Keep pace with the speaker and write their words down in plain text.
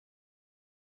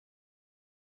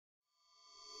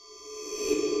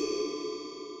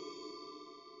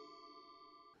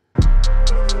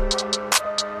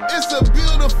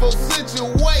stressful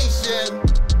situation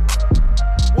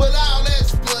without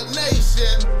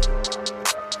explanation.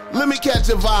 Let me catch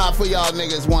a vibe for y'all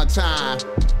niggas one time.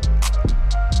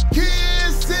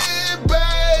 Kiss it,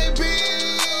 baby.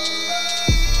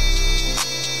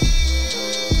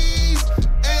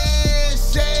 And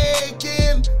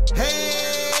shaking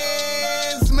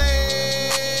hands,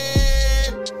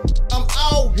 man. I'm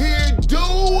out here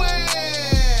doing.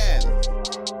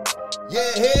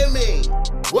 Yeah, hear me?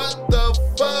 What the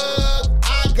fuck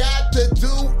I got to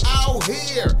do out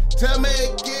here to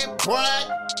make it bright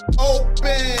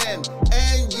open?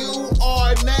 And you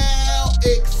are now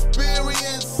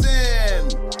experiencing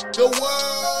the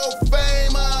world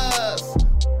famous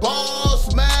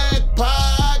Boss Mac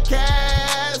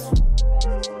Podcast.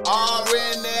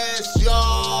 RNS,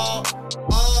 y'all.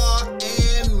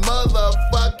 RN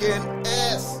motherfucking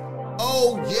S.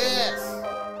 Oh, yes.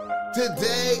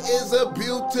 Today is a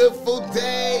beautiful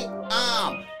day.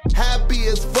 I'm happy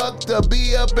as fuck to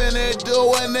be up in here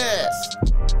doing this.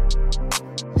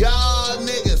 Y'all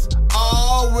niggas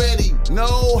already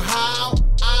know how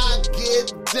I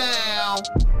get down.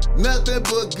 Nothing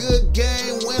but good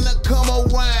game when I come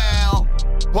around.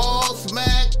 Boss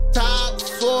Mac,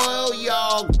 topsoil,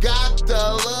 y'all got to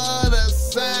love the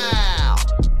sound.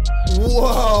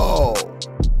 Whoa.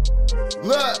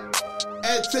 Look,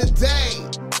 and today,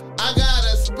 I got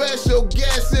a special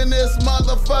guest in this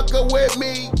motherfucker with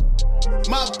me.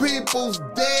 My people's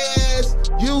Dez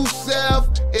Youssef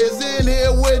is in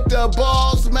here with the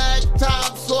Boss Mac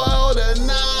Topsoil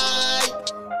tonight.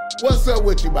 What's up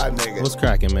with you, my nigga? What's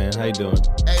cracking, man? How you doing?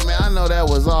 Hey, man, I know that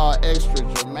was all extra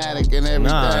dramatic and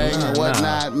everything and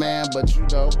whatnot, man, but you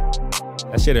know.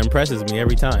 That shit impresses me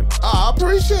every time. Oh, I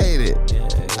appreciate it. Yeah.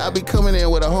 I be coming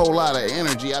in with a whole lot of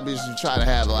energy. I be just trying to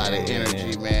have a lot of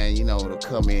energy, man, you know, to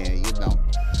come in, you know.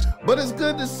 But it's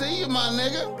good to see you, my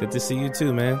nigga. Good to see you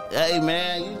too, man. Hey,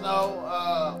 man, you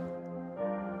know,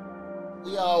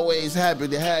 we always happy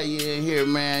to have you in here,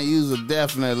 man. You're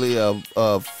definitely a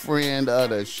friend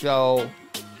of the show.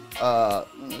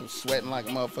 Sweating like a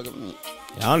motherfucker.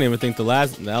 I don't even think that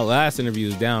last interview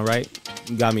is down, right?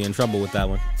 You got me in trouble with that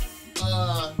one.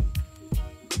 I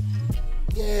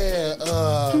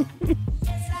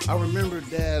remember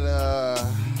that,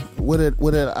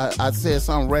 I said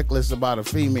something reckless about a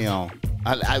female.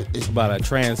 It's about a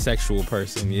transsexual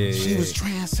person, She was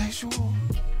transsexual?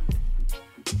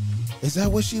 Is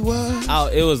that what she was? Oh,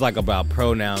 it was like about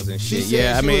pronouns and shit.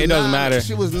 Yeah, I mean, it doesn't matter.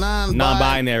 She was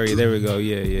non-binary. There we go.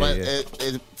 Yeah. But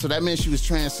so that means she was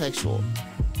transsexual.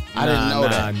 I didn't know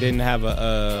that. Didn't have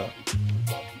a...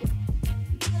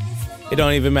 It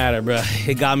don't even matter, bro.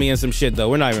 It got me in some shit, though.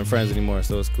 We're not even friends anymore,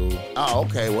 so it's cool. Oh,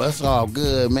 okay. Well, it's all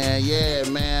good, man. Yeah,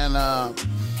 man.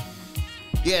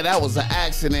 Yeah, that was an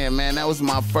accident, man. That was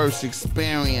my first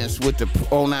experience with the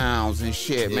pronouns and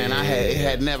shit, man. It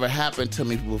had never happened to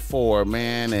me before,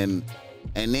 man. And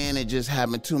then it just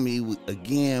happened to me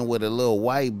again with a little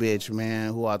white bitch,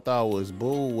 man, who I thought was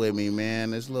bull with me,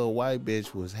 man. This little white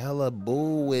bitch was hella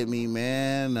bull with me,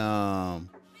 man.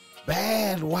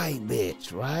 Bad white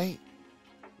bitch, right?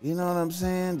 You know what I'm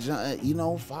saying? You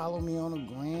know, follow me on the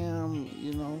gram,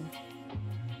 you know.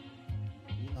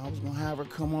 I was gonna have her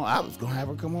come on. I was gonna have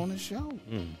her come on the show.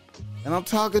 And I'm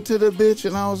talking to the bitch,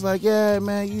 and I was like, "Yeah,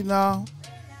 man, you know,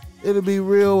 it'll be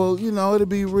real. You know, it'll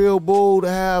be real bull to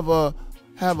have a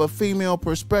female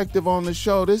perspective on the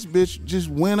show." This bitch just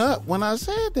went up when I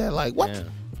said that. Like, what? Yeah.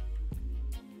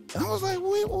 And I was like,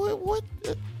 "Wait, what?"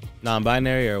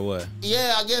 Non-binary or what?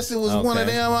 Yeah, I guess it was one of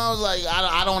them. I was like,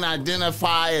 I don't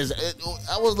identify as.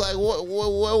 I was like, what?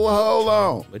 Hold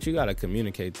on. But you gotta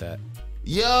communicate that.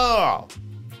 Yeah.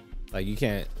 Like, you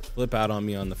can't flip out on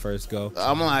me on the first go.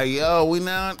 I'm like, yo, we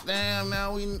now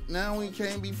we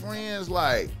can't be friends.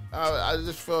 Like, I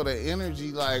just felt the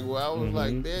energy. Like, well, I was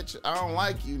like, bitch, I don't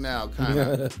like you now, kind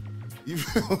of. You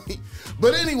feel me?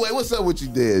 But anyway, what's up with you,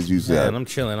 Dez? You said, man, I'm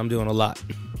chilling. I'm doing a lot.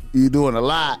 You doing a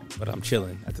lot, but I'm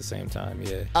chilling at the same time.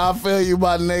 Yeah, I feel you,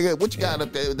 my nigga. What you got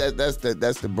up there? That's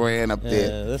the brand up there.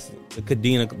 Yeah, that's the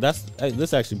Kadena.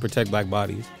 This actually Protect Black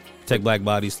Bodies. Protect Black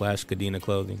Bodies / Kadena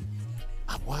Clothing.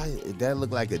 Why that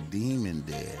look like a demon,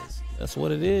 Dez? That's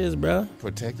what it is, bro.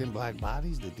 Protecting black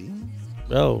bodies, the demon?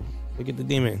 Bro, look at the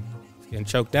demon. He's getting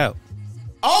choked out.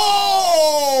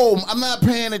 Oh, I'm not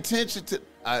paying attention to.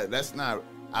 That's not,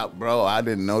 bro. I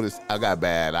didn't notice. I got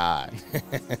bad eyes.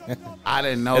 I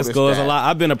didn't notice. This goes a lot.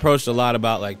 I've been approached a lot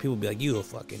about, like, people be like, "You a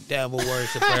fucking devil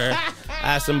worshiper." I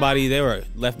asked somebody,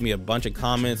 left me a bunch of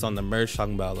comments on the merch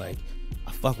talking about, like,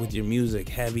 "I fuck with your music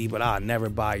heavy, but I'll never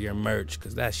buy your merch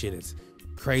because that shit is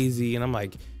crazy." And I'm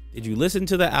like, did you listen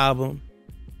to the album?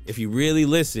 If you really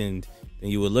listened, then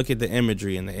you would look at the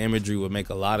imagery, and the imagery would make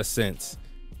a lot of sense.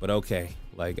 But okay,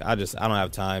 like I don't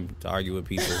have time to argue with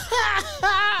people.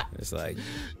 It's like,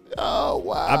 oh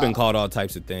wow, I've been called all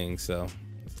types of things. So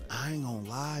I ain't gonna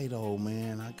lie though,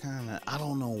 man. I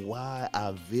don't know why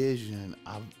I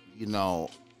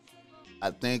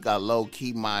think I low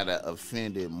key might have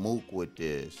offended Mook with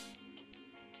this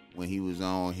when he was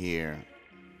on here,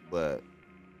 but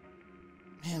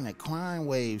man, that crime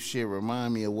wave shit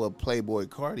remind me of what Playboy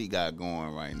Carti got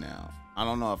going right now. I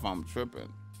don't know if I'm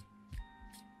tripping.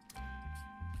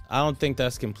 I don't think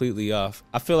that's completely off.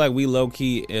 I feel like we low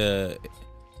key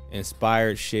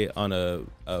inspired shit on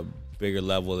a bigger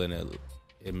level than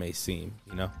it may seem.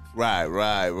 You know?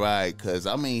 Right. Because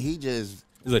I mean, he just.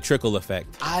 There's a trickle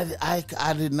effect. I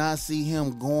did not see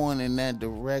him going in that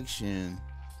direction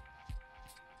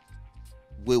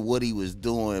with what he was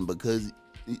doing, because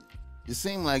it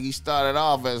seemed like he started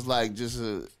off as like just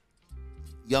a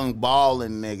young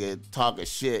balling nigga talking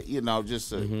shit,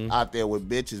 just out there with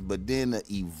bitches, but then to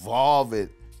evolve it,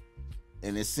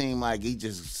 and it seemed like he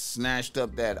just snatched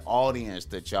up that audience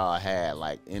that y'all had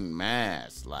like en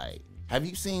masse. Like, have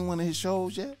you seen one of his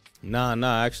shows yet? Nah,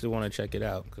 I actually want to check it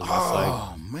out.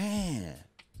 Man.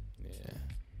 Yeah.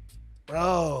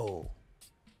 Bro.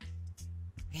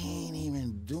 He ain't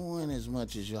even doing as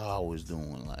much as y'all was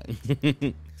doing. Like,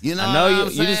 you know, I know what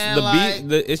I'm you just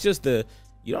saying? it's just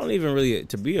you don't even really,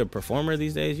 to be a performer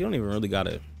these days, you don't even really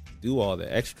gotta do all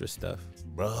the extra stuff,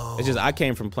 bro. It's just I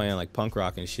came from playing like punk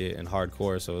rock and shit and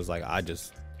hardcore, so it's like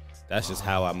that's just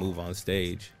how I move on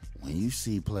stage. When you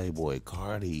see Playboy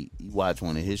Carti, you watch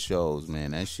one of his shows,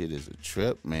 man, that shit is a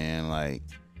trip, man. Like,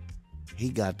 he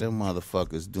got them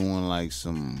motherfuckers doing like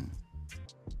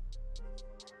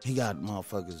he got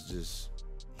motherfuckers just,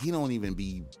 he don't even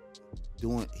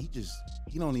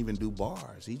do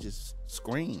bars. He just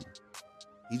scream.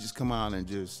 He just come out and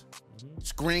just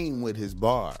scream with his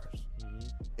bars.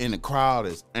 And the crowd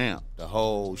is amped the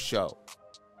whole show.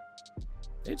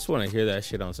 They just want to hear that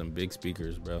shit on some big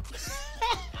speakers, bro.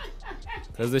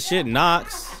 Cause the shit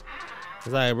knocks. It's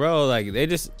like, bro, like they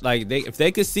just like if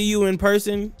they could see you in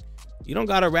person, you don't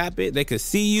gotta rap it. They could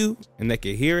see you and they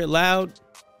could hear it loud.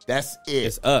 That's it.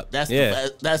 It's up. That's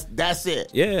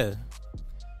it. Yeah.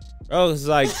 Bro, it's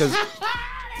like, cause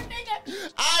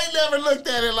I ain't never looked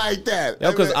at it like that.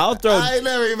 Yo, cause I ain't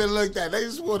never even looked at it. They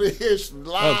just want to hear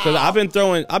loud. Cause I've been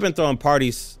throwing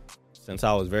parties since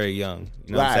I was very young.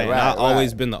 You know what I'm saying? I've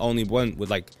always been the only one with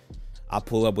like, I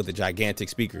pull up with the gigantic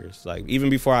speakers. Like, even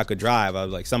before I could drive, I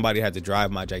was like, somebody had to drive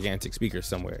my gigantic speakers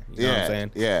somewhere. You know what I'm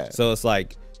saying? Yeah. So it's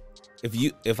like,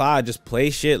 if I just play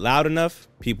shit loud enough,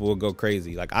 people will go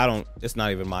crazy. Like, it's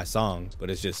not even my song, but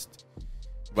it's just,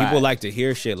 people like to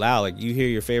hear shit loud. Like, you hear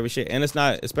your favorite shit. And it's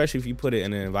not, especially if you put it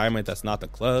in an environment that's not the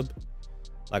club.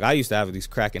 Like, I used to have these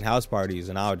cracking house parties,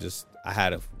 and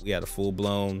we had a full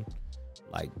blown,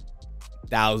 like,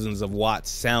 thousands of watts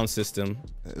sound system.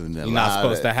 You're not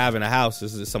supposed to have in a house.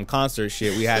 This is some concert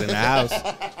shit we had in the house.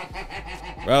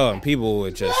 Bro, and people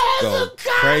would just go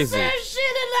crazy. Shit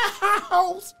in the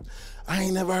house. I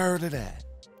ain't never heard of that.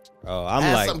 Bro,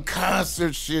 I'm like some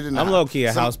concert shit in the house. I'm low-key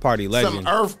a house party legend. Some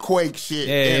earthquake shit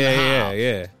in the house.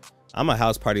 Yeah. I'm a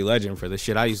house party legend for the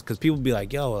shit I used, because people be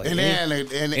like, yo, like, and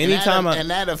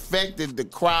that affected the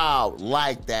crowd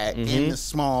like that in the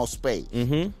small space.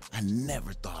 I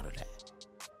never thought of that.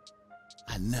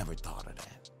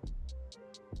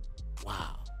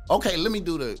 Wow. Okay, let me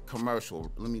do the commercial.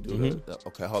 Let me do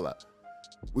okay, hold up.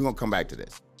 We're going to come back to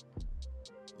this.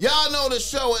 Y'all know the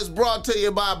show is brought to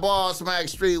you by Ball Smack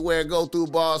Streetwear. Go through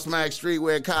Ball Smack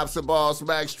Streetwear, cops of Ball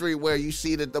Smack Streetwear. You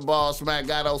see that the Ball Smack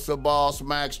got also Ball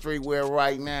Smack Streetwear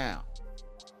right now.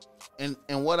 And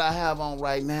what I have on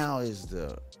right now is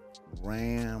the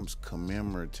Rams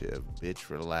commemorative. Bitch,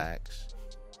 relax.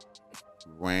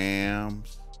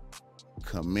 Rams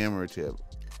commemorative.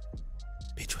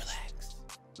 Bitch, relax.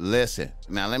 Listen,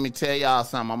 now let me tell y'all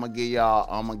something. I'm gonna give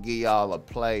y'all a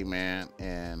play, man.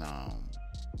 And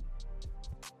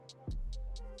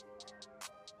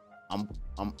I'm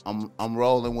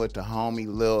rolling with the homie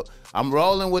Lil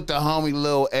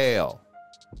L.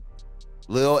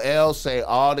 Lil L say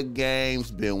all the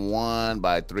games been won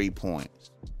by 3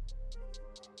 points.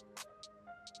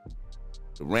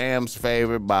 The Rams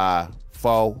favored by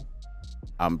 4.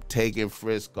 I'm taking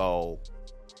Frisco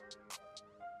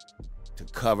to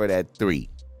cover that 3.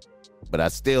 But I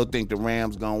still think the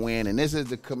Rams gonna win. And this is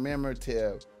the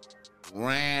commemorative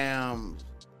Rams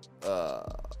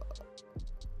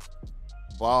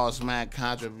Ball Smack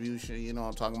contribution. You know what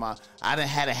I'm talking about? I done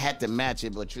had to match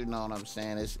it, but you know what I'm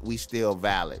saying? We still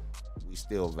valid.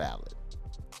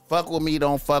 Fuck with me,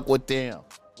 don't fuck with them.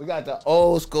 We got the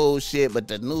old school shit, but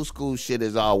the new school shit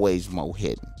is always more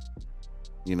hidden.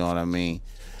 You know what I mean?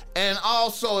 And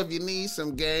also, if you need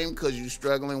some game because you're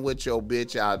struggling with your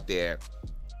bitch out there,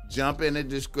 jump in the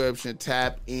description,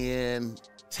 tap in,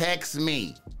 text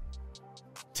me.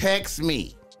 Text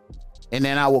me. And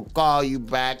then I will call you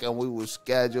back and we will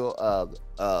schedule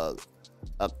a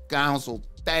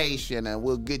consultation and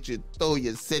we'll get you through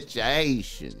your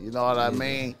situation. You know what I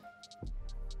mean?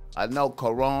 I know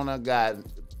Corona got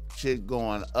shit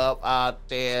going up out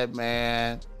there,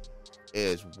 man.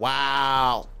 It's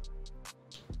wild.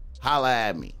 Holla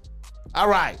at me. All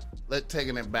right. Let's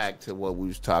taking it back to what we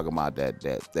was talking about,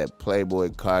 that Playboy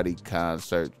Carti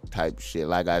concert type shit.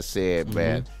 Like I said,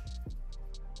 man.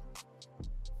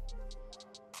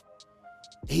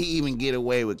 He even get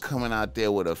away with coming out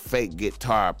there with a fake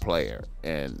guitar player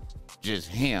and just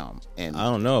him. And I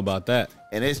don't know about that.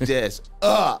 And it's just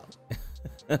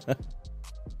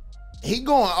he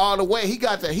going all the way. He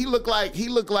got that. He looked like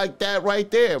that right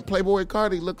there. Playboy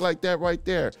Carti looked like that right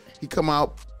there. He come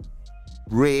out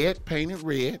red, painted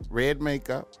red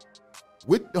makeup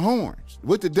with the horns,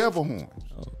 with the devil horns.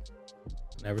 Oh,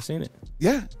 never seen it.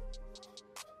 Yeah.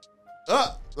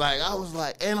 Like I was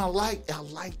like, and I liked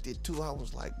it too. I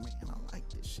was like, man, I like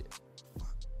this shit.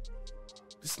 Fuck.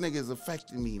 This nigga is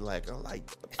affecting me. Like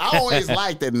I always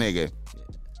liked that nigga.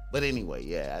 But anyway,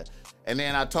 yeah. And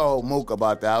then I told Mook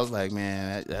about that. I was like,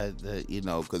 man, you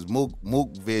know, because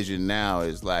Mook vision now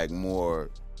is like more,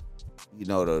 you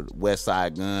know, the West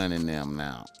Side Gun in them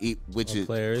now, which is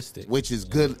playeristic, which is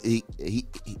good. He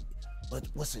But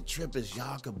what's a trip is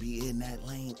y'all could be in that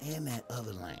lane and that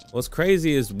other lane. What's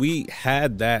crazy is we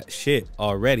had that shit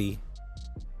already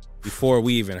before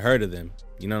we even heard of them.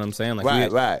 You know what I'm saying? Like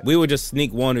right. We would just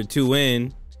sneak one or two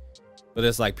in, but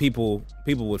it's like people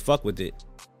would fuck with it.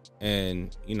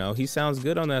 And, you know, he sounds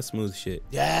good on that smooth shit.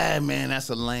 Yeah, man, that's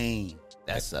a lane.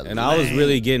 And I was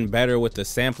really getting better with the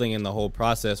sampling and the whole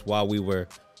process while we were,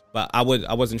 but I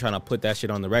wasn't trying to put that shit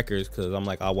on the records because I'm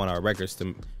like, I want our records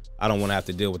to, I don't want to have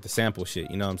to deal with the sample shit.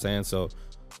 You know what I'm saying? So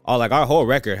our whole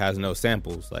record has no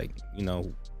samples. Like, you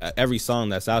know, every song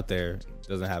that's out there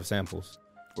doesn't have samples.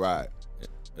 Right.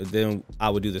 Then I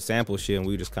would do the sample shit and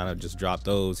we just kind of just drop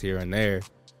those here and there.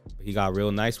 But he got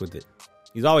real nice with it.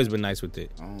 He's always been nice with it.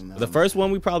 Oh, no, the first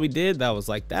one we probably did that was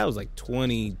like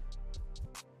 2013.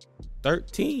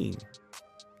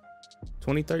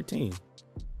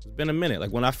 It's been a minute.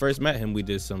 Like when I first met him, we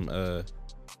did some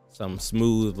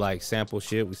smooth like sample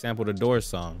shit. We sampled a Doors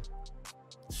song.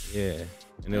 Yeah.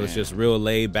 And it was just real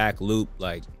laid back loop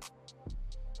like.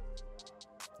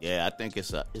 Yeah, I think it's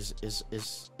the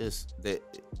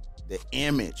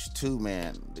image too,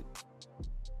 man.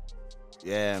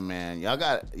 Yeah, man. Y'all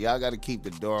got to keep the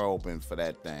door open for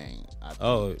that thing. I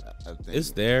think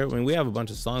it's there. I mean, we have a bunch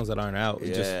of songs that aren't out.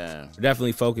 We're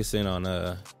definitely focusing on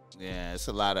Yeah, it's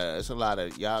a lot of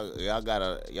y'all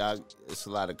it's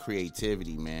a lot of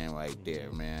creativity, man, right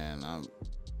there, man.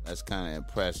 That's kind of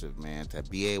impressive, man, to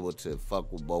be able to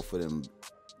fuck with both of them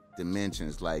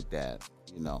dimensions like that,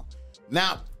 you know.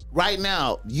 Now, right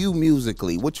now, you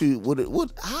musically, how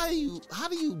do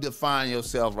you define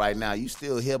yourself right now? You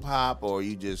still hip hop, or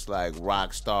you just like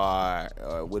rock star,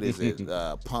 or what is it,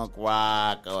 punk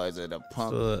rock, or is it a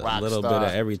punk rock? A little bit of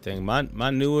everything.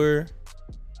 My newer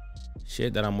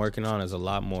shit that I'm working on is a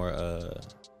lot more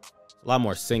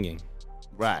singing.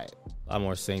 Right. A lot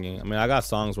more singing. I mean, I got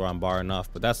songs where I'm barring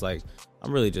off, but that's like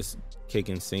I'm really just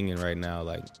kicking singing right now,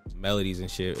 like melodies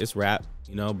and shit. It's rap,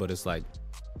 you know, but it's like.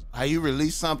 Have you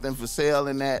released something for sale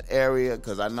in that area?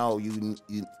 Because I know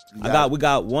we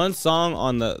got one song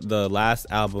on the last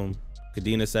album,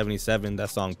 Kadena 77. That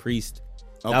song Priest.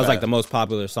 That was like the most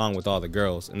popular song with all the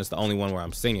girls, and it's the only one where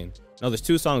I'm singing. No, there's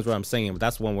two songs where I'm singing, but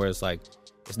that's one where it's like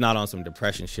it's not on some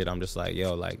depression shit. I'm just like,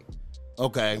 yo, like,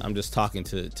 okay, I'm just talking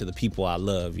to the people I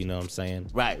love. You know what I'm saying?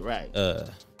 Right.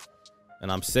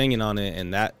 And I'm singing on it,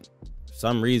 and that.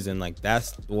 Some reason, like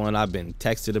that's the one I've been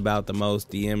texted about the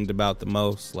most, DM'd about the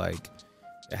most. Like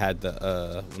it had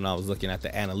the when I was looking at the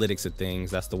analytics of things,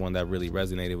 that's the one that really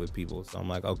resonated with people. So I'm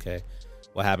like, okay,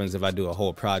 what happens if I do a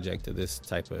whole project of this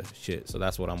type of shit? So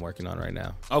that's what I'm working on right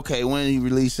now. Okay, when are you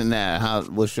releasing that?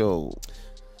 What's your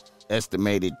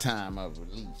estimated time of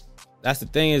release? That's the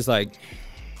thing is like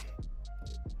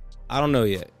I don't know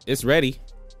yet. It's ready,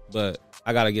 but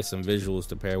I gotta get some visuals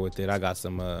to pair with it. I got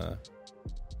some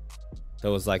there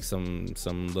was like some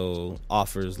little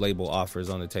label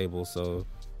offers on the table, so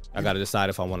I got to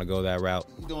decide if I want to go that route.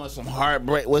 You doing some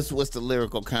heartbreak? What's the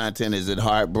lyrical content? Is it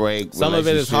heartbreak? Some of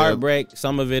it is heartbreak.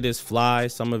 Some of it is fly.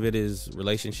 Some of it is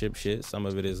relationship shit. Some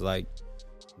of it is like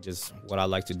just what I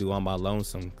like to do on my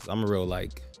lonesome. 'Cause I'm a real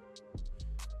like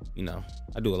you know,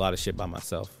 I do a lot of shit by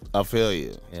myself. I feel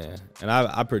you. Yeah, and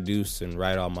I produce and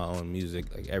write all my own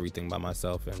music, like everything by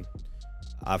myself, and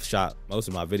I've shot most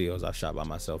of my videos. I've shot by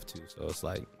myself too, so it's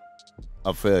like,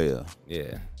 I feel you.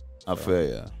 yeah, I feel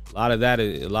you.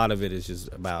 a lot of it is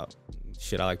just about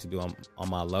shit I like to do on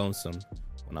my lonesome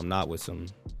when I'm not with some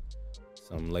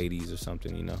ladies or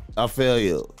something, you know. I feel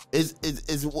you.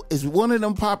 It's one of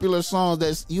them popular songs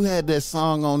that you had that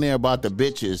song on there about the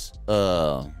bitches.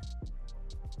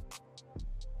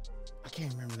 I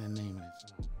can't remember the name of that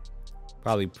song.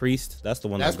 Probably Priest. That's the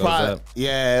one That's that goes probably, up.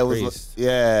 yeah, it was. Priest.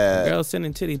 Yeah, Girl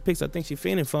sending titty pics. I think she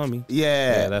fiending for me.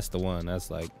 yeah. Yeah, that's the one. That's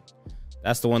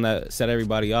the one that set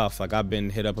everybody off. Like, I've been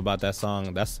hit up about that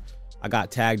song. I got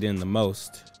tagged in the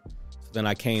most. So then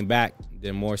I came back,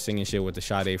 did more singing shit with the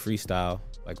Sade freestyle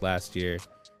like last year.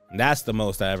 And that's the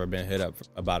most I ever been hit up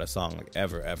about a song, like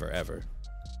ever.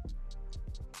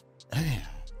 Damn.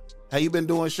 Have you been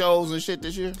doing shows and shit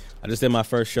this year? I just did my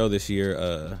first show this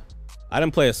year. I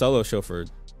didn't play a solo show for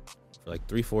like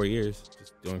 3-4 years,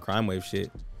 just doing Crime Wave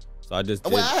shit. So I just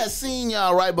did. Well, I had seen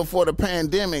y'all right before the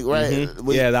pandemic, right?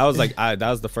 Mm-hmm. Yeah, that was like that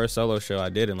was the first solo show I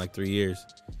did in like 3 years,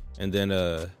 and then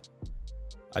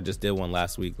I just did one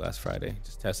last Friday,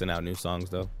 just testing out new songs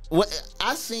though. Well,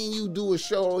 I seen you do a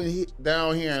show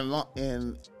down here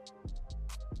and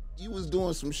you was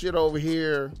doing some shit over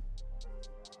here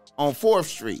on 4th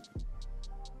Street.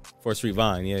 4th Street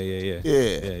Vine, yeah.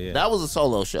 Yeah. That was a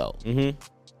solo show. Mm-hmm.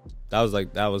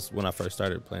 That was when I first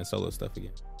started playing solo stuff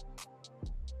again.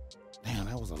 Damn,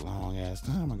 that was a long ass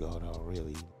time ago though,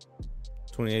 really.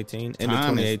 2018, end of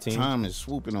 2018. Time is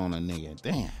swooping on a nigga.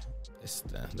 Damn. It's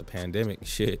the pandemic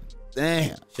shit.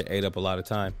 Damn. Shit ate up a lot of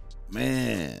time.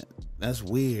 Man, that's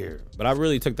weird. But I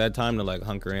really took that time to like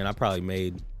hunker in. I probably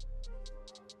made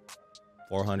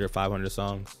 400, 500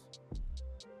 songs.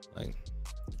 Like,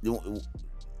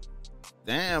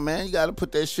 damn, man, you got to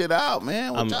put that shit out,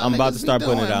 man. I'm about to start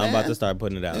putting it out. Man. I'm about to start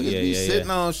putting it out. Niggas be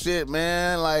sitting on shit,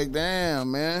 man. Like,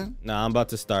 damn, man. Nah, I'm about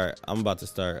to start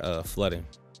flooding.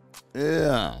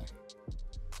 Yeah.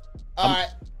 All right.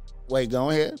 Wait, go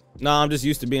ahead. No, I'm just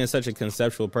used to being such a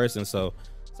conceptual person, so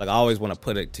it's like I always want to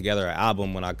put it together an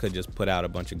album when I could just put out a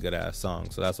bunch of good ass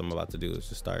songs. So that's what I'm about to do, is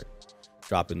just start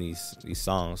dropping these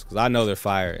songs, because I know they're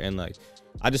fire. And like,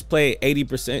 I just played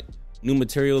 80% new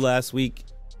material last week,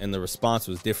 and the response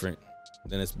was different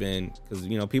than it's been, because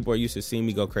you know people are used to seeing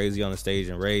me go crazy on the stage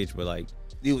and rage, but like,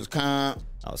 you was calm.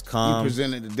 I was calm. You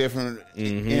presented a different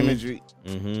imagery.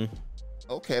 Mm-hmm.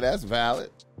 Okay, that's valid.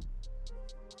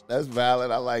 That's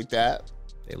valid. I like that.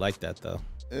 They like that though.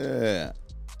 Yeah.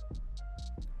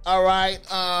 All right.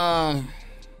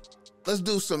 Let's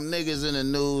do some niggas in the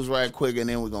news right quick, and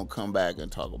then we're gonna come back and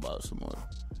talk about some more.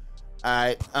 All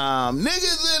right.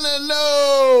 Niggas in the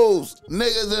news.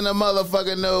 Niggas in the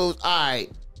motherfucking news. All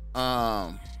right.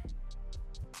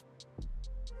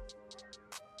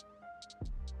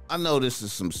 I know this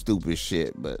is some stupid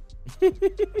shit, but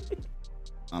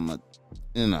I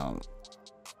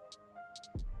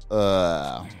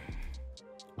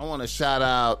want to shout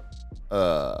out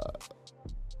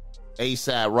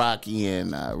A$AP Rocky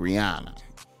and Rihanna.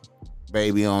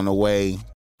 Baby on the way.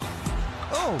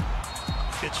 Oh,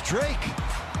 it's Drake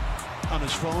on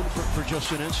his phone for just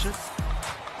an instant,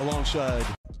 alongside.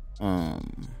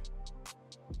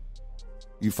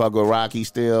 You fuck with Rocky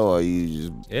still, or you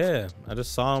just? Yeah, I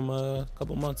just saw him a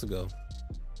couple months ago.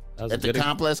 That was at the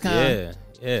Complex Con?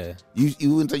 Yeah.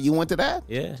 You went to that?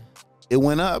 Yeah. It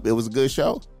went up. It was a good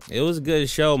show. It was a good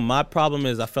show. My problem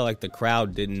is I felt like the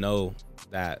crowd didn't know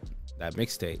that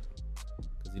mixtape,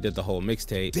 because he did the whole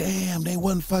mixtape. Damn, they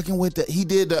wasn't fucking with the. He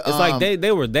did the. It's like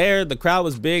they were there. The crowd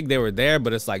was big. They were there,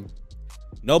 but it's like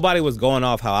nobody was going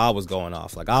off how I was going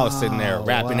off. Like, I was sitting there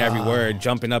rapping every word,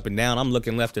 jumping up and down. I'm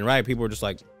looking left and right. People were just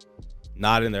like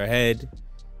nodding their head.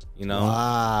 You know.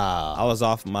 Wow. I was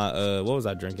off my what was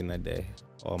I drinking that day?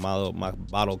 Oh, my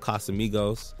bottle of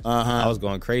Casamigos. I was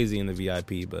going crazy in the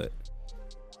VIP, but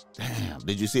damn.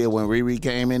 Did you see it when Riri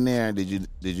came in there? Did you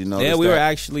notice? Yeah, we were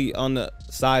actually on the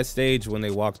side stage when they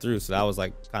walked through, so that was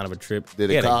like kind of a trip. Did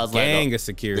it cause a gang of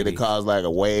security? Did it cause like a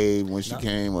wave when she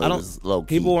came? Or it was low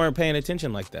key? People weren't paying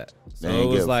attention like that. So it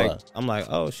was like, I'm like,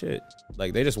 oh shit.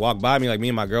 Like, they just walked by me, like me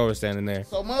and my girl were standing there.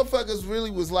 So motherfuckers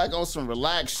really was like on some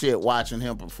relaxed shit watching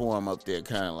him perform up there,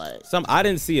 kind of like. I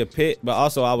didn't see a pit, but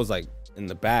also I was like in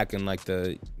the back and like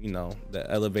the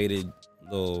elevated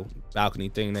little balcony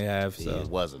thing they have. So it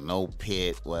wasn't no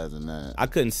pit, wasn't none. I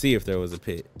couldn't see if there was a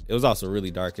pit. It was also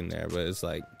really dark in there, but it's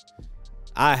like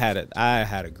I had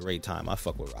a great time. I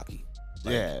fuck with Rocky.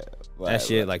 Like, yeah, that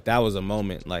shit. Like, that was a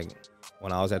moment. Like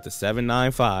when I was at the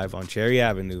 795 on Cherry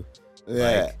Avenue,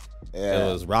 Yeah.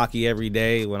 It was Rocky every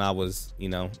day when I was,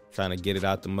 trying to get it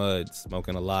out the mud,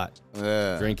 smoking a lot,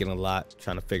 drinking a lot,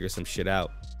 trying to figure some shit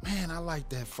out. Man, I like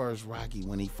that first Rocky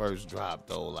when he first dropped,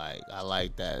 though. Like, I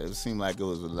like that. It seemed like it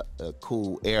was a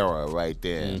cool era right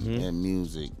there in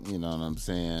music. You know what I'm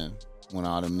saying? When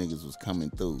all them niggas was coming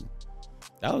through.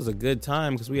 That was a good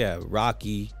time because we had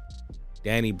Rocky,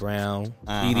 Danny Brown,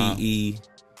 PDE,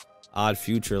 Odd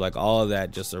Future, like all of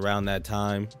that just around that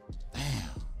time. Damn.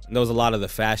 And there was a lot of the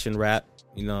fashion rap,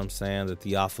 you know what I'm saying? The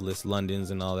Theophilus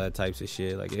Londons and all that types of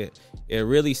shit. Like it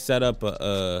really set up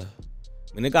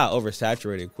it got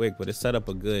oversaturated quick, but it set up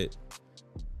a good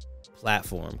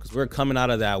platform because we're coming out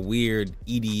of that weird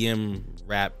EDM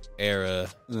rap era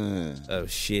of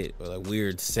shit or like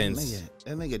weird synths.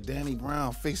 That nigga Danny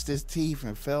Brown fixed his teeth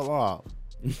and fell off.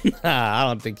 I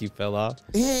don't think he fell off.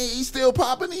 Yeah, he's still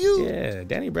popping to you. Yeah,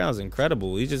 Danny Brown's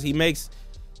incredible. He makes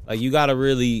like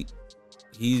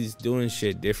he's doing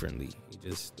shit differently.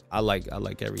 I like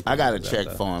everything. I gotta check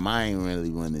for him. I ain't really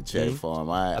want to check for him.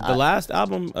 The last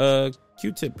album,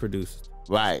 Q-Tip produced.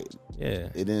 Right. Yeah.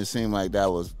 It didn't seem like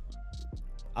that was.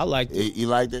 I liked it. You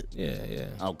liked it? Yeah.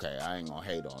 Okay, I ain't gonna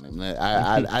hate on him.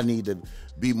 I need to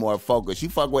be more focused. You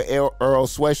fuck with Earl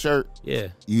Sweatshirt? Yeah.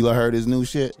 You heard his new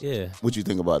shit? Yeah. What you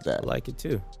think about that? I like it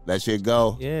too. That shit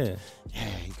go? Yeah. Yeah,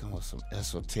 he going with some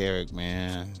esoteric,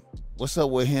 man. What's up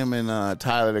with him and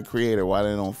Tyler the Creator? Why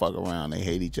they don't fuck around? They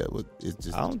hate each other. It's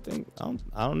just. I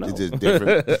don't know. It's just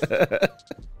different.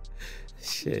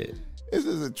 Shit. It's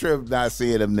just a trip not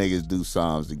seeing them niggas do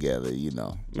songs together,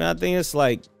 Man, I think it's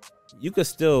like you could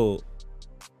still.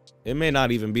 It may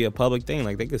not even be a public thing.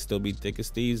 Like they could still be thick as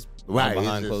thieves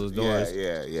behind closed doors.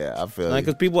 Yeah. I feel like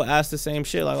because people ask the same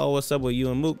shit. Like, oh, what's up with you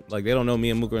and Mook? Like they don't know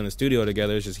me and Mook are in the studio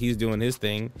together. It's just he's doing his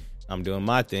thing, I'm doing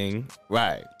my thing.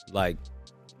 Right. Like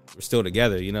we're still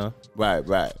together,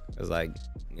 Right. It's like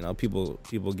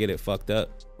people get it fucked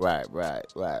up. Right.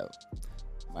 You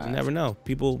never know.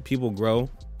 People grow,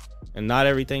 and not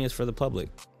everything is for the public.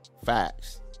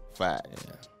 Facts.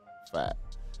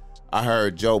 I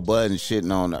heard Joe Budden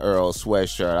shitting on the Earl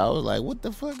Sweatshirt. I was like, what the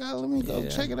fuck? Let me go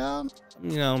check it out. I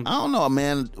don't know,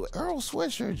 man. Earl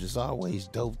Sweatshirt is always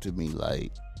dope to me.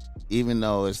 Like, even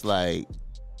though it's like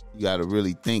you got to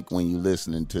really think when you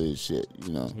listening to his shit,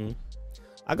 Mm-hmm.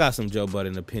 I got some Joe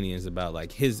Budden opinions about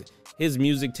like his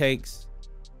music takes.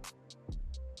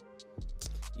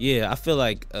 Yeah, I feel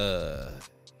like he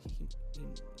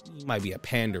might be a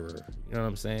panderer. You know what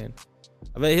I'm saying?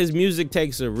 I mean, his music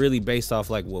takes are really based off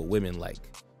like what women like,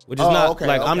 which is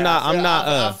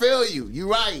I feel you. You're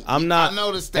right. I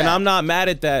noticed that, and I'm not mad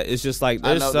at that. It's just like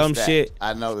there's some shit.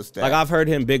 I noticed that. Like I've heard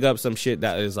him big up some shit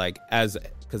that is like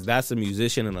because that's a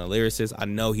musician and a lyricist. I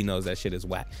know he knows that shit is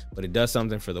whack, but it does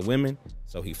something for the women,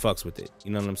 so he fucks with it.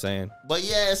 You know what I'm saying? But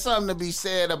yeah, it's something to be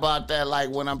said about that. Like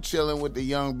when I'm chilling with the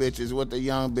young bitches, what the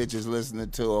young bitches listening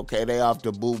to? Okay, they off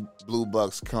the Blue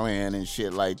Bucks clan and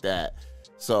shit like that.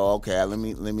 So okay, let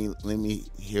me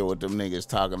hear what them niggas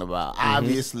talking about. Mm-hmm.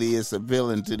 Obviously, it's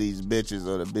appealing to these bitches,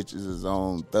 or the bitches is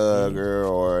on Thugger,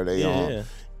 or they on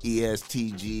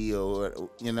ESTG, or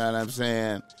you know what I'm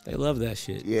saying? They love that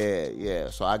shit.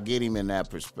 Yeah. So I get him in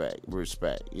that respect.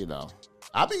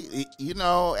 I be,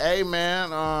 hey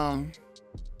man,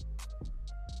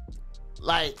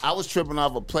 like I was tripping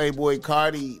off of Playboy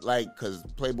Cardi, like cause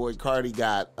Playboy Cardi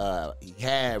he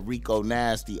had Rico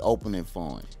Nasty opening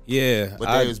for him. Yeah,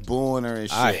 but they was booing her and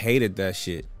shit. I hated that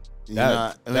shit. And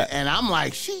I'm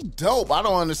like, she dope. I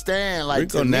don't understand. Like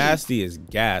Rico Nasty is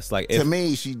gas. Like to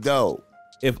me, she dope.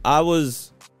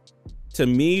 To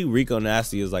me, Rico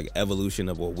Nasty is like evolution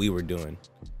of what we were doing.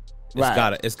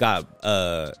 It's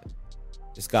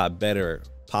got better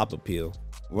pop appeal.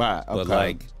 Right. Okay. But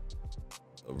like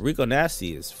Rico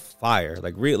Nasty is fire.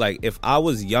 Like if I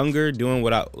was younger doing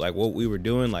what we were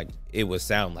doing, like it would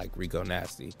sound like Rico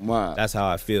Nasty. Right. That's how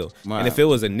I feel. Right. And if it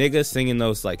was a nigga singing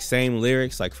those like same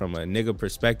lyrics, like from a nigga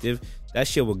perspective, that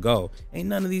shit would go. Ain't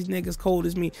none of these niggas cold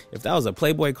as me. If that was a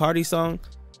Playboy Cardi song,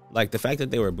 like the fact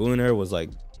that they were booing her was like,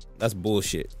 that's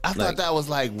bullshit. I thought that was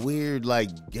like weird, like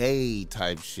gay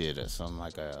type shit or something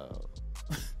like a.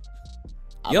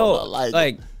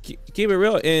 Keep it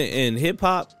real in hip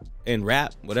hop and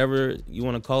rap, whatever you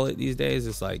want to call it these days.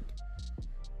 It's like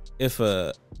if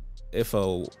a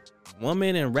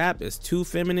woman in rap is too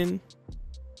feminine,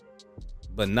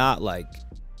 but not like,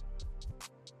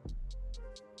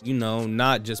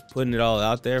 not just putting it all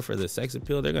out there for the sex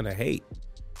appeal, they're gonna hate.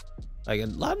 Like a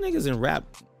lot of niggas in rap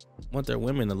want their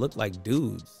women to look like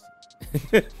dudes.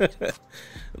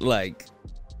 Like,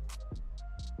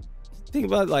 think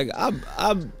about it, like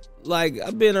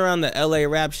I've been around the LA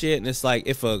rap shit, and it's like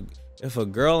if a if a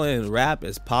girl in rap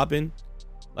is popping,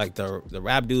 like the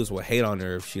rap dudes will hate on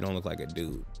her if she don't look like a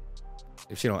dude.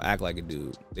 If she don't act like a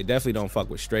dude. They definitely don't fuck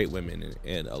with straight women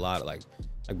and a lot of like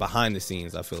behind the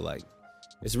scenes, I feel like.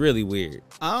 It's really weird.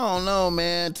 I don't know,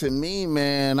 man. To me,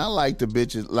 man, I like the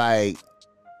bitches, like,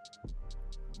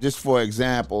 just for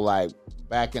example, like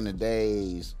back in the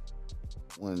days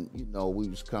when, you know, we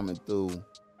was coming through,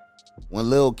 when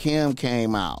Lil' Kim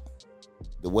came out,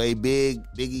 the way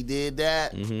Biggie did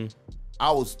that,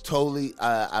 I was totally,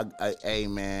 hey,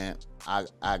 man,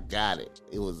 I got it.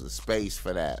 It was a space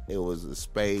for that. It was a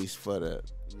space for the,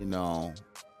 you know,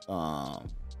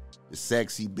 the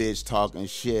sexy bitch talking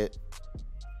shit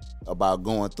about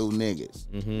going through niggas,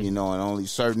 you know, and only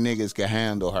certain niggas can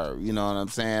handle her. You know what I'm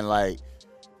saying? Like,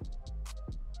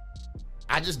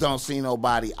 I just don't see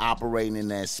nobody operating in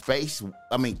that space.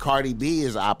 I mean, Cardi B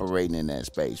is operating in that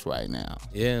space right now.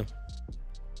 Yeah.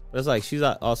 But it's like she's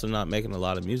also not making a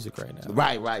lot of music right now.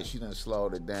 Right. She done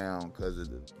slowed it down because of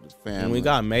the family. And we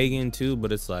got Megan too,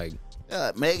 but it's like...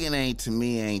 Megan ain't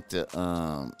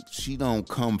the... she don't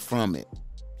come from it.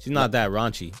 She's not that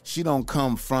raunchy. She don't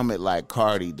come from it like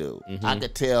Cardi do. I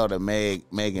could tell that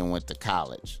Megan went to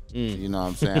college. You know what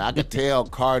I'm saying? I could tell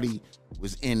Cardi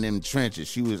was in them trenches.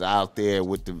 She was out there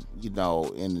with the, you know,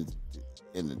 in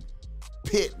the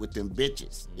pit with them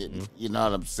bitches. You know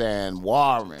what I'm saying?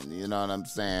 Warren, you know what I'm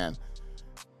saying?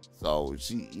 So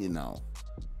she, you know,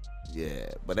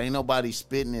 yeah. But ain't nobody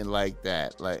spitting it like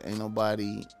that. Like, ain't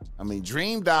nobody... I mean,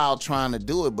 Dream Doll trying to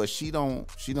do it, but she don't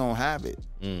have it.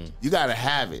 You gotta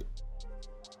have it.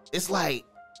 It's like,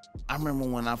 I remember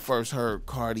when I first heard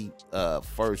Cardi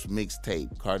first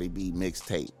mixtape, Cardi B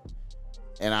mixtape,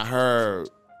 and I heard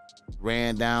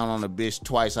Ran Down on a Bitch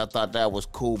Twice. I thought that was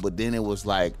cool, but then it was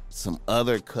like some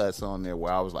other cuts on there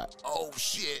where I was like, oh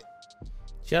shit.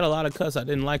 She had a lot of cuts I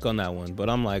didn't like on that one, but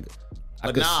I'm like,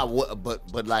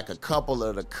 but like a couple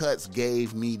of the cuts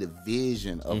gave me the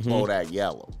vision of Bodak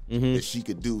Yellow. That she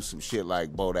could do some shit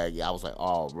like Bodak Yellow. I was like,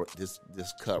 oh, this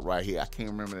cut right here. I can't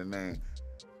remember the name.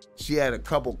 She had a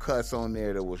couple cuts on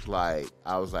there that was like,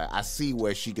 I was like, I see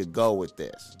where she could go with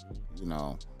this, you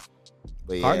know.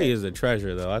 But yeah. Cardi is a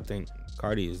treasure, though. I think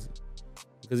Cardi is,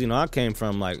 because, you know, I came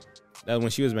from like that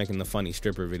when she was making the funny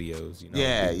stripper videos, you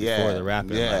know, before the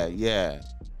rapping. Yeah.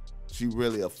 She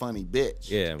really a funny bitch.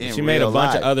 Yeah, she made a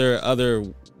bunch of other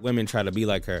women try to be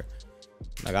like her.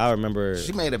 Like, I remember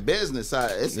she made a business.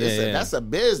 That's a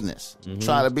business.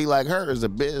 Try to be like her is a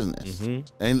business.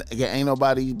 And ain't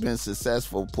nobody been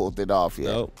successful pulled it off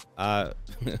yet. Nope. I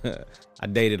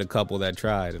dated a couple that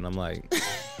tried, and I'm like,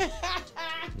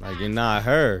 you're not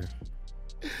her.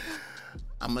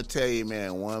 I'm gonna tell you,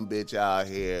 man, one bitch out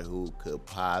here who could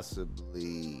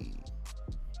possibly.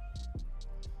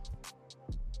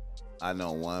 I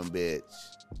know one bitch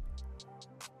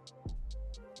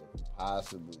could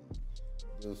possibly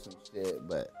do some shit,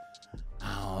 but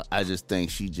I just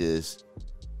think she just,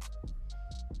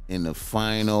 in the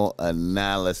final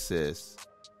analysis,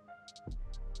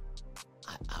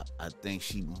 I think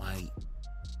she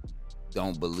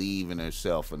don't believe in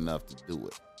herself enough to do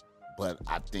it. But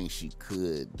I think she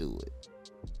could do it.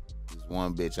 There's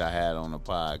one bitch I had on the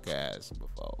podcast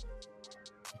before.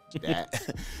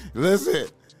 Listen.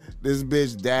 This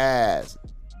bitch Daz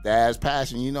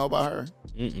Passion, you know about her?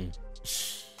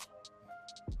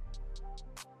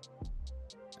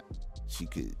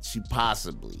 She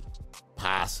possibly,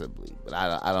 but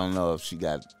I don't know if she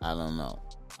got. I don't know.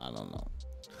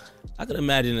 I could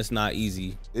imagine it's not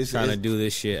easy trying to do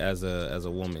this shit as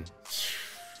a woman,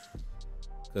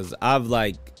 because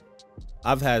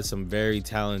I've had some very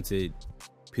talented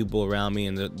people around me,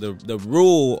 and the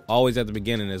rule always at the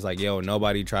beginning is like, yo,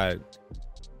 nobody try to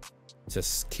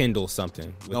kindle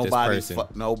something with this person.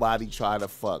 Nobody try to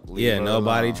fuck.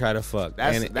 Nobody try to fuck.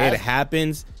 It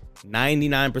happens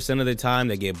 99% of the time.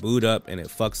 They get booed up and it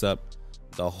fucks up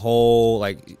the whole,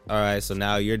 like, all right, so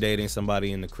now you're dating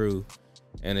somebody in the crew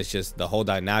and it's just the whole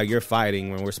now you're fighting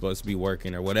when we're supposed to be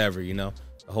working or whatever, you know?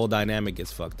 The whole dynamic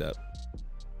gets fucked up.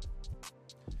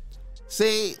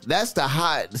 See, that's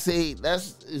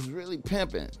it's really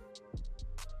pimping.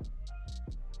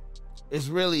 It's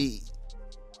really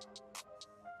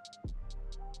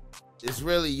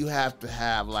you have to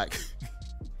have like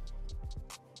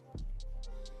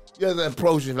you have to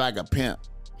approach it like a pimp.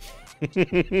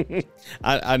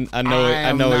 I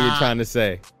know what you're trying to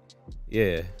say.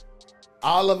 Yeah.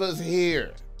 All of us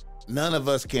here, none of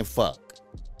us can fuck.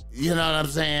 You know what I'm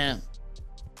saying?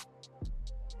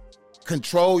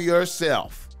 Control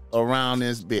yourself around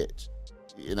this bitch.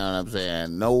 You know what I'm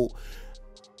saying? No,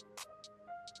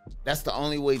 that's the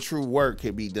only way true work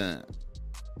can be done.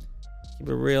 Keep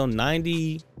it real.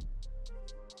 90%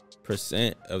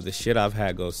 90% of the shit I've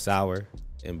had go sour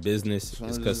in business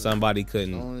is because somebody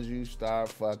couldn't. As soon as you start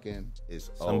fucking,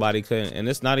 it's somebody couldn't, and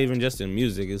it's not even just in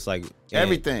music. It's like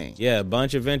everything. Yeah, a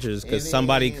bunch of ventures because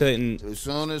somebody couldn't. As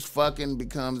soon as fucking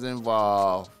becomes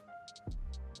involved,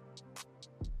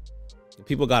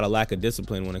 people got a lack of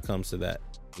discipline when it comes to that.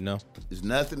 You know, there's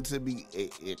nothing to be.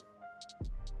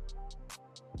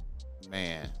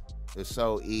 Man, it's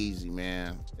so easy,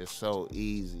 man. It's so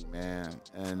easy, man.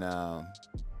 And you know.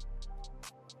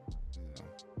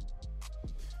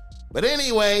 But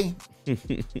anyway,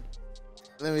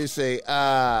 let me say,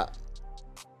 all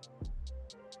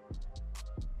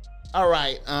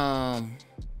right,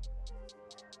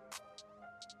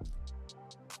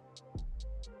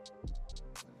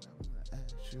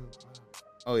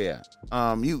 oh yeah,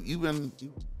 you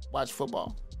watch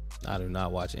football? I do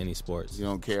not watch any sports. You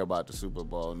don't care about the Super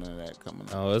Bowl, none of that coming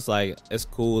up. No, it's like it's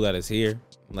cool that it's here.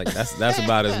 Like that's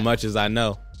about as much as I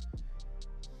know.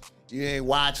 You ain't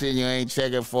watching, you ain't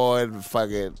checking for it,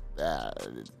 fucking.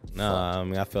 No, I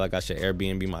mean I feel like I should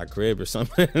Airbnb my crib or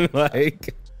something.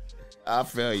 Like, I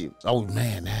feel you. Oh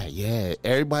man, yeah.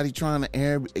 Everybody trying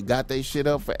to got their shit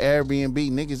up for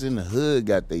Airbnb. Niggas in the hood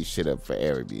got their shit up for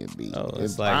Airbnb. Oh,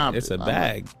 it's like it's a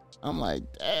bag. I'm like,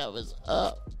 damn, it's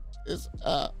up. It's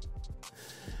up.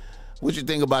 What you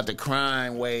think about the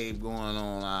crime wave going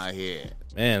on out here?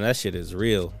 Man, that shit is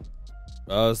real.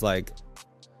 I was like,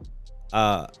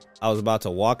 I was about to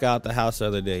walk out the house the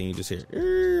other day and you just hear,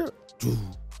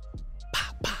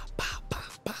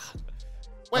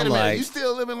 wait a minute, you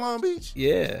still live in Long Beach?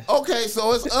 Yeah. Okay,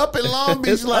 so it's up in Long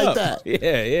Beach like up. that.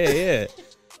 Yeah.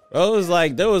 Bro,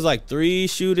 there was like 3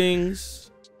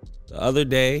 shootings the other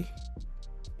day,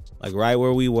 like right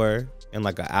where we were, in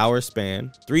like an hour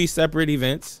span. 3 separate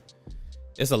events.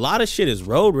 It's a lot of shit is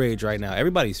road rage right now.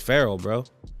 Everybody's feral, bro.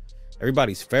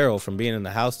 Everybody's feral from being in the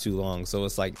house too long. So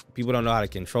it's like people don't know how to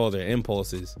control their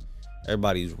impulses.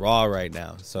 Everybody's raw right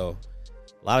now. So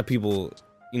a lot of people,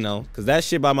 you know, because that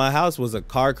shit by my house was a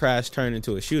car crash turned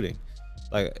into a shooting.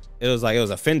 Like it was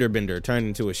a fender bender turned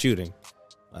into a shooting.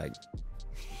 Like,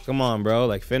 come on, bro.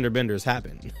 Like fender benders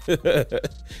happen.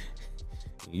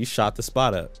 You shot the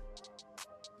spot up.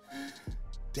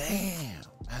 Damn,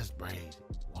 that's crazy.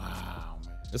 Wow,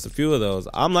 man. There's a few of those.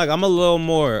 I'm a little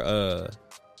more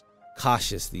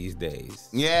cautious these days.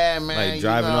 Yeah, man. Like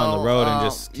driving on the road and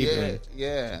just keeping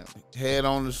head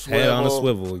on the swivel. Head on the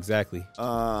swivel, exactly.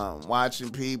 Watching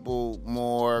people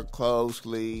more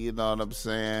closely, you know what I'm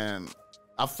saying?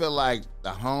 I feel like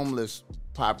the homeless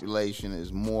population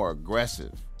is more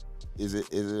aggressive. Is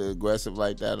it aggressive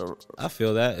like that? Or I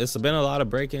feel that. It's been a lot of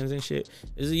break-ins and shit.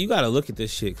 You got to look at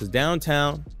this shit because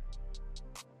downtown,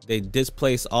 they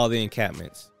displaced all the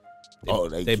encampments.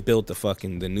 They built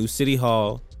the new city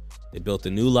hall. They built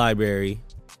a new library.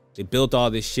 They built all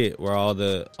this shit where all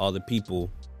the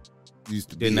people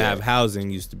didn't have housing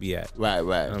used to be at. Right. You know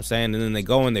what I'm saying? And then they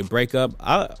go and they break up.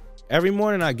 Every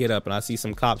morning I get up and I see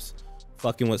some cops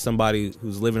fucking with somebody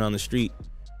who's living on the street,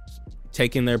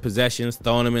 taking their possessions,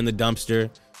 throwing them in the dumpster,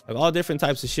 like all different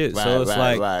types of shit. So it's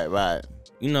right.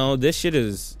 You know, this shit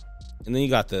is, and then you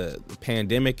got the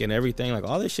pandemic and everything. Like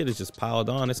all this shit is just piled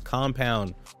on. It's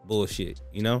compound bullshit,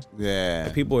 you know? Yeah.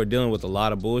 And people are dealing with a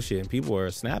lot of bullshit and people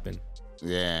are snapping.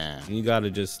 Yeah. And you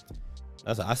gotta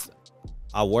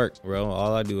I work, bro.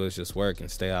 All I do is just work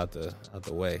and stay out the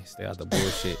way, stay out the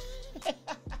bullshit.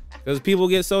 Because people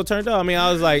get so turned off. I mean,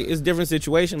 I was like, it's a different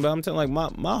situation, but I'm telling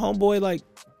like my homeboy, like,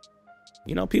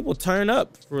 you know, people turn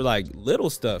up for like little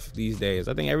stuff these days.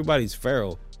 I think everybody's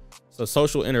feral. So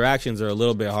social interactions are a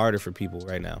little bit harder for people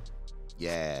right now.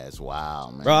 Yeah, it's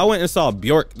wild, man. Bro, I went and saw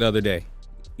Bjork the other day.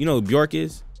 You know who Bjork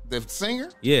is? The singer?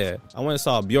 Yeah. I went and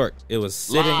saw Bjork. It was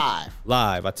sitting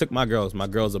live. I took my girls. My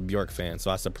girl's a Bjork fan.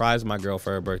 So I surprised my girl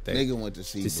for her birthday. Nigga went to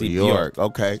see Bjork.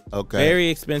 Okay. Very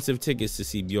expensive tickets to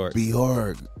see Bjork.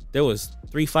 There was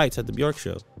 3 fights at the Bjork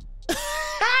show.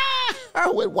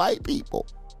 With white people.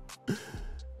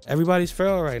 Everybody's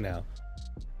feral right now.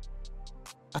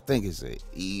 I think it's an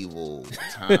evil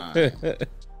time.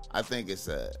 I think it's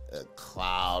a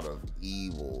cloud of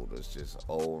evil that's just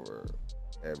over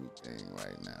everything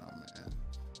right now, man.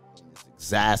 And it's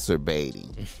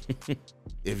exacerbating.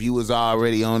 If you was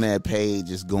already on that page,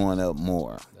 it's going up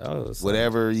more.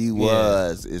 Whatever you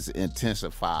was is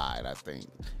intensified, I think.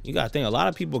 You got to think, a lot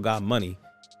of people got money,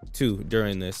 too,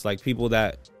 during this. Like,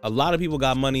 a lot of people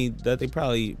got money that they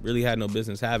probably really had no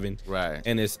business having. Right.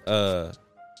 And it's, you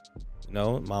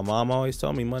know, my mom always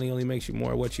told me money only makes you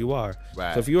more what you are.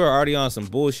 Right. So if you were already on some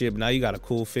bullshit, but now you got a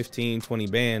cool 15, 20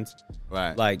 bands.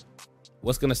 Right. Like,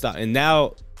 what's going to stop? And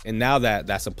now and now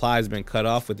that supply has been cut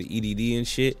off with the EDD and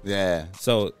shit. Yeah.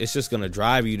 So it's just gonna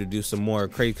drive you to do some more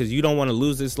crazy because you don't want to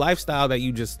lose this lifestyle that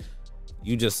you just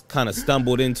kind of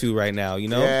stumbled into right now, you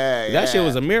know? Yeah, that shit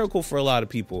was a miracle for a lot of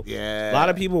people. Yeah. A lot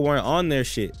of people weren't on their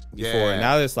shit before. Yeah.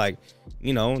 Now it's like,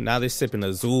 you know, now they're sipping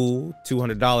Azul,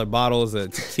 $200 bottles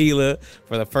of tequila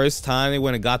for the first time. They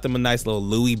went and got them a nice little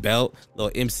Louis belt,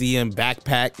 little MCM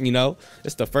backpack, you know?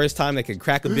 It's the first time they can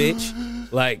crack a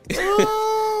bitch. Like, they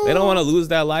don't want to lose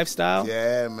that lifestyle.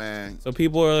 Yeah, man. So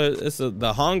people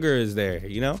the hunger is there,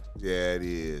 you know? Yeah, it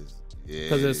is. Yeah.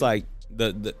 Because it's like,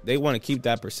 they want to keep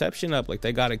that perception up, like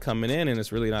they got it coming in, and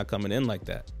it's really not coming in like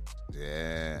that.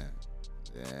 Yeah,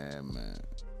 man.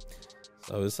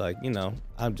 So it's like, you know,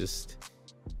 I just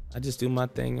do my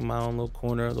thing in my own little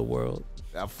corner of the world.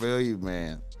 I feel you,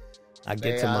 man. I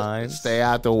get to mine. Stay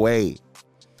out the way.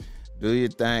 Do your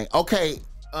thing. Okay.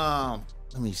 Let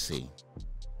me see.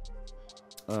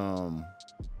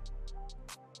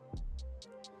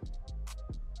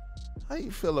 How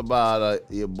you feel about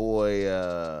your boy?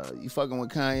 You fucking with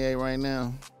Kanye right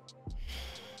now?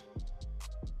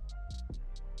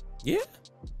 Yeah,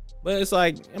 but it's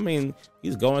like, I mean,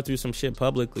 he's going through some shit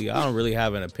publicly. I don't really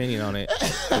have an opinion on it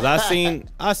because I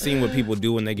seen what people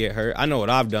do when they get hurt. I know what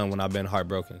I've done when I've been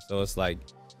heartbroken. So it's like,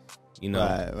 you know,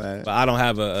 right. But I don't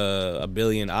have a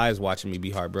billion eyes watching me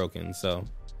be heartbroken. So,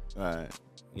 Right.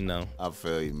 You know, I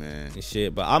feel you, man. And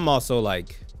shit. But I'm also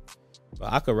like,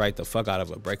 I could write the fuck out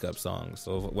of a breakup song.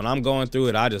 So when I'm going through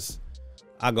it,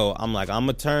 I'm like, I'm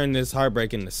gonna turn this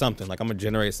heartbreak into something. Like, I'm gonna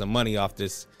generate some money off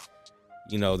this,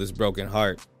 you know, this broken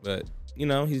heart. But, you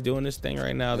know, he's doing this thing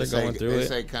right now. They're going through it. They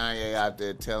say Kanye out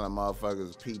there telling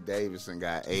motherfuckers Pete Davidson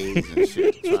got AIDS and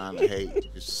shit, trying to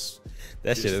hate.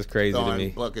 That shit is crazy to me.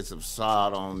 Buckets of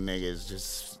salt on niggas,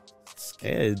 just. Yeah,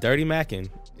 it's dirty macking.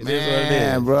 It is what it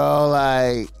Man, is. bro,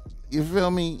 like, you feel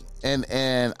me? And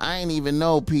I ain't even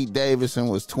know Pete Davidson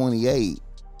was 28.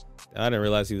 I didn't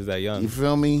realize he was that young. You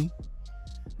feel me?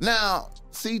 Now,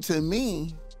 see, to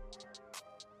me,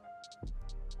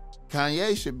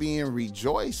 Kanye should be in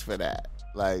rejoice for that.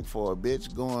 Like, for a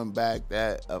bitch going back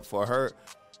that, for her.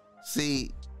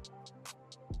 See,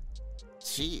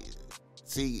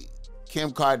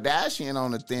 Kim Kardashian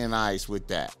on the thin ice with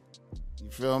that. You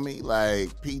feel me?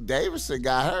 Like, Pete Davidson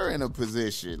got her in a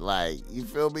position. Like, you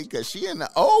feel me? Because she in the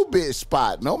old bitch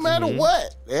spot. No matter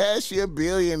what. Yeah, she a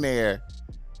billionaire.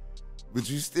 But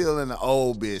you still in the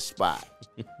old bitch spot.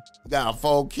 You got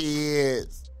 4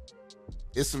 kids.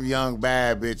 It's some young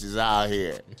bad bitches out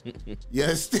here. You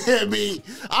understand me?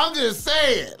 I'm just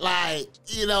saying. Like,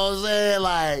 you know what I'm saying?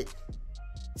 Like,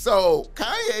 so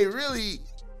Kanye really,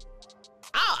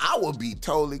 I would be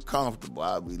totally comfortable.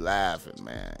 I'd be laughing,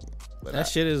 man. But that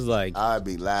shit is like, I'd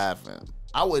be laughing.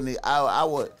 I would,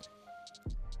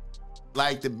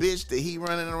 like the bitch that he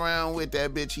running around with,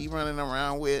 that bitch he running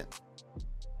around with,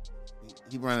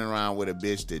 he running around with a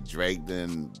bitch that Drake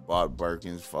done bought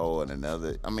Birkins for and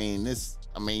another. I mean,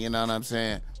 you know what I'm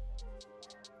saying?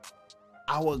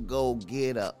 I would go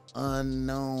get a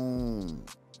unknown,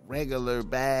 regular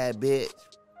bad bitch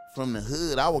from the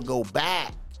hood. I would go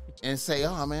back and say,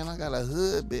 oh, man, I got a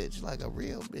hood bitch, like a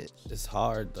real bitch. it's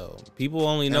hard, though. People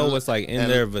only know what's, like, in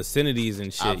their vicinities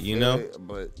and shit, you know?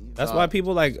 But That's why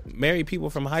people, like, marry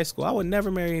people from high school. I would never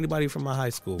marry anybody from my high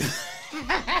school.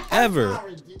 Ever.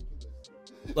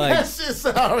 Like, that shit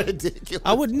sound ridiculous.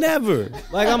 I would never.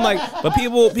 Like, I'm like, but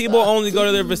people only go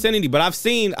to their vicinity. But I've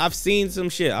seen some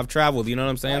shit. I've traveled, you know what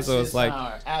I'm saying? That So shit it's like,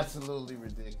 sound absolutely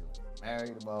ridiculous.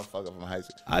 Married a motherfucker from high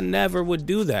school. I never would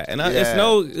do that. And Yeah.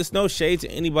 it's no shade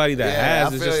to anybody that Yeah,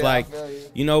 has. I It's feel just you, I like, feel you.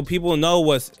 you know, people know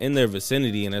what's in their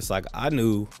vicinity, and it's like, I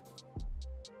knew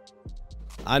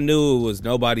it was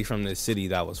nobody from this city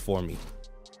that was for me.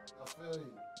 I feel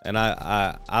you. And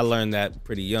I learned that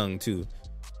pretty young too.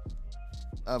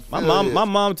 I My feel you.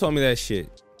 mom told me that shit.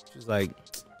 She's like,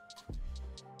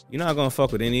 you're not gonna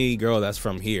fuck with any girl that's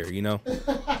from here, you know?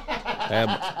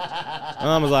 My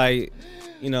mom was like,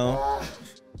 you know,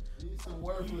 These some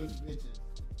worthless bitches.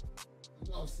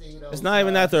 You gonna see those it's not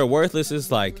even that they're worthless.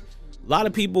 It's like a lot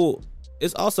of people.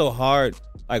 It's also hard.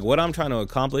 Like what I'm trying to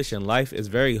accomplish in life is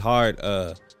very hard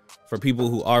for people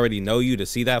who already know you to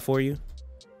see that for you.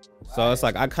 So it's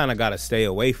like I kind of got to stay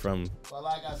away from But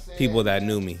like I said, people that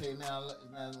knew me. See, now let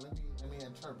me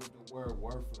interpret the word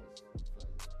worthless.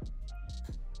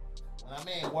 When I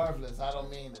mean worthless, I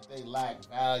don't mean that they lack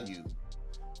value.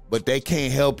 But they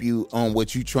can't help you on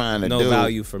what you trying to do. No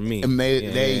value for me. And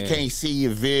they Yeah. can't see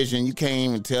your vision. You can't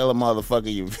even tell a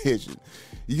motherfucker your vision.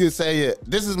 You can say,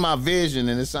 this is my vision,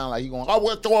 and it sounds like you going,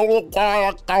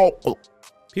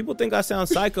 People think I sound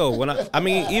psycho when I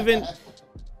mean, even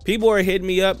people are hitting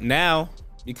me up now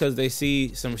because they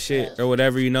see some shit or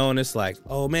whatever, you know, and it's like,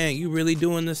 oh man, you really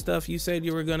doing the stuff you said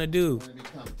you were gonna do. When it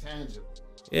become tangible.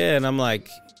 Yeah, and I'm like,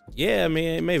 yeah,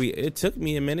 man, maybe it took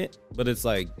me a minute, but it's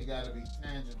like it gotta be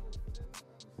tangible.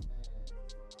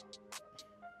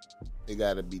 It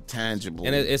gotta be tangible,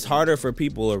 and it's harder for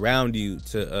people around you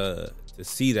to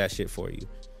see that shit for you.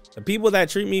 The people that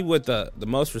treat me with the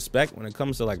most respect when it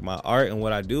comes to like my art and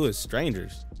what I do is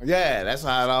strangers. Yeah, that's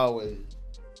how it always.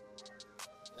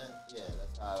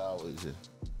 That's how it always is.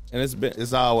 And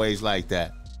it's always like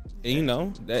that. And you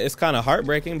know, it's kind of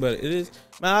heartbreaking, but it is.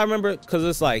 Man, I remember because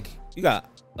it's like you got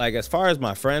like as far as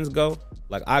my friends go,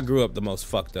 like I grew up the most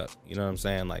fucked up. You know what I'm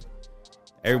saying? Like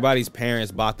everybody's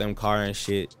parents bought them car and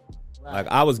shit. Right. Like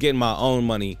I was getting my own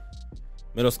money,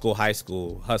 middle school, high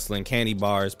school, hustling candy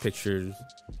bars, pictures,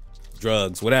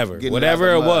 drugs, whatever it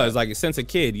was. Like since a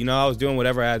kid, you know, I was doing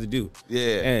whatever I had to do.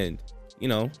 Yeah. And you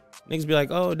know, niggas be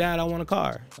like, "Oh, dad, I want a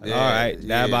car." Like, all right,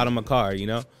 dad bought him a car. You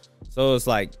know, so it's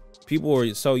like people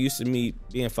were so used to me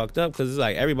being fucked up because it's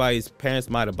like everybody's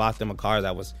parents might have bought them a car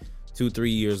that was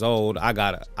 2-3 years old. I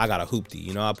got a hoopty.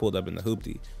 You know, I pulled up in the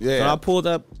hoopty. Yeah. So I pulled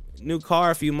up new car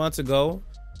a few months ago.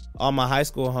 All my high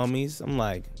school homies, I'm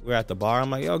like, we're at the bar. I'm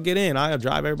like, yo, get in. I'll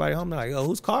drive everybody home. They're like, yo,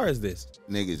 whose car is this?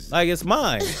 Niggas. Like, it's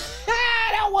mine.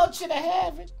 I don't want you to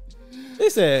have it. They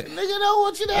said, nigga, don't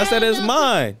want you to have it. I said, it's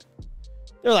mine.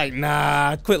 They're like,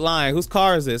 nah, quit lying. Whose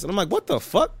car is this? And I'm like, what the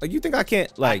fuck? Like, you think I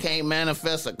can't, like. I can't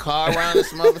manifest a car around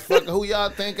this motherfucker. Who y'all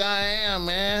think I am,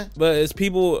 man? But as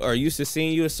people are used to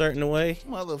seeing you a certain way.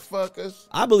 Motherfuckers.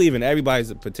 I believe in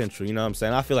everybody's potential. You know what I'm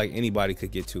saying? I feel like anybody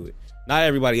could get to it. Not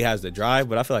everybody has the drive,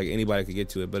 but I feel like anybody could get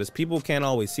to it. But as people can't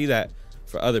always see that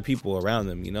for other people around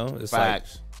them, you know? It's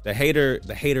Facts. Like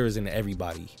the hater is in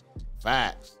everybody.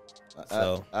 Facts.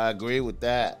 So I agree with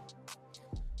that.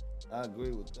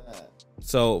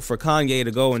 So for Kanye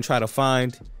to go and try to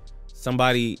find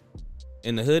somebody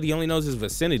in the hood, he only knows his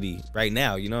vicinity right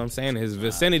now. You know what I'm saying? His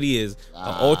vicinity is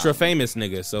an ultra famous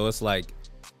nigga. So it's like,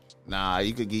 nah,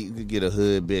 you could get a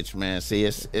hood bitch, man. See,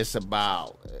 it's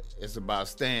about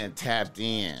staying tapped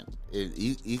in.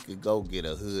 You could go get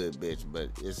a hood bitch, but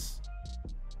it's,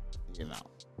 you know,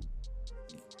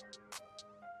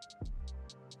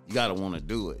 you gotta want to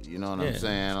do it. You know what I'm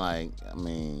saying? Like, I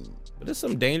mean, but there's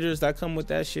some dangers that come with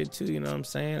that shit too. You know what I'm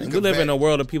saying? We live in a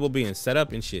world of people being set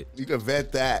up and shit. You could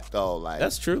vet that though. Like,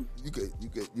 that's true. You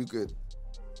could.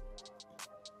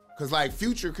 Cause like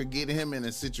Future could get him in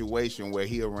a situation where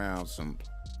he around some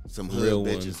hood real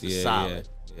bitches ones. solid.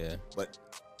 Yeah. But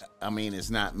I mean, it's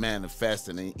not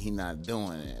manifesting. He's not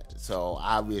doing it. So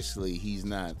obviously, he's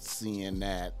not seeing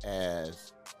that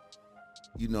as,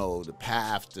 you know, the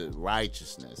path to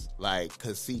righteousness. Like,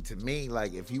 cause see, to me,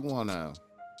 like if you wanna,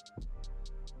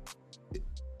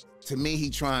 to me, he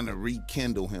trying to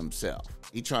rekindle himself.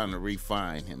 He trying to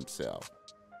refine himself,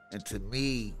 and to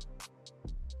me,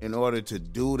 in order to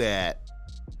do that,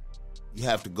 you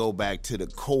have to go back to the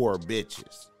core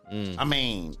bitches. I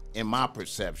mean, in my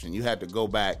perception, you have to go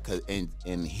back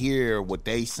and hear what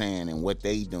they saying and what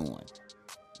they doing.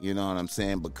 You know what I'm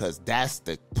saying? Because that's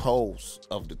the pulse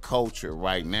of the culture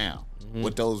right now.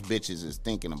 What those bitches is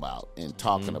thinking about and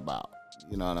talking about.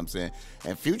 You know what I'm saying?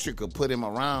 And Future could put him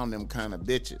around them kind of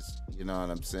bitches. You know what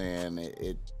I'm saying?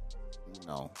 It you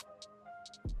know,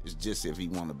 it's just if he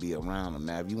want to be around them.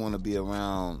 Now, if you want to be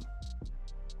around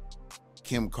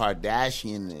Kim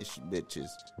Kardashian-ish bitches,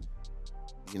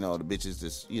 you know, the bitches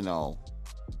that's, you know,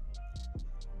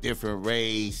 different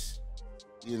race,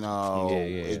 you know,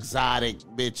 exotic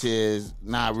bitches,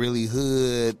 not really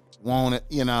hood, want it,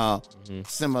 you know,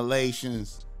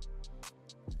 simulations,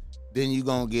 then you're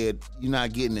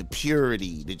not getting the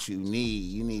purity that you need.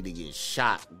 You need to get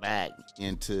shot back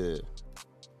into.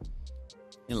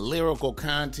 And lyrical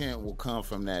content will come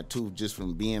from that too, just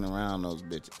from being around those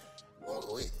bitches.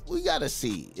 We gotta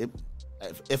see.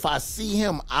 If I see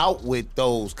him out with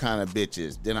those kind of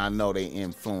bitches, then I know they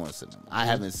influencing him. I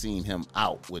haven't seen him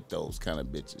out with those kind of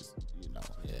bitches. You know,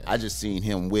 I just seen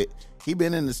him he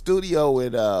been in the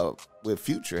studio with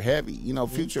Future heavy. You know,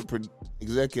 Future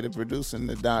executive producing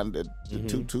the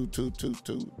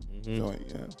 2222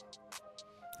 joint. Yeah,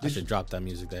 I should drop that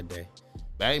music that day.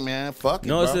 Hey man, fuck it.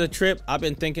 No, it's bro. a trip. I've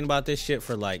been thinking about this shit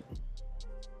for like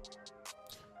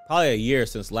probably a year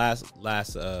since last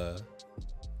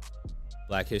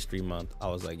Black History Month. I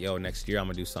was like, yo, next year I'm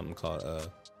gonna do something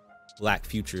called Black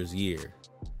Futures Year.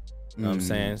 You know what I'm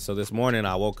saying? So this morning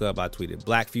I woke up, I tweeted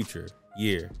Black Future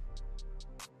Year.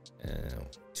 And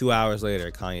 2 hours later,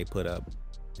 Kanye put up,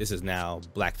 this is now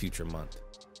Black Future Month.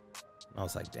 And I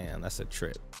was like, damn, that's a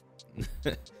trip.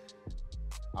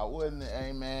 I wouldn't,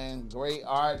 hey man, great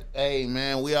art. Hey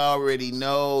man, we already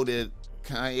know that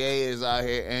Kanye is out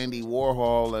here Andy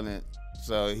Warhol in it.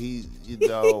 So he, you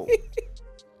know.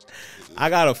 I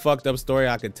got a fucked up story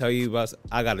I could tell you about.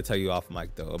 I got to tell you off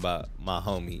mic though about my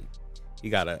homie. He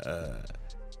got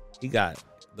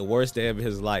the worst day of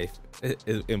his life.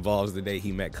 It involves the day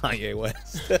he met Kanye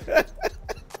West,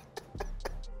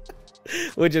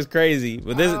 which is crazy.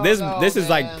 But this is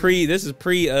like pre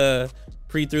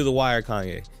through the wire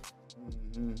Kanye.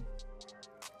 Mm-hmm.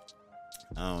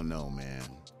 I don't know, man.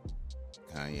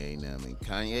 Kanye, I mean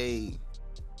Kanye.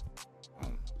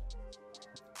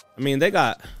 I mean, they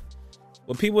got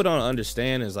what people don't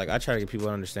understand is like I try to get people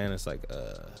to understand. It's like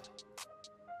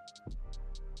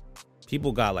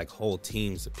people got like whole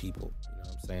teams of people. You know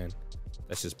what I'm saying?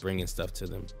 That's just bringing stuff to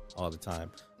them all the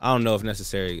time. I don't know if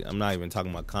necessarily. I'm not even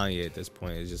talking about Kanye at this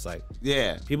point. It's just like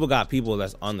people got people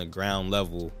that's on the ground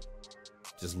level,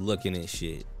 just looking at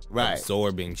shit, right,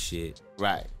 absorbing shit,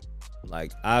 right.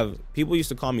 Like people used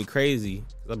to call me crazy.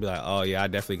 I'd be like, oh yeah, I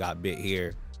definitely got bit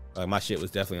here. Like my shit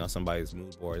was definitely on somebody's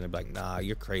mood board, and they'd be like, nah,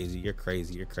 you're crazy, you're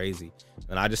crazy, you're crazy.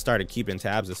 And I just started keeping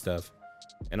tabs of stuff,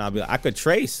 and I'll be like, I could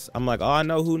trace. I'm like, oh, I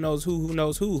know who knows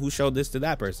who showed this to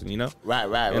that person, you know? Right.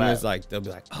 And it's like they'll be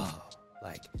like, oh,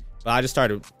 like. But I just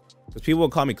started because people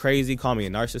would call me crazy, call me a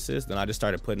narcissist, and I just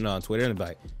started putting it on Twitter and be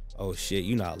like, oh shit,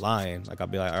 you not lying. Like I'll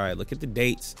be like, all right, look at the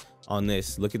dates on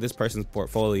this, look at this person's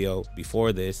portfolio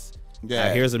before this.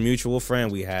 Yeah. Here's a mutual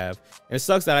friend we have. And it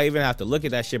sucks that I even have to look at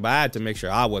that shit, but I had to make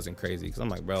sure I wasn't crazy. Because I'm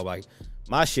like, bro, like,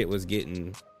 my shit was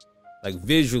getting, like,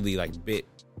 visually, like, bit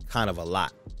kind of a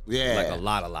lot. Yeah. Like, a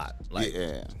lot. Like,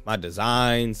 my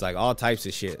designs, like, all types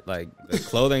of shit. Like, the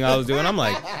clothing I was doing. I'm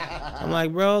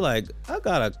like, bro, like, I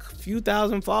got a few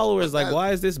thousand followers. Like,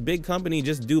 why is this big company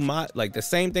just do like, the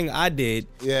same thing I did?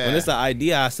 Yeah. When it's an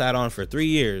idea I sat on for 3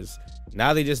 years.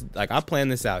 Now they just, like, I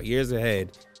planned this out years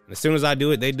ahead. As soon as I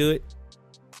do it, they do it.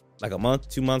 Like a month,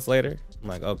 2 months later, I'm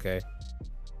like, okay.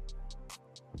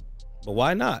 But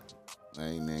why not?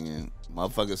 Hey, nigga,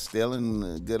 motherfuckers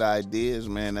stealing good ideas,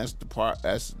 man. That's the part.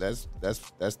 That's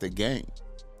the game.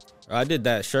 I did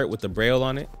that shirt with the Braille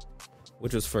on it,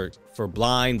 which was for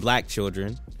blind black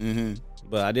children. Mm-hmm.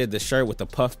 But I did the shirt with the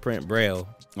puff print Braille.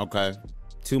 Okay.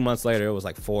 2 months later, it was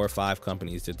like 4 or 5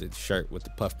 companies did the shirt with the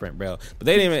puff print Braille. But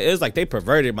they didn't even, it was like they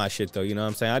perverted my shit though, you know what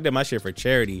I'm saying? I did my shit for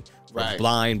charity for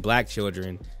blind black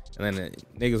children. And then the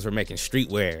niggas were making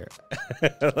streetwear.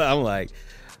 I'm like,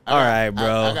 all right,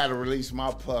 bro. I gotta release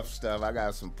my puff stuff. I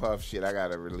got some puff shit I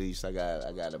gotta release. I got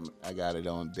it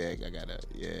on deck.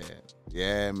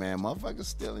 Yeah, man. Motherfuckers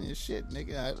stealing your shit,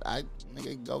 nigga. I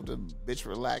nigga go to bitch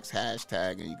relax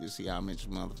hashtag and you can see how much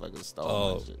motherfuckers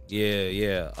stole my shit.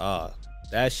 Yeah.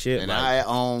 That shit. And like, I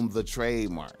own the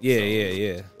trademark.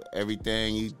 Yeah.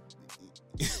 Everything you.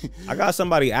 I got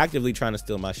somebody actively trying to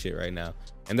steal my shit right now,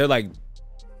 and they're like,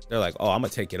 oh, I'm gonna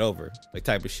take it over, like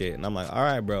type of shit, and I'm like, all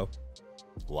right, bro.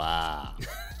 Wow.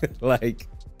 Like,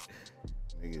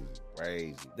 niggas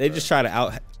crazy. They just try to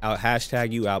out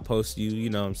hashtag you, outpost you. You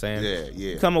know what I'm saying?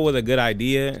 Yeah. You come up with a good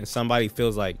idea, and somebody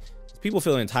feels like people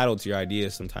feel entitled to your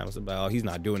ideas sometimes. About, oh, he's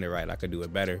not doing it right. I could do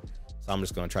it better, so I'm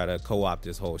just gonna try to co-opt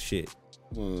this whole shit.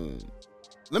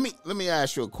 Let me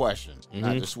ask you a question.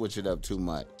 Not to switch it up too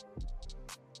much.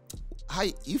 How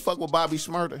you fuck with Bobby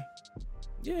Shmurda?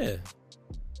 Yeah,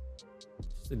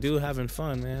 just a dude having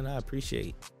fun, man. I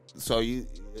appreciate. So you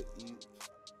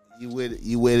with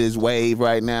his wave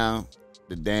right now,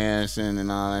 the dancing and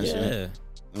all that shit.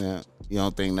 Yeah. You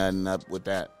don't think nothing up with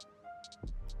that?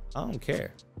 I don't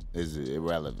care. Is it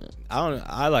irrelevant?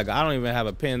 I don't even have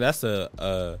a pen. That's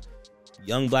a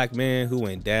young black man who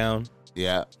went down.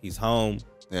 Yeah. He's home.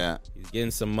 Yeah. He's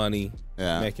getting some money.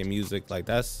 Yeah. Making music. Like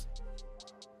that's.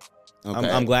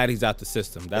 Okay. I'm glad he's out the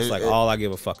system. That's all I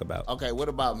give a fuck about. Okay. What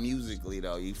about musically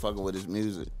though? You fucking with his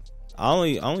music? I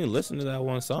only listened to that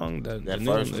one song. That the first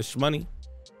one, the Shmoney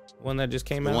one that just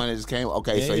came out. The one that just came.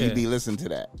 Okay, so you be listening to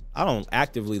that. I don't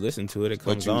actively listen to it. It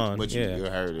comes on. But you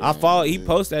heard it. I follow. He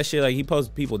posts that shit. Like he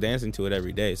posts people dancing to it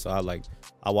every day. So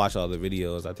I watch all the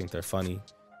videos. I think they're funny.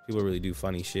 People really do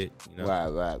funny shit. You know.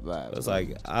 Right. It's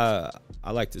like I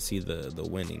like to see the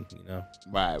winning. You know.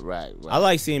 Right. I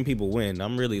like seeing people win.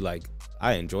 I'm really like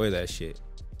I enjoy that shit.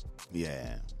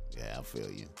 Yeah, I feel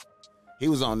you. He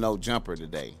was on No Jumper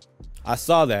today. I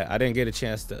saw that. I didn't get a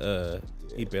chance to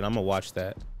keep it. I'm gonna watch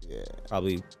that. Yeah.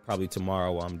 Probably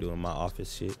tomorrow while I'm doing my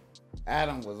office shit.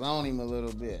 Adam was on him a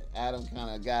little bit. Adam kind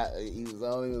of he was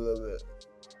on him a little bit.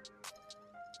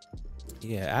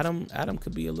 Yeah, Adam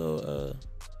could be a little.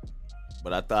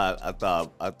 But I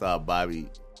thought Bobby.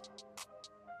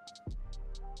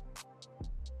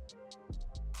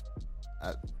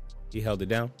 He held it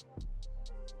down.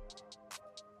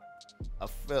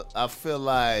 I feel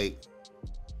like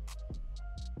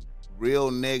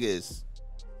real niggas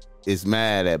is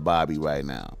mad at Bobby right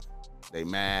now. They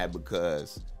mad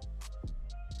because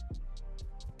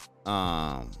they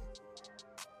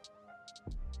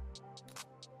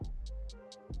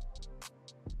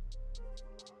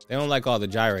don't like all the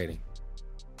gyrating.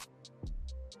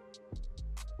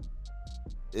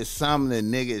 It's something that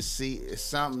niggas see. It's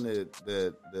something that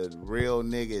the real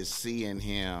niggas see in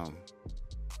him.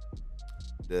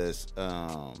 This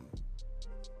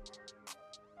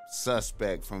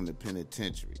suspect from the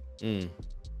penitentiary, and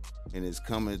it's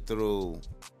coming through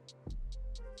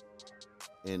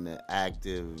in the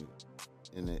active,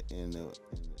 in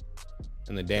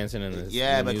the dancing and the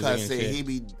yeah, the because music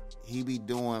see, he be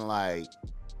doing like.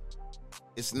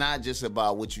 It's not just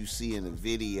about what you see in the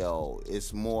video.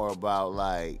 It's more about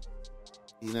like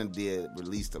he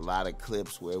released a lot of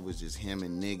clips where it was just him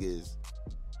and niggas,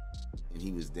 and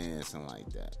he was dancing like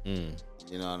that.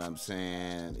 You know what I'm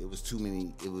saying? It was too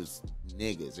many. It was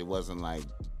niggas. It wasn't like,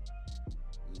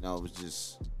 you know, it was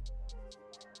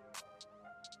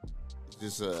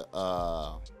just a.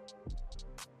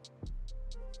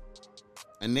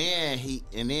 And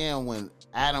then when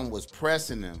Adam was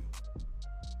pressing him.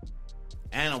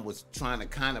 Adam was trying to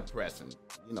kind of press him,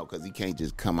 you know, because he can't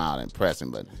just come out and press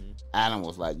him. But Adam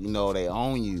was like, you know, they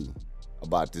own you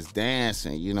about this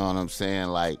dancing. You know what I'm saying?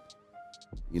 Like,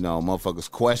 you know, motherfuckers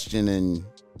questioning,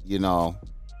 you know.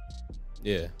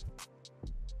 Yeah.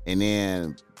 And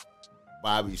then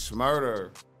Bobby Shmurda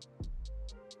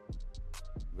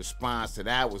response to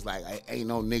that was like, ain't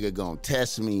no nigga gonna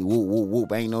test me. Whoop, whoop,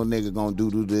 whoop. Ain't no nigga gonna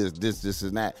do this,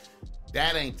 and that.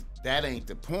 That ain't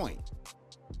the point.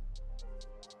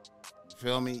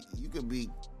 Feel me? You could be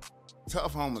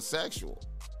tough homosexual.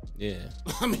 Yeah.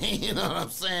 I mean, you know what I'm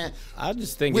saying? I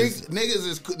just think niggas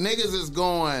is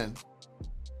going.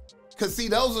 Cause see,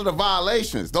 those are the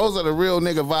violations. Those are the real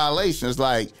nigga violations.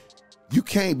 Like, you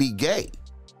can't be gay.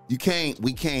 You can't.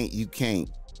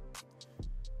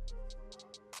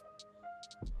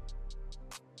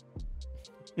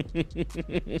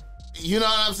 You know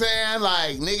what I'm saying?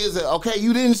 Like, niggas, okay,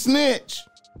 you didn't snitch.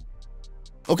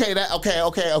 Okay,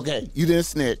 okay. You didn't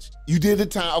snitch. You did the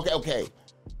time. Okay.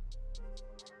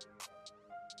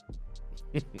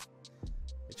 You're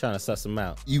trying to suss them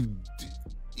out. You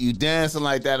dancing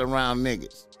like that around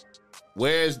niggas.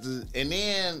 And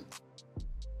then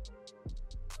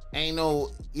ain't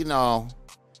no, you know,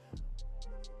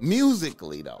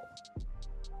 musically though.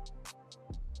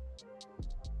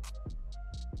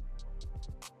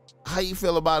 How you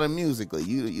feel about it musically?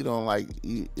 You don't like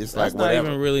it's that's like whatever.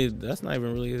 That's not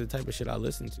even really the type of shit I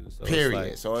listen to. So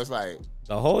period. So it's like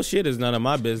the whole shit is none of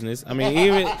my business. I mean,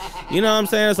 even you know what I'm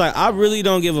saying? It's like I really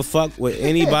don't give a fuck what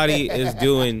anybody is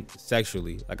doing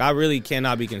sexually. Like I really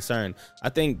cannot be concerned. I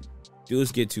think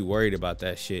dudes get too worried about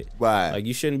that shit. Right. Like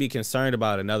you shouldn't be concerned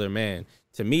about another man.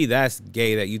 To me, that's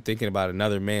gay that you thinking about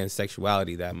another man's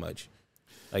sexuality that much.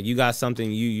 Like you got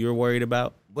something you're worried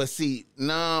about. But see,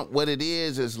 what it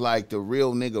is like the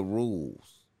real nigga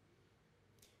rules.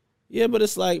 Yeah, but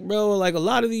it's like, bro, like a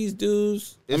lot of these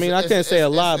dudes. I can't say a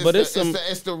lot, but it's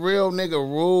the real nigga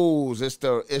rules. It's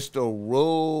the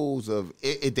rules of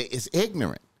it. It's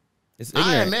ignorant. It's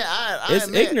ignorant.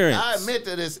 Ignorance. I admit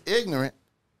that it's ignorant,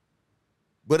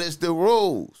 but it's the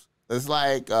rules. It's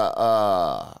like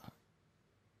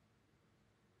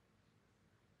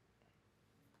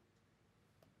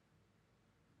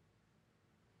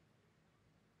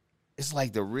it's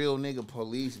like the real nigga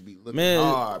police be looking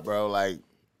hard, bro. Like,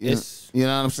 you know what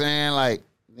I'm saying? Like,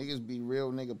 niggas be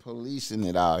real nigga policing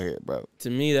it out here, bro.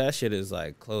 To me, that shit is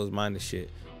like closed-minded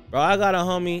shit. Bro, I got a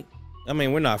homie. I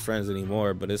mean, we're not friends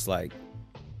anymore, but it's like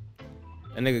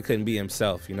a nigga couldn't be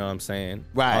himself, you know what I'm saying?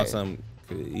 Right.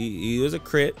 He was a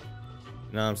Crip,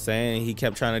 you know what I'm saying? He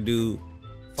kept trying to do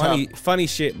funny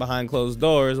shit behind closed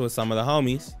doors with some of the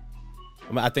homies.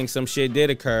 I think some shit did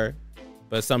occur.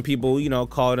 But some people, you know,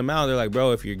 called him out. They're like,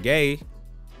 bro, if you're gay,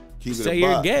 say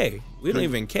you're gay. We don't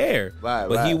even care. Right,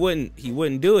 but he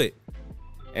wouldn't do it.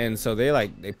 And so they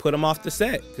put him off the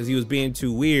set because he was being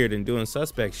too weird and doing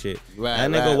suspect shit. Right, that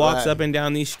nigga walks up and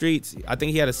down these streets. I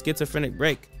think he had a schizophrenic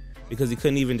break because he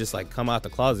couldn't even just like come out the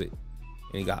closet.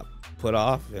 And he got put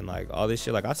off and like all this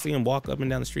shit. Like I see him walk up and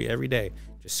down the street every day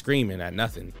just screaming at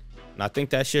nothing. And I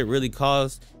think that shit really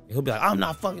caused, he'll be like, I'm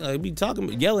not fucking, like, he'll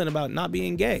be yelling about not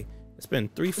being gay. It's been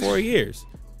 3-4 years.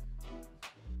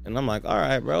 And I'm like, all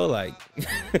right, bro, like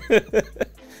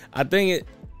I think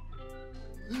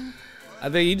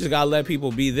you just gotta let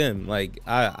people be them. Like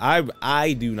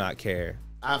I do not care.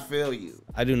 I feel you.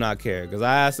 I do not care. Cause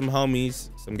I had some gay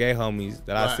homies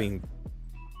that I seen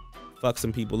fuck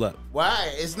some people up.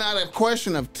 Why? It's not a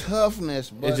question of toughness,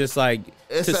 but It's just like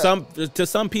to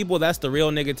some people that's the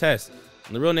real nigga test.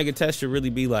 And the real nigga test should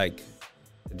really be like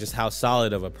just how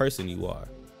solid of a person you are.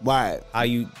 why? How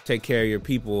you take care of your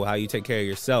people, how you take care of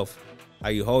yourself, how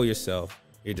you hold yourself,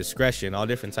 your discretion, all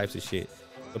different types of shit.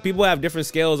 But people have different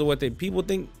scales of what people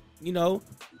think,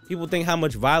 people think how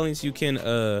much violence you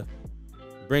can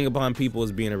bring upon people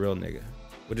as being a real nigga.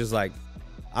 Which is like,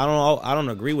 I don't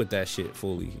agree with that shit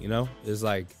fully, It's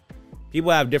like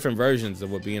people have different versions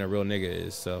of what being a real nigga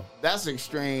is, so That's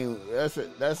extreme.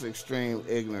 That's extreme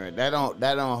ignorant. That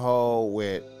don't hold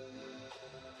with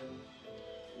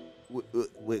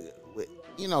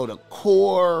the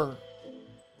core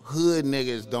hood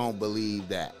niggas don't believe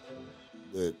that.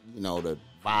 The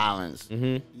violence.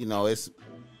 Mm-hmm. It's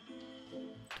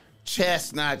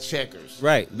chess, not checkers.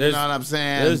 right. You know what I'm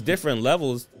saying? There's different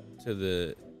levels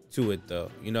to it though,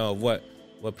 of what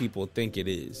people think it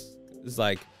is. It's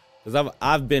like, because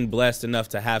I've been blessed enough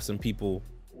to have some people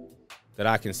that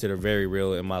I consider very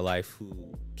real in my life who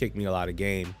kicked me a lot of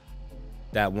game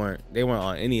that weren't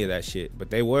on any of that shit, but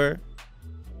they were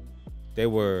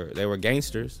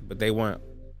gangsters, but they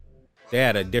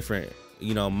had a different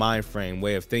mind frame,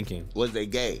 way of thinking. Was they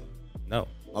gay? No.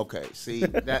 Okay, see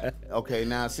that. Okay,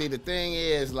 now see the thing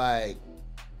is like,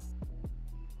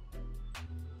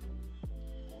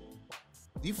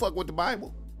 you fuck with the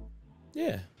Bible?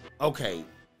 Yeah. Okay.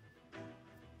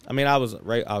 I mean, I was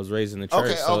raised in the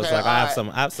church, so it's like I have some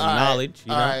all knowledge.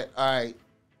 All right.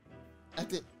 I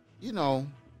think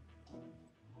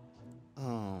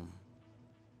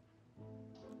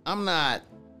I'm not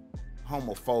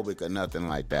homophobic or nothing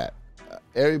like that.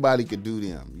 Everybody could do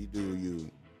them. You do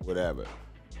you, whatever.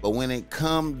 But when it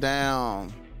come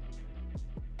down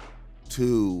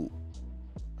to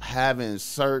having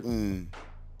certain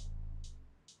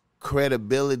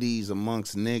credibilities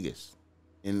amongst niggas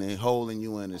and they holding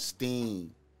you in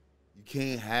esteem, you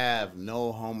can't have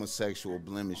no homosexual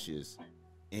blemishes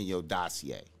in your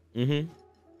dossier. Mm-hmm.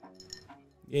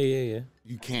 Yeah.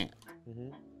 You can't. Mm-hmm.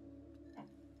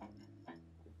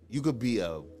 You could be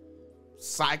a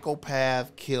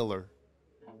psychopath killer,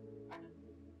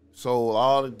 sold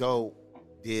all the dope,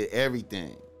 did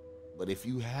everything. But if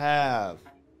you have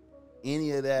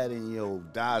any of that in your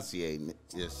dossier,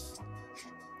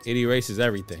 It erases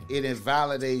everything. It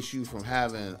invalidates you from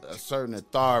having a certain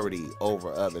authority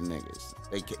over other niggas.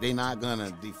 They not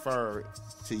gonna defer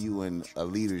to you in a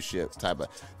leadership type of.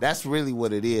 That's really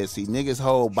what it is. See, niggas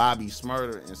hold Bobby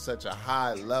Shmurda in such a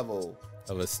high level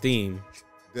of esteem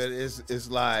that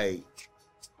it's like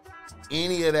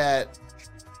any of that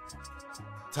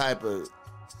type of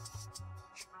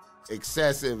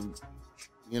excessive,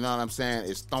 you know what I'm saying,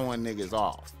 is throwing niggas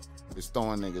off. It's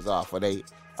throwing niggas off.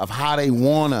 Of how they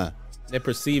wanna, they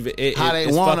perceive it. It's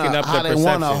fucking up how they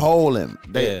wanna hold him.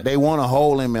 They wanna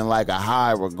hold him in like a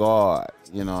high regard.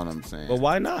 You know what I'm saying? But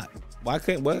why not? Why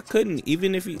couldn't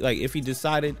even if he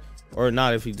decided or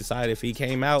not? If he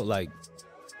came out like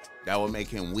that would make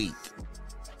him weak.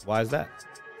 Why is that?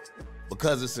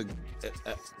 Because it's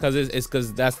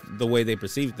because that's the way they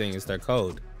perceive things. It's their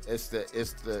code. It's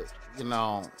the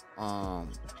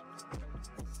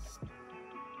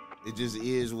it just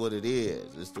is what it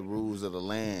is. It's the rules of the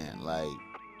land. Like,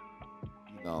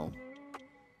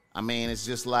 I mean, it's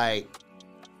just like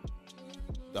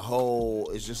the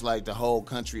whole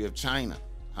country of China.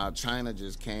 How China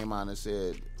just came out and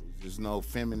said there's no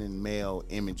feminine male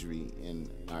imagery in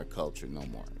our culture no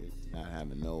more. It's not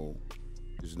having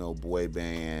there's no boy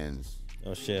bands.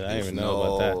 Oh shit, I didn't even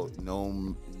know about that.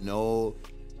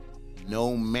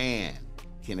 No man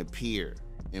can appear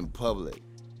in public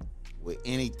with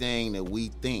anything that we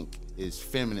think is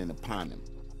feminine upon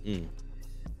them.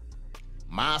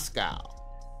 Moscow,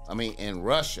 in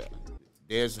Russia,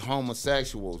 there's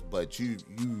homosexuals, but you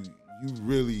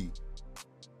really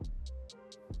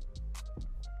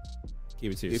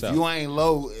keep it to yourself. If you ain't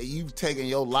low, you taking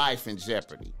your life in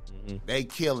jeopardy. Mm-hmm. They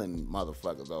killing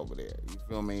motherfuckers over there. You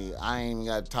feel me? I ain't even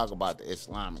got to talk about the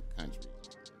Islamic countries.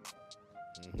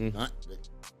 Mm-hmm.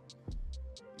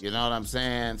 You know what I'm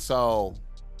saying? So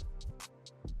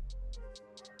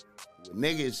with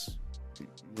niggas,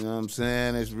 you know what I'm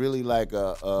saying? It's really like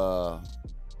a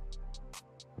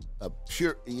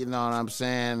pure. You know what I'm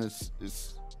saying?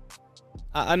 It's.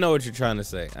 I know what you're trying to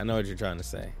say.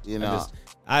 You know,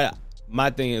 my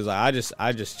thing is like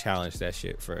I just challenge that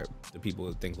shit for the people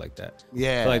who think like that.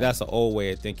 Yeah, I feel like that's an old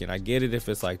way of thinking. I get it if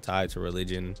it's like tied to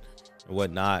religion and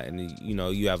whatnot, and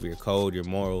you have your code, your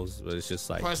morals, but it's just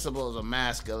like principles of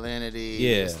masculinity.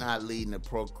 Yeah, it's not leading to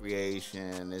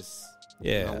procreation. It's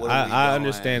I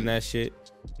understand that shit.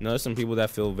 There's some people that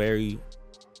feel very,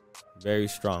 very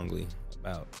strongly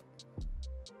about.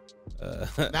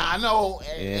 Now I know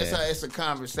Yeah. it's a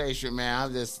conversation,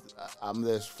 man. I'm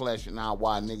just fleshing out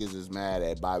why niggas is mad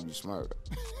at Bobby Shmurda.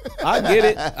 I get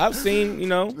it. I've seen,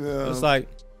 Yeah. it's like,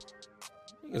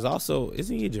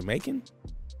 isn't he Jamaican?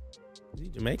 Is he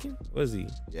Jamaican? What is he?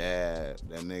 Yeah,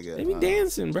 that nigga. They be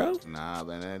dancing, bro. Nah,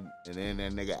 man. And then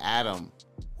that nigga Adam.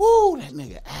 Woo, that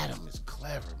nigga Adam is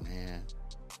clever, man.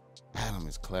 Adam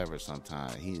is clever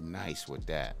sometimes. He's nice with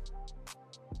that.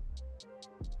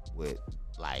 With,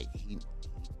 like, he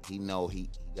know he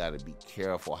got to be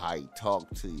careful how he talk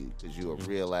to you because you a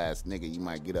real ass nigga. You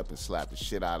might get up and slap the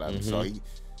shit out of him. So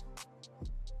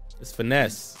It's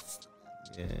finesse.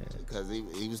 Yeah. because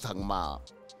he was talking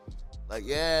about, like,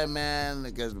 yeah, man,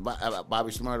 because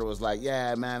Bobby Shmurda was like,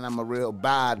 yeah, man, I'm a real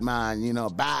bad man,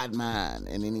 bad man.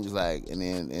 And then he was like, then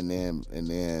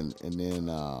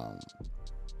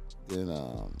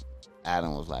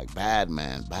Adam was like, bad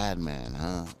man,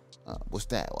 huh? What's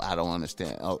that? I don't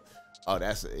understand. Oh,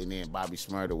 that's it. And then Bobby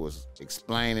Shmurda was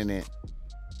explaining it,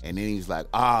 and then he was like,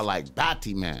 like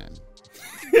Batty man.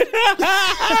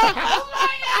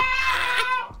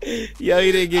 Yo,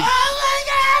 he didn't get. Oh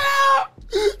my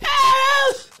God!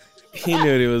 He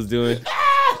knew what he was doing.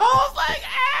 I was like,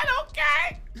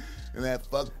 okay. And that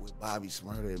fuck with Bobby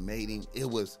Shmurda and made him. It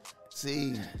was,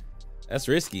 see. That's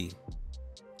risky.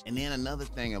 And then another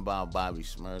thing about Bobby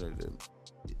Shmurda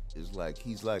is like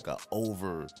he's like a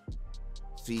over.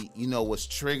 See, you know what's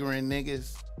triggering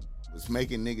niggas? What's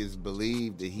making niggas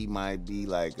believe that he might be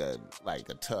like a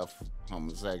tough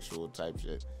homosexual type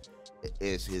shit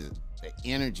is the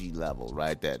energy level,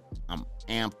 right? That I'm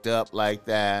amped up like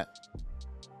that,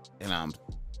 and I'm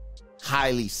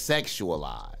highly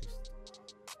sexualized.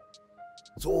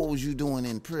 So what was you doing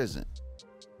in prison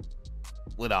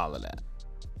with all of that?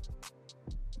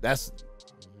 This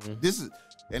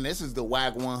is the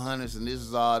whack 100s, and this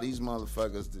is all these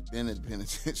motherfuckers that been in the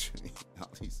penitentiary.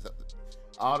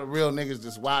 All the real niggas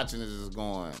just watching is just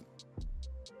going.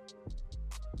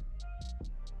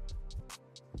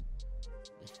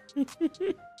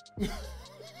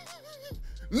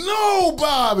 No,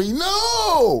 Bobby,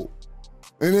 no.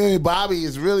 And then Bobby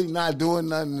is really not doing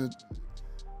nothing.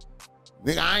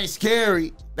 Nigga, I ain't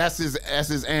scary. That's his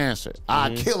answer.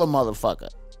 I kill a motherfucker.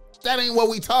 That ain't what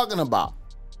we talking about.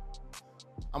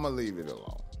 I'm gonna leave it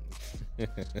alone.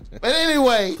 But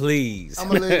anyway, Please. I'm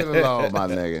gonna leave it alone, my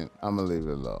nigga. I'm gonna leave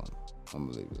it alone.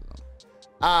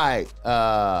 All right.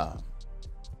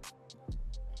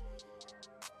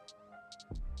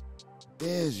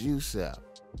 There's Yusef.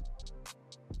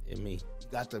 Yeah, me. You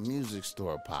got the music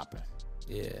store popping.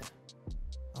 Yeah.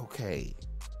 Okay.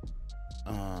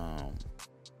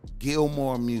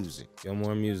 Gilmore Music.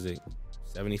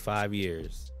 75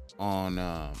 years. On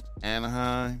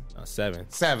Anaheim. No, 7th.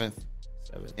 7th.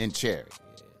 7th. In Cherry.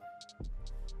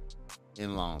 Yeah.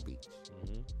 In Long Beach.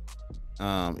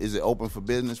 Is it open for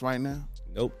business right now?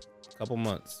 Nope. Couple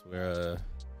months. We're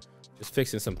just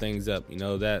fixing some things up.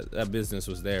 That business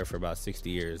was there for about 60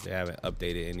 years. They haven't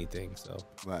updated anything. So.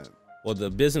 Right. Well,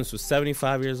 the business was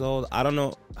 75 years old. I don't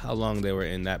know how long they were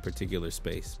in that particular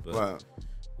space, but right.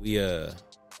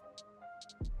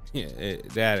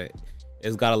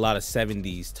 It's got a lot of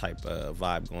 70s type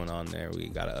vibe going on there. We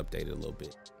got to update it a little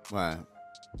bit. Right.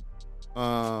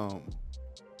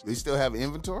 They still have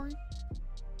inventory?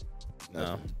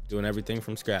 No, doing everything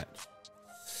from scratch.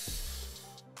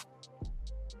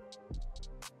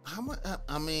 How much?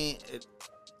 I mean,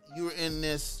 you're in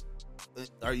this.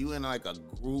 Are you in like a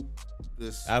group?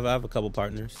 I have a couple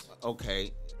partners.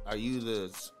 Okay. Are you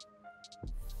the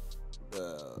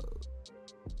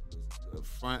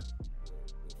front,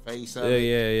 the face of it?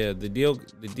 Yeah. The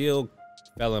deal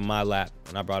fell in my lap,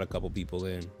 and I brought a couple people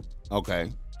in.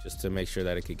 Okay. Just to make sure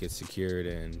that it could get secured,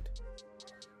 and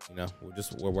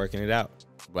we're working it out.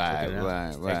 Right.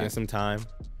 Taking some time.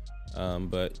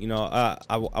 But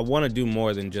I want to do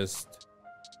more than just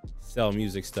sell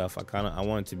music stuff. I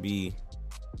want it to be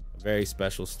a very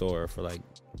special store for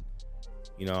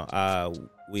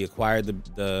we acquired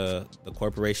the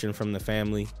corporation from the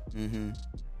family. Mm-hmm.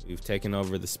 We've taken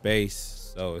over the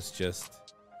space, so it's just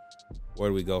where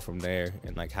do we go from there,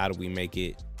 and how do we make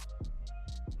it?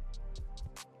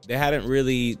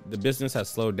 The business has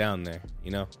slowed down there,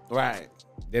 Right.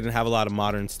 They didn't have a lot of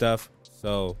modern stuff,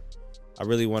 so I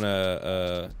really want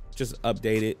to just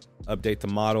update the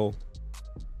model,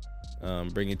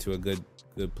 bring it to a good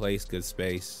place, good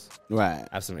space. Right.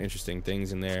 Have some interesting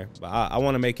things in there. But I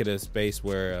want to make it a space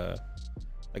where,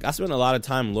 I spent a lot of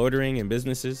time loitering in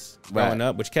businesses growing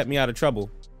up, which kept me out of trouble.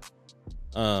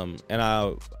 And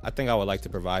I think I would like to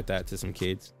provide that to some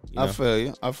kids. I feel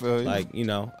you.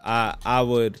 I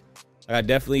would I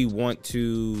definitely want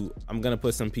to. I'm gonna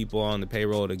put some people on the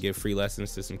payroll to give free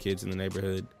lessons to some kids in the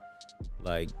neighborhood.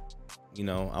 Like, you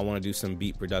know, I want to do some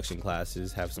beat production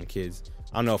classes. Have some kids.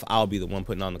 I don't know if I'll be the one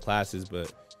putting on the classes,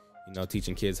 but you know,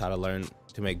 teaching kids how to learn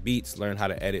to make beats, learn how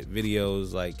to edit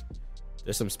videos. Like,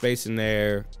 there's some space in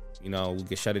there. You know, we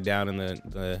can shut it down in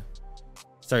the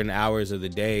certain hours of the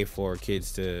day for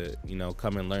kids to, you know,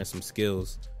 come and learn some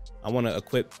skills. I want to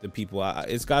equip the people.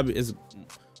 It's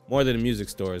more than a music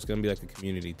store. It's gonna be like a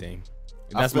community thing.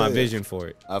 And that's my vision for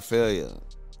it. I feel you.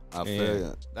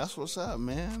 That's what's up,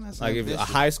 man. That's like ambitious. If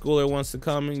a high schooler wants to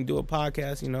come and do a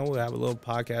podcast, you know, we'll have a little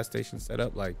podcast station set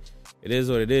up. Like, it is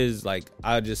what it is. Like,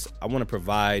 I want to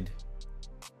provide.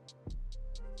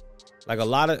 Like, a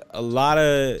lot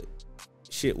of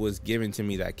shit was given to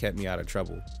me that kept me out of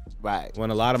trouble. Right. When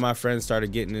a lot of my friends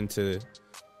started getting into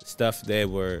stuff, they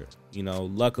were, you know,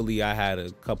 luckily I had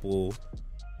a couple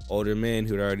older men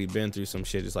who'd already been through some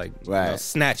shit. It's like, right. You know,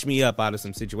 snatch me up out of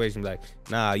some situation. Like,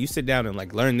 nah, you sit down and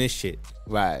like learn this shit.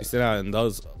 Right. You sit down and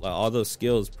all those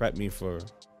skills prep me for.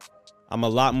 I'm a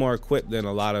lot more equipped than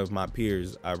a lot of my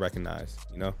peers I recognize.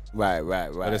 You know. Right.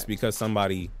 But it's because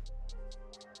somebody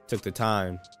took the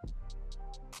time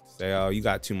to say, "Oh, you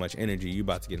got too much energy. You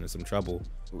about to get into some trouble."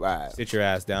 Right. Sit your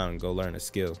ass down and go learn a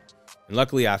skill. And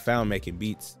luckily, I found making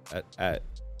beats at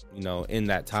you know, in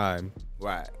that time.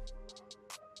 Right.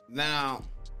 Now,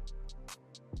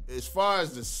 as far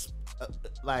as this,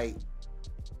 like,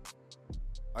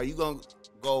 are you gonna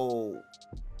go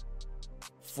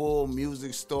full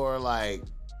music store, like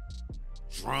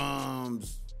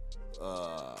drums,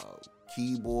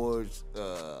 keyboards,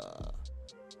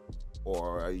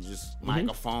 or are you just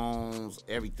microphones,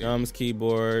 everything? Drums,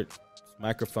 keyboard,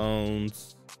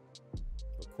 microphones,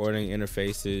 recording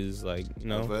interfaces, like, you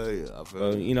know. I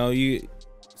feel you. You know,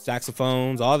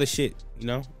 saxophones, all the shit, you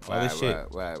know, all this shit.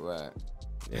 Right.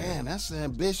 Yeah. Man, that's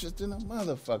ambitious than a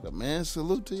motherfucker, man.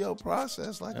 Salute to your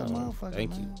process like a motherfucker.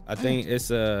 Thank man. you. I think it's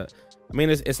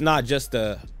it's not just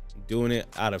doing it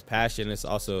out of passion. It's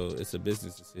a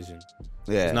business decision.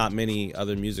 Yeah. There's not many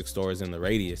other music stores in the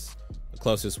radius. The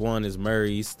closest one is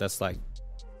Murray's. That's like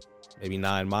maybe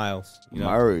 9 miles. You know?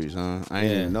 Murray's, huh? I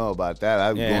didn't even know about that.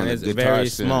 I was going to it's Guitar very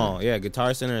Center. small. Yeah,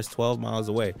 Guitar Center is 12 miles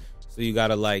away. So you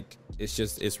gotta like, it's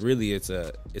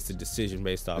a decision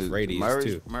based off radius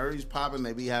too. Murray's popping.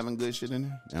 They be having good shit in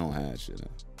there. They don't have shit in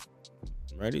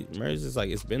there. Murray's is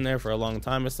like, it's been there for a long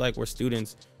time. It's like where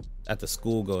students at the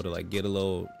school go to like get a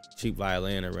little cheap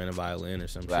violin or rent a violin or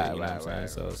some shit. You know what I'm saying?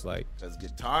 So it's like, because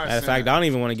Guitar matter of fact, I don't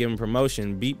even want to give them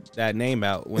promotion. Beep that name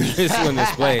out when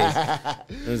this plays.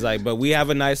 It's like, but we have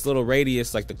a nice little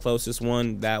radius. Like the closest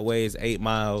one that way is 8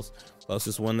 miles.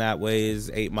 Closest one that way is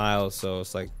 8 miles. So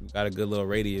it's like, we got a good little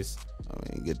radius. I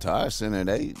mean, Guitar Center,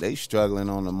 they struggling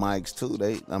on the mics too.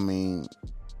 I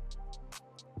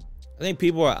think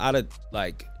people are out of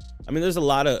like, there's a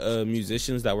lot of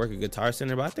musicians that work at Guitar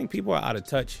Center, but I think people are out of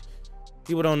touch.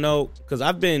 People don't know, because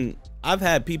I've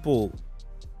had people,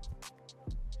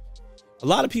 a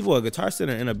lot of people at Guitar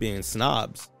Center end up being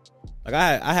snobs. Like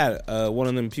I had one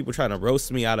of them people trying to roast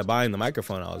me out of buying the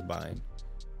microphone I was buying.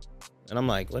 And I'm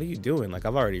like, what are you doing? Like,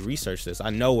 I've already researched this.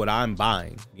 I know what I'm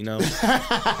buying, you know?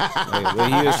 Like,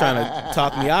 well, he was trying to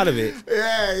talk me out of it.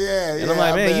 Yeah. And I'm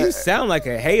like, man, you sound like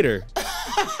a hater.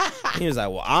 He was like,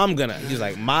 well, he's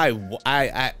like, my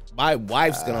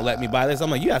wife's gonna let me buy this.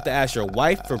 I'm like, you have to ask your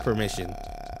wife for permission.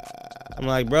 I'm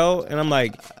like, bro. And I'm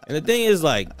like, and the thing is,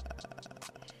 like,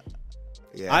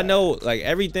 I know, like,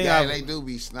 everything. Yeah, they do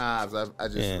be snobs. I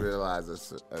just realized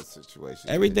a situation.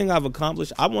 Everything I've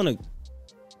accomplished, I want to,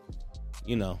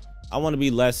 you know, I want to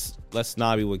be less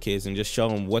snobby with kids and just show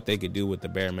them what they could do with the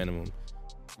bare minimum.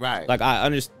 Right. Like, I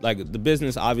understand, like, the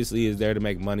business obviously is there to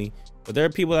make money, but there are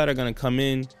people that are going to come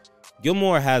in.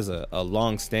 Gilmore has a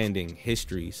long-standing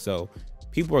history, so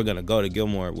people are going to go to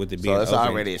Gilmore with it being so it's open.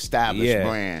 already established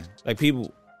brand. Like,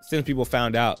 since people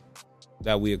found out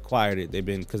that we acquired it, they've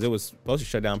been, because it was supposed to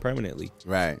shut down permanently.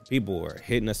 Right. People were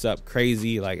hitting us up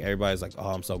crazy. Like, everybody's like, oh,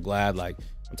 I'm so glad. Like,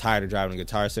 I'm tired of driving to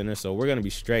Guitar Center, so we're going to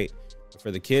be straight. For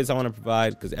the kids, I want to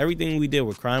provide, because everything we did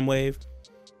with Crime Wave,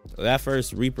 that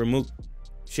first Reaper Mook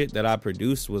shit that I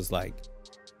produced was like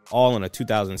all in a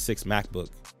 2006 MacBook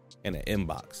and an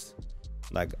inbox.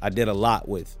 Like, I did a lot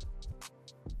with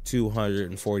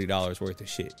 $240 worth of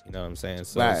shit. You know what I'm saying?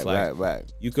 So it's like, right.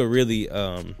 You could really,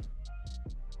 I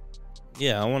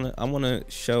want to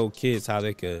show kids how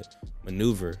they could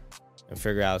maneuver and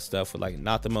figure out stuff with, like,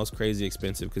 not the most crazy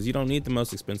expensive, because you don't need the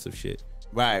most expensive shit.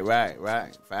 Right.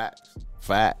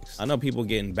 Facts. I know people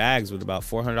getting bags with about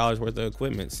 $400 worth of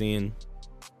equipment, seeing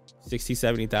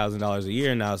 $60,000-$70,000 a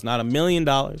year. Now it's not $1 million,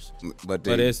 but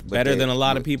it's better than a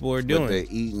lot of people are doing. But they're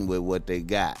eating with what they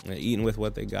got. They're eating with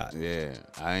what they got. Yeah,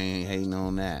 I ain't hating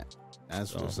on that.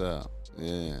 That's what's up.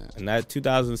 Yeah. And that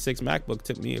 2006 MacBook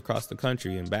took me across the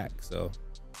country and back. So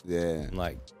yeah, I'm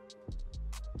like,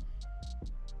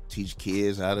 teach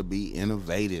kids how to be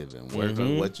innovative and work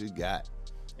on what you got.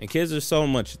 And kids are so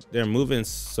much, they're moving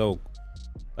so,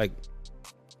 like,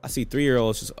 I see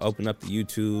 3-year-olds just open up the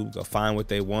YouTube, go find what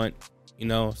they want, you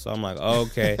know? So I'm like, oh,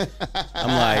 okay. I'm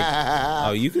like,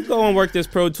 oh, you could go and work this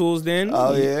Pro Tools then.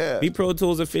 Oh, yeah. Be Pro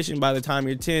Tools efficient by the time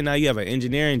you're 10. Now you have an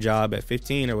engineering job at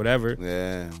 15 or whatever.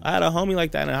 Yeah. I had a homie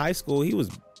like that in high school. He was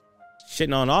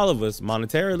shitting on all of us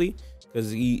monetarily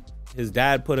because his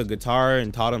dad put a guitar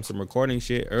and taught him some recording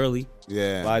shit early.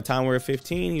 Yeah. By the time we were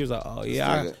 15, he was like, oh,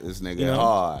 yeah. This nigga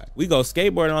hard. We go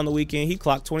skateboarding on the weekend. He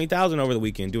clocked 20,000 over the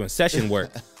weekend doing session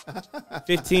work.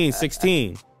 15,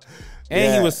 16.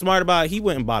 And he was smart about it. He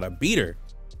went and bought a beater.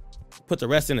 Put the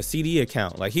rest in a CD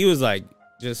account. Like, he was like,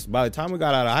 just by the time we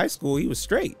got out of high school, he was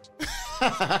straight.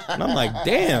 And I'm like,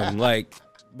 damn. Like,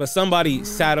 but somebody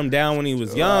sat him down when he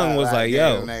was young, was like,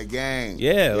 yo. That game.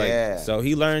 Yeah, like, so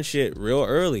he learned shit real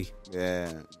early.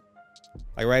 Yeah.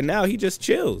 Like, right now, he just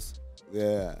chills.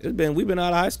 Yeah. We've been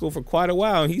out of high school for quite a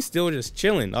while, and he's still just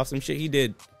chilling off some shit he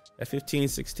did at 15,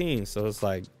 16. So it's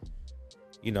like,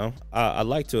 you know, I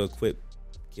like to equip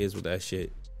kids with that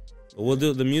shit. But we'll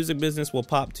do the music business will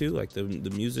pop too, like the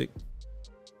music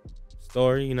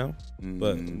story, you know.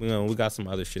 But you know, we got some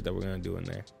other shit that we're gonna do in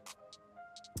there.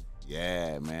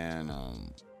 Yeah, man.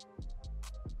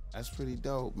 That's pretty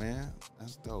dope, man.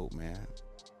 That's dope, man.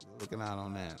 Looking out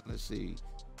on that. Let's see.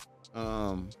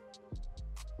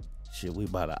 Shit, we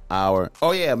about an hour.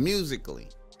 Oh yeah, musically.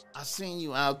 I seen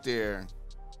you out there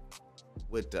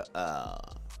with the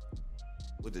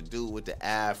dude with the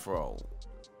afro.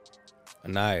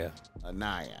 Anaya.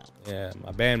 Yeah,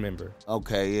 my band member.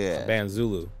 Okay, yeah. My band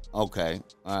Zulu. Okay.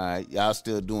 All right. Y'all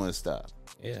still doing stuff.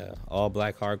 Yeah, all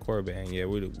black hardcore band. Yeah,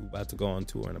 we're about to go on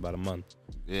tour in about a month.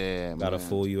 Yeah, got a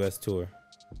full U.S. tour.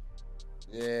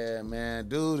 Yeah, man.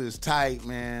 Dude is tight,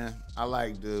 man. I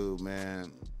like dude,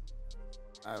 man.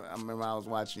 I remember I was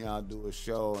watching y'all do a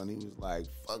show, and he was like,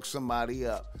 fuck somebody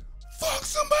up. Fuck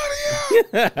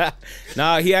somebody up.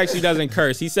 Nah, he actually doesn't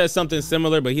curse. He says something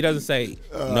similar, but he doesn't say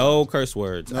no curse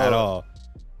words at all.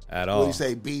 At all. What do you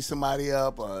say, beat somebody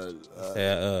up? Or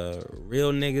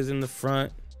real niggas in the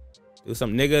front. Do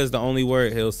some nigga is the only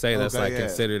word he'll say that's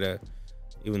considered a,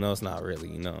 even though it's not really,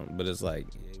 you know, but it's like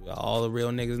all the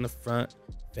real niggas in the front,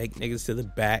 fake niggas to the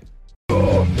back.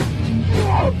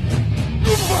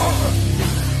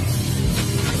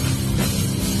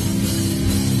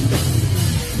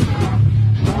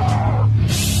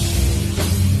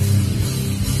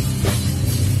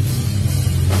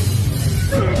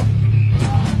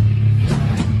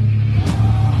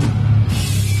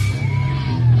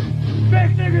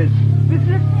 Fake niggas, this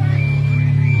is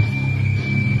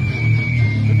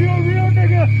if you're a real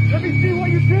nigga, let me see what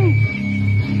you do.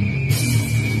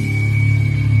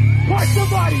 Punch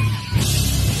somebody.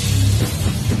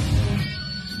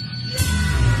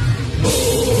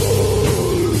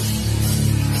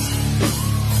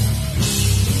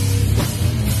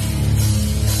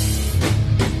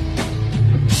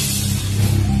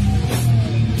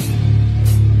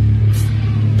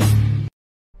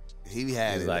 He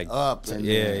had it like, up.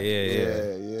 Yeah.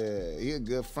 He a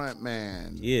good front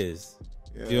man. He is.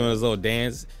 Doing his little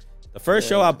dance. The first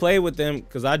show I played with him,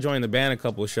 because I joined the band a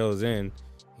couple of shows in,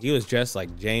 he was dressed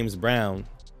like James Brown.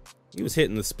 He was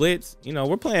hitting the splits. You know,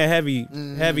 we're playing heavy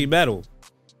metal.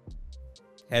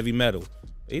 Heavy metal.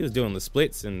 But he was doing the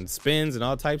splits and spins and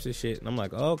all types of shit. And I'm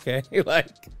like, oh, okay. Like,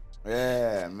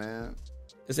 yeah, man.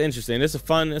 It's interesting. It's a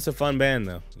fun band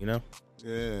though, you know?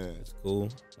 Yeah. It's cool.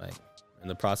 Like, in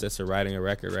the process of writing a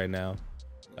record right now.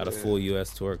 Got a full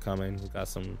U.S. tour coming. We got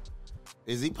some.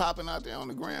 Is he popping out there on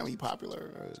the gram? He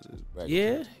popular?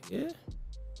 Yeah.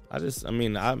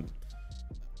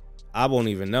 I won't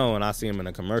even know, and I see him in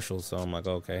a commercial, so I'm like,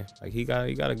 okay, like he got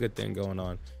a good thing going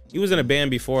on. He was in a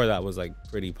band before that was like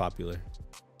pretty popular,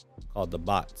 called The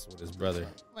Bots with his brother.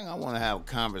 I think I want to have a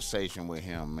conversation with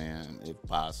him, man, if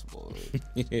possible.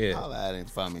 Yeah, I'll add him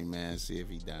for me, man. See if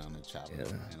he down to chop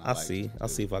it. I'll see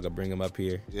if I can bring him up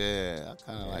here. Yeah, I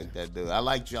kind of like that dude. I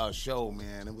liked y'all show,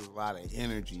 man. It was a lot of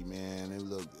energy, man. It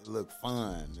looked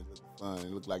fun. It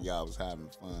looked like y'all was having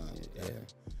fun.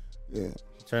 Yeah.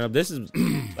 Turn up. This is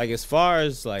like, as far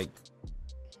as like,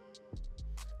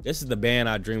 this is the band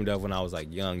I dreamed of when I was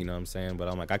like young. You know what I'm saying? But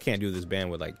I'm like, I can't do this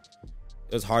band with like.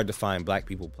 It was hard to find black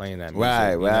people playing that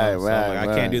music. Right. I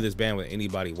can't do this band with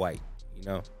anybody white. you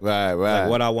know? Right. Like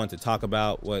what I want to talk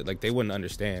about, what like they wouldn't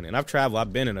understand. And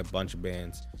I've been in a bunch of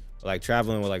bands, like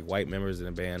traveling with like white members in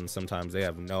a band. Sometimes they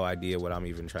have no idea what I'm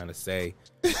even trying to say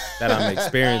that I'm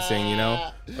experiencing, you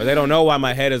know, or they don't know why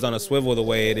my head is on a swivel the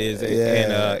way it is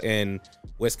in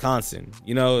Wisconsin.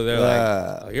 You know, they're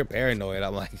like, oh, you're paranoid.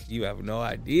 I'm like, you have no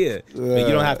idea. But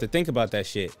you don't have to think about that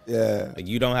shit. Yeah. Like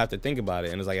you don't have to think about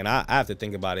it. And it's like, and I have to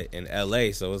think about it in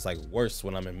LA. So it's like worse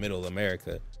when I'm in middle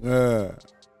America. Yeah.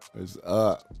 It's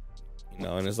up. You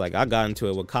know, and it's like I got into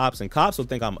it with cops, and cops will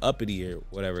think I'm uppity or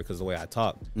whatever because the way I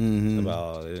talk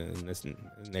about this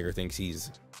nigger thinks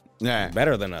he's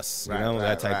better than us, you know,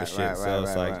 that type of shit. So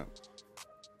it's like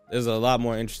there's a lot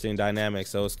more interesting dynamics.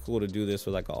 So it's cool to do this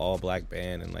with like an all black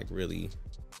band and like really,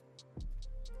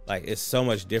 like it's so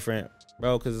much different,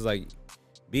 bro. Because it's like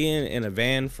being in a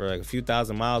van for like a few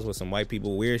thousand miles with some white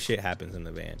people. Weird shit happens in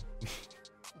the van,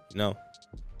 you know,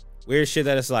 weird shit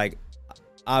that it's like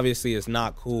obviously it's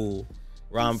not cool.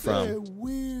 Where I'm from,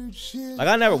 weird shit.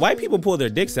 Like white people pull their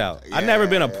dicks out. I've never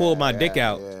been a pull my dick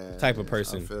out type of I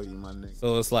person. feel you, my nigga.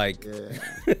 So it's like,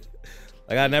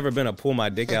 like I've never been a pull my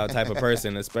dick out type of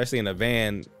person, especially in a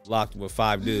van locked with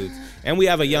 5 dudes. And we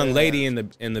have a young lady in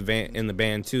the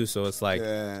band too. So it's like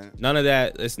none of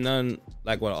that. It's none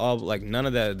like none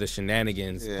of the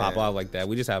shenanigans pop off like that.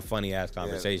 We just have funny ass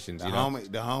conversations. The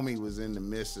homie was in the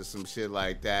midst of some shit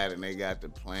like that, and they got the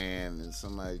plan, and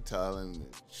somebody told him,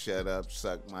 "Shut up,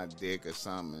 suck my dick" or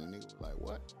something, and he was like,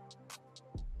 "What?"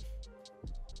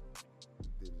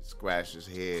 Did he scratch his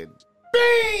head?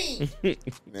 Bing!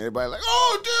 And everybody like,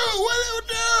 "Oh, dude, what did you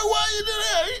do? Why you do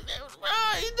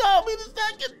that?" He told me to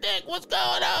suck your dick. What's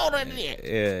going on in there?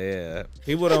 Yeah.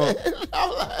 People don't.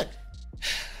 I'm like,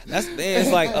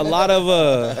 it's like a lot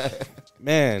of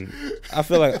man. I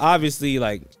feel like obviously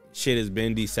like shit has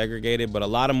been desegregated, but a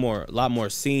lot more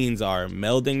scenes are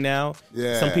melding now.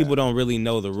 Yeah. Some people don't really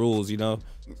know the rules, you know.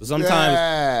 So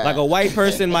sometimes like a white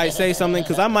person might say something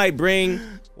because I might bring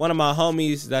one of my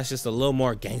homies that's just a little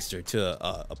more gangster to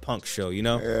a punk show, you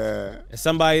know? yeah.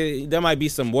 And there might be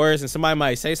some words, and somebody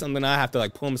might say something, and I have to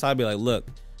like pull him aside and be like, look,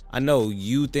 I know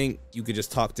you think you could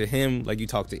just talk to him like you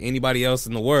talk to anybody else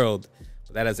in the world,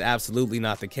 but that is absolutely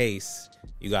not the case.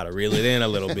 You got to reel it in a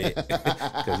little bit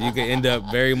because you could end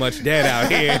up very much dead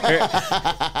out here.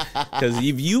 Because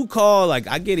if you call, like,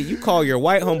 I get it, you call your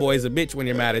white homeboys a bitch when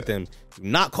you're mad at them. Do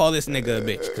not call this nigga a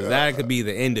bitch because that could be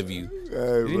the end of you.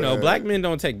 Hey, you know, black men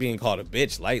don't take being called a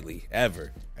bitch lightly,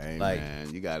 ever. Hey, like,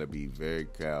 man, you got to be very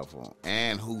careful.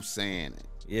 And who's saying it.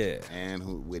 Yeah.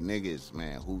 And with niggas,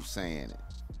 man, who's saying it.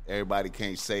 Everybody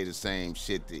can't say the same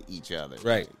shit to each other.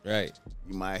 Right.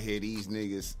 You might hear these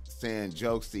niggas saying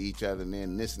jokes to each other, and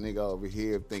then this nigga over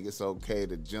here think it's okay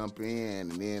to jump in,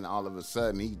 and then all of a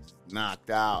sudden he's knocked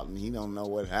out and he don't know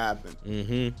what happened.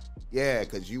 Mm-hmm. Yeah,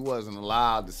 because you wasn't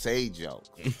allowed to say jokes.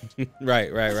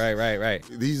 Right.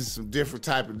 These are some different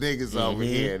type of niggas over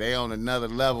here. They on another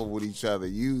level with each other.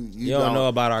 You don't know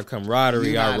about our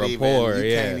camaraderie, our rapport.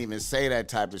 You can't even say that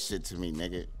type of shit to me,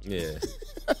 nigga. Yeah.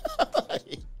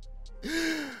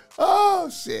 Oh,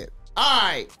 shit. All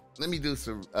right. Let me do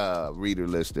some reader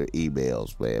lister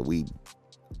emails, man. We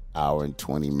hour and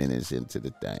 20 minutes into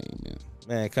the thing, man.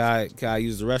 Man, can I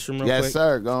use the restroom real quick? Yes,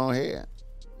 sir. Go ahead.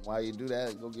 While you do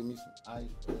that, go get me some ice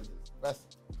for this espresso.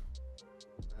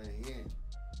 Right here.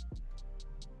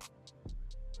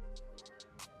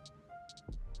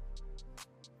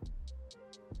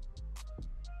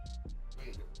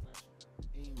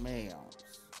 Emails.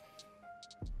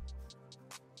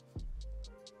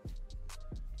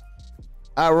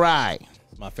 All right.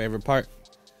 It's my favorite part.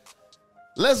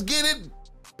 Let's get it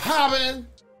popping.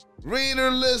 Reader,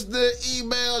 listener,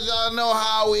 emails. Y'all know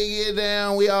how we get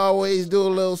down. We always do a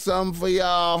little something for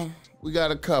y'all. We got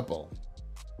a couple.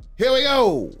 Here we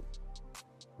go.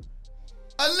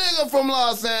 A nigga from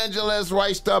Los Angeles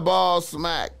writes the ball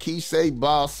smack. He say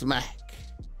ball smack.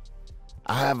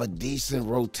 I have a decent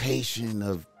rotation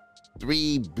of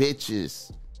 3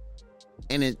 bitches,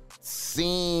 and it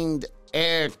seemed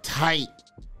airtight.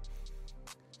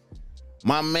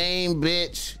 My main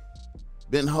bitch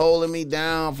been holding me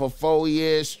down for 4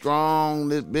 years strong.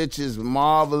 This bitch is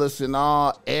marvelous in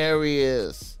all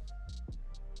areas,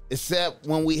 except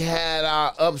when we had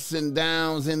our ups and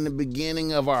downs in the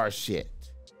beginning of our shit,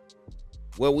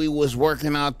 where we was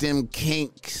working out them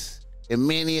kinks, and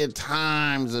many a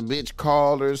times a bitch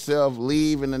called herself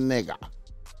leaving a nigga,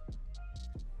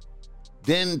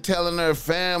 then telling her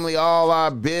family all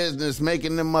our business,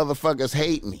 making them motherfuckers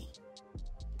hate me.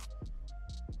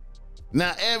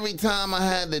 Now, every time I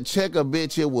had to check a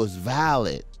bitch, it was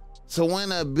valid. So when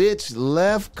a bitch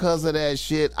left because of that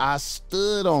shit, I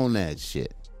stood on that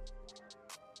shit.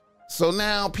 So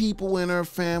now people in her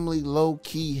family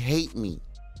low-key hate me.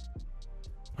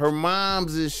 Her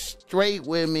mom's is straight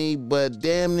with me, but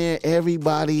damn near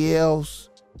everybody else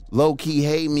low-key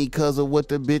hate me because of what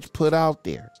the bitch put out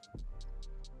there.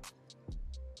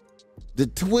 The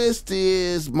twist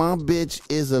is my bitch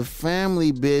is a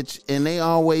family bitch and they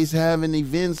always having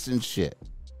events and shit.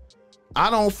 I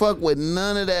don't fuck with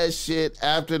none of that shit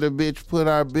after the bitch put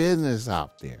our business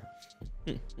out there.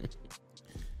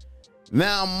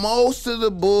 Now, most of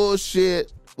the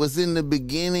bullshit was in the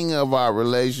beginning of our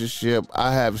relationship.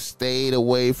 I have stayed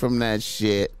away from that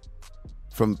shit.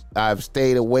 I've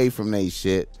stayed away from that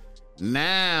shit.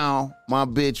 Now, my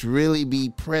bitch really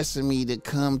be pressing me to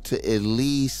come to at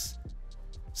least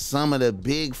some of the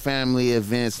big family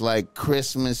events like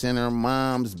Christmas and her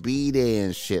mom's B-Day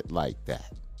and shit like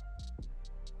that.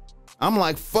 I'm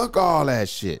like, fuck all that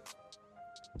shit.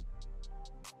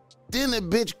 Then the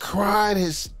bitch cried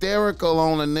hysterical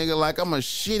on a nigga like I'm a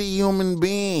shitty human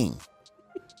being.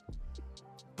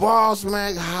 Boss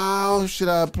Mac, how should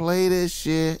I play this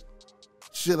shit?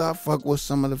 Should I fuck with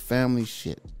some of the family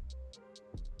shit?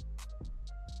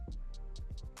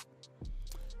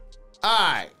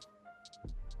 All right.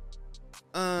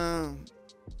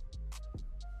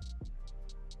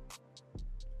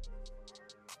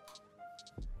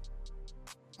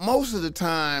 Most of the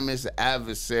time, it's an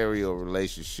adversarial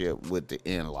relationship with the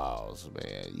in-laws,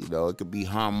 man. You know, it could be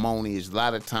harmonious. A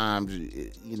lot of times,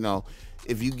 you know,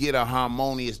 if you get a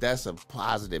harmonious, that's a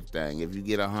positive thing. If you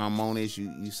get a harmonious,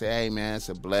 you say, hey, man, it's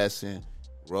a blessing.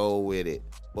 Roll with it.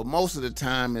 But most of the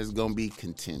time, it's going to be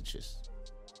contentious.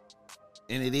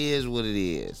 And it is what it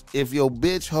is. If your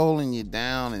bitch holding you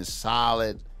down and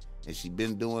solid, and she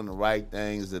been doing the right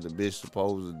things that the bitch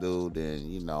supposed to do, then,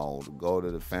 you know, to go to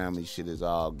the family shit is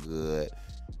all good.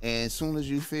 And as soon as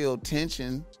you feel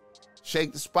tension,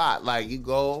 shake the spot. Like, you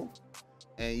go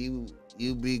and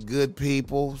you be good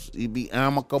people. You be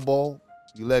amicable.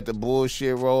 You let the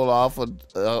bullshit roll off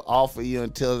of you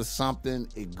until it's something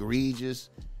egregious.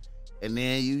 And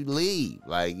then you leave.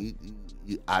 Like,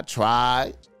 I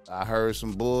tried. I heard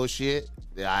some bullshit.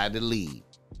 Then I had to leave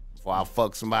before I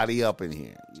fuck somebody up in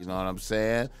here. You know what I'm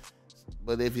saying?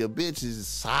 But if your bitch is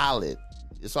solid,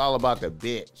 it's all about the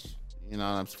bitch. You know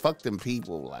what I'm saying? Fuck them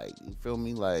people. Like, you feel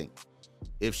me? Like,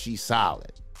 if she's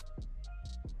solid.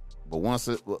 But once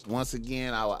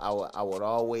again, I would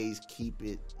always keep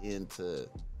it into,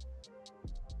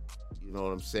 you know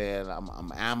what I'm saying?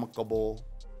 I'm amicable.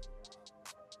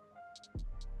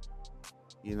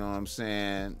 You know what I'm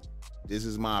saying? This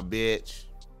is my bitch.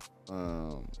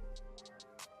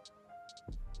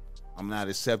 I'm not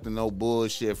accepting no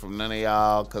bullshit from none of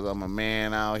y'all because I'm a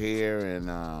man out here, and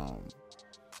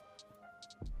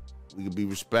we can be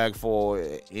respectful.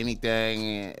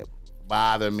 Anything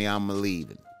bother me, I'm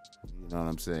leaving. You know what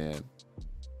I'm saying?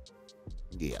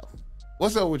 Yeah.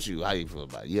 What's up with you? How you feel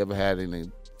about it? You ever had any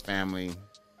family?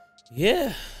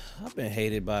 Yeah, I've been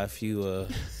hated by a few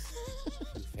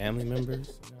family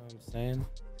members. You know what I'm saying?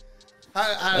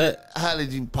 How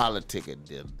did you politic it,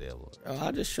 devil?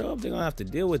 I just show up. They're gonna have to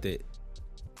deal with it,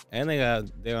 and they're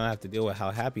gonna have to deal with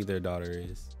how happy their daughter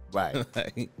is. Right.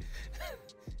 Like,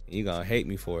 you gonna hate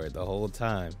me for it the whole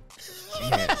time.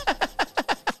 But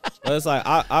it's like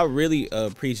I really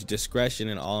preach discretion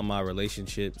in all of my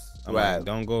relationships. I'm like,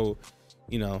 don't go,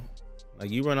 you know,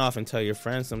 like you run off and tell your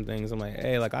friends some things. I'm like,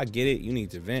 hey, like I get it. You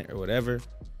need to vent or whatever.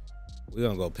 We're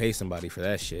gonna go pay somebody for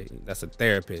that shit. That's a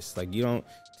therapist. Like, you don't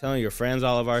telling your friends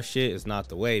all of our shit is not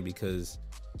the way, because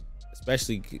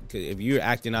especially if you're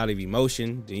acting out of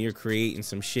emotion, then you're creating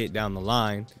some shit down the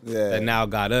line that now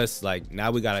got us, like, now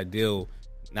we gotta deal.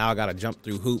 Now I gotta jump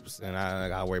through hoops, and I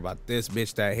gotta worry about this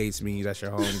bitch that hates me. That's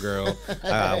your homegirl. I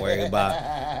gotta worry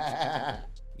about,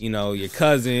 you know, your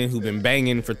cousin who been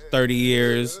banging for 30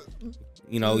 years.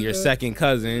 You know, your second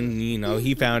cousin, you know,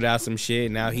 he found out some shit.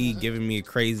 Now he giving me a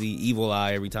crazy evil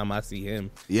eye every time I see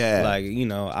him. Yeah. Like, you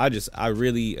know, I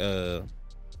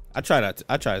try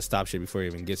to stop shit before it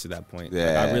even gets to that point. Yeah.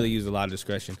 Like, I really use a lot of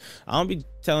discretion. I don't be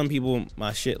telling people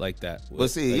my shit like that. But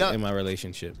see, like, in my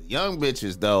relationship. Young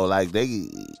bitches though, like they,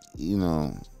 you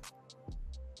know,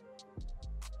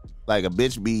 like a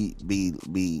bitch be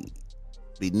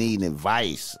needing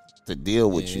advice to deal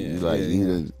with you.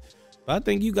 Like I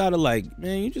think you gotta, like,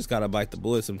 man, you just gotta bite the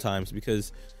bullet sometimes,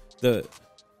 because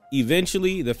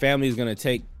eventually the family is gonna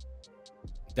take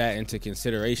that into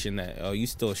consideration, that, oh, you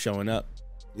still showing up,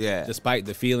 despite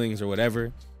the feelings or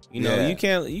whatever. You know, you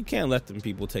can't let them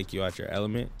people take you out your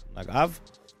element. Like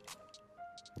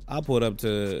I pulled up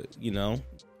to, you know,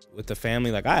 with the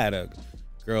family. Like, I had a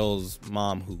girl's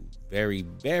mom who very,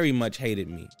 very much hated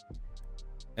me.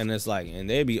 And it's like, and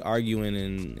they be arguing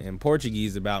in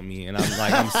Portuguese about me, and I'm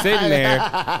like, I'm sitting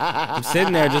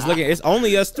there just looking. It's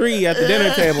only us three at the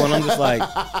dinner table, and I'm just like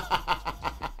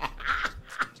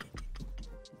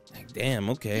damn,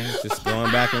 okay, it's just going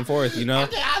back and forth, you know.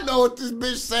 I know what this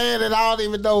bitch saying, and I don't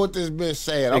even know what this bitch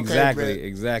saying. Okay,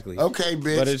 exactly. Okay,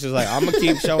 bitch. But it's just like I'm gonna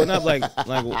keep showing up, like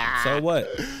so what,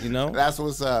 you know? That's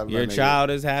what's up. Your child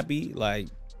is happy, like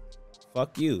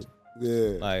fuck you.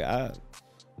 Yeah. Like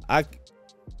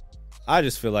I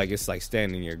just feel like it's like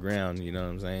standing your ground, you know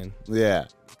what I'm saying? Yeah.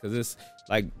 Because it's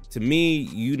like, to me,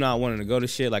 you not wanting to go to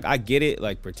shit, like I get it,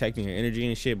 like protecting your energy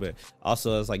and shit, but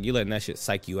also it's like you letting that shit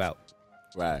psych you out.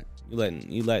 Right.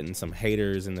 You letting some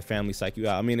haters in the family psych you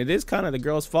out. I mean, it is kind of the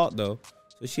girl's fault though,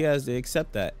 so she has to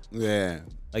accept that. Yeah.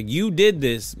 Like you did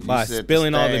this by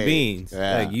spilling all the beans.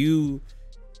 Yeah. Like you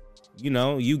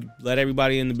let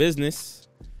everybody in the business.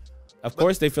 Of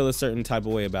course, they feel a certain type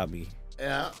of way about me.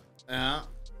 Yeah.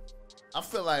 I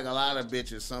feel like a lot of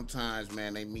bitches sometimes,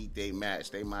 man, they meet they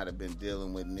match. They might have been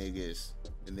dealing with niggas,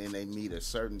 and then they meet a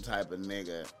certain type of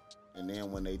nigga, and then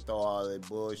when they throw all that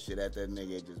bullshit at that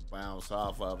nigga, it just bounce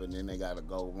off of it, and then they got to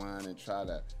go run and try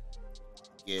to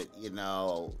get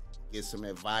some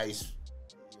advice,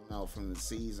 from the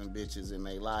seasoned bitches in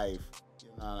their life. You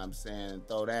know what I'm saying? And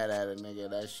throw that at a nigga,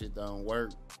 that shit don't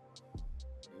work.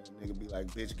 And the nigga be like,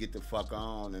 bitch, get the fuck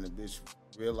on, and the bitch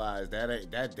realize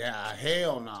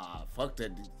hell nah, fuck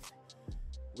that.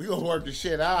 We gonna work the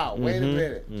shit out. Wait a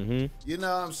minute. Mm-hmm. You know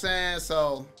what I'm saying?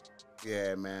 So,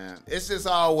 yeah, man. It's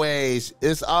always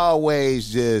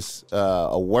just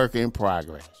a work in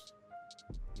progress.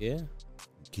 Yeah.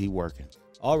 Keep working.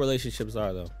 All relationships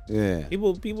are though. Yeah.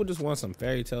 People just want some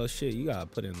fairy tale shit. You gotta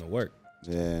put in the work.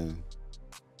 Yeah.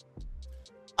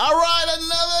 All right,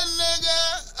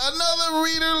 another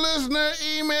reader, listener,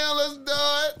 email us,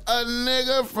 dog. A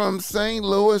nigga from St.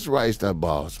 Louis writes to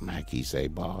Boss Mac. He say,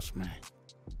 Boss Mac,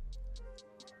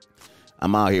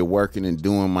 I'm out here working and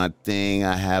doing my thing.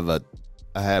 I have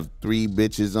 3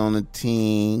 bitches on the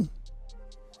team.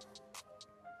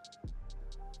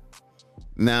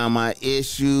 Now my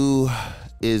issue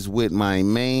is with my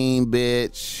main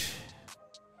bitch.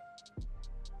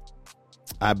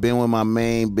 I've been with my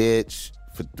main bitch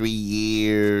for 3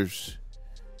 years.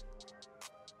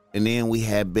 And then we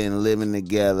had been living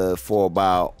together for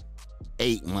about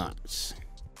 8 months.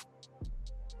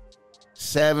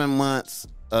 7 months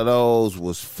of those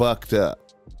was fucked up.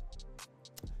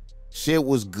 Shit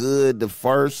was good the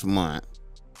first month.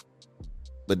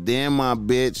 But then my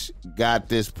bitch got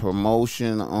this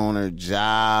promotion on her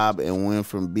job and went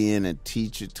from being a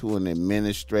teacher to an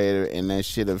administrator, and that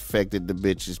shit affected the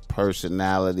bitch's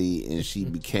personality, and she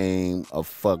became a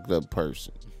fucked up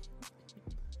person.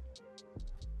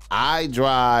 I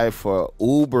drive for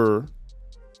Uber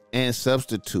and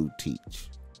substitute teach.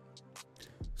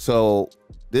 So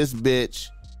this bitch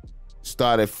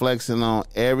started flexing on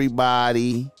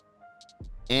everybody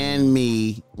and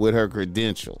me with her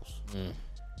credentials.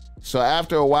 So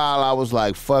after a while, I was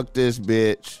like, fuck this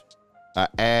bitch. I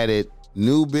added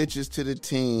new bitches to the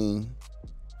team,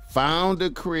 found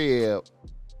a crib,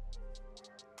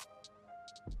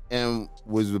 and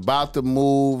was about to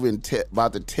move and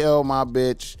about to tell my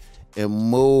bitch and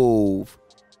move.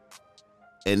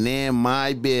 And then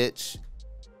my bitch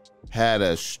had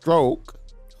a stroke.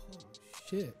 Oh,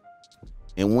 shit.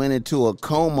 And went into a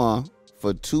coma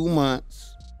for 2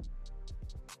 months.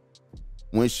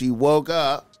 When she woke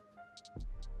up,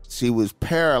 she was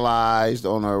paralyzed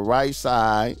on her right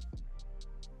side,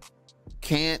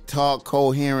 can't talk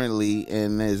coherently,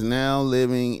 and is now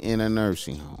living in a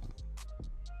nursing home.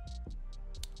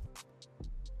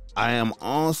 I am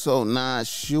also not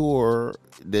sure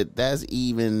that that's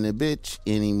even the bitch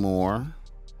anymore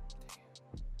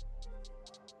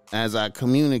as I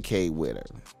communicate with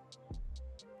her.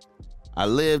 I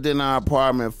lived in our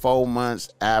apartment 4 months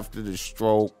after the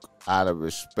stroke out of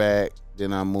respect.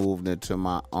 Then I moved into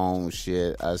my own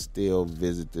shit. I still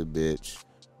visit the bitch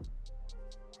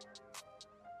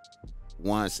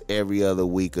once every other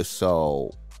week or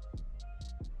so.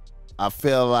 I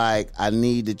feel like I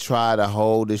need to try to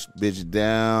hold this bitch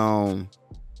down,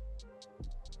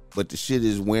 but the shit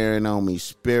is wearing on me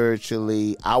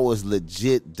spiritually. I was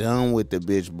legit done with the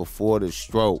bitch before the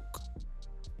stroke.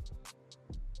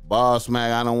 Boss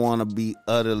Mac, I don't want to be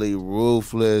utterly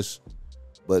ruthless,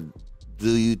 but do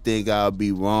you think I'll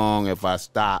be wrong if I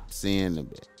stop seeing the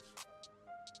bitch?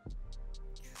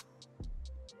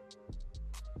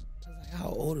 How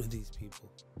old are these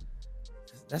people?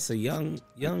 That's a young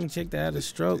chick that had a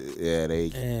stroke. Yeah,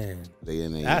 they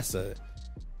in their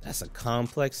that's a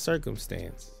complex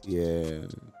circumstance. Yeah.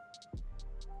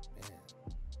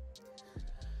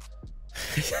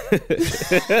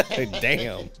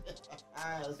 Damn.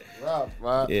 That's rough,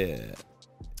 bro. Yeah.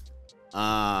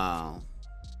 I'll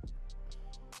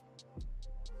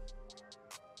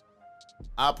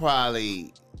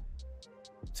probably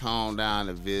tone down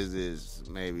the visits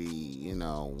maybe,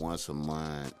 once a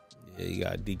month. Yeah, you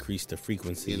gotta decrease the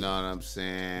frequency. You know what I'm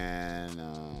saying?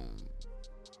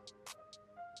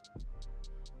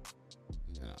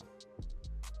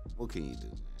 What can you do,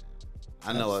 man?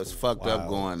 I know it's fucked up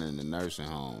going in the nursing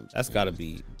home. That's gotta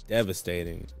be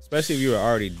devastating, especially if you were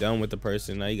already done with the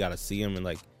person. Now you gotta see them in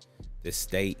like this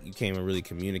state. You can't even really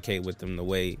communicate with them the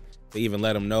way to even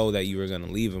let them know that you were gonna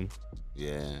leave them.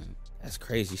 Yeah, that's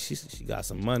crazy. She got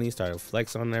some money, started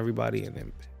flex on everybody, and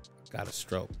then got a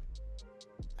stroke.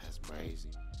 That's crazy.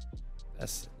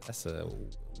 That's a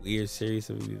weird series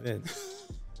of events.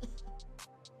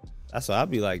 That's why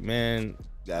I'd be like, man.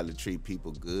 Gotta treat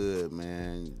people good,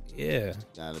 man. Yeah.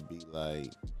 Gotta be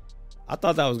like. I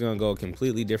thought that was gonna go a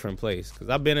completely different place, because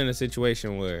I've been in a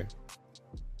situation where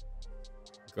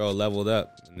girl leveled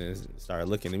up and then started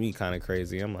looking at me kind of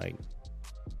crazy. I'm like,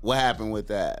 what happened with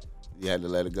that? You had to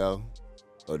let it go,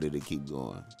 or did it keep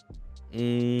going?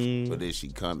 Or did she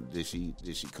come? Did she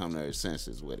come to her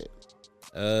senses with it?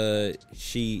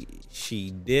 She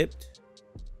dipped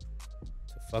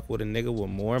to fuck with a nigga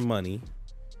with more money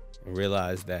and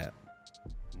realized that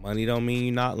money don't mean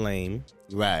you're not lame.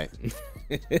 Right.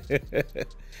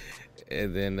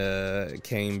 And then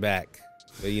came back.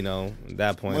 But at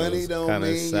that point, money it was don't kind of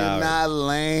mean sour. You're not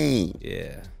lame.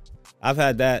 Yeah, I've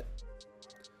had that.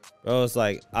 Bro, it's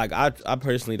like I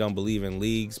personally don't believe in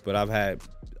leagues, but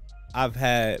I've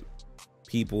had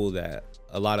people that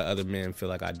a lot of other men feel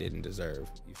like I didn't deserve.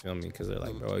 You feel me? Because they're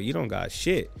like, bro, you don't got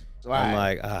shit. Right. I'm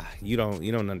like, you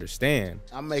don't understand.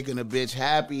 I'm making a bitch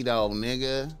happy though,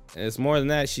 nigga. And it's more than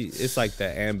that. It's like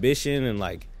the ambition and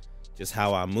like just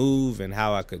how I move and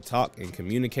how I could talk and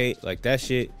communicate, like that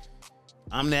shit.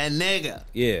 I'm that nigga.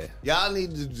 Yeah. Y'all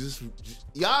need to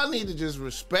just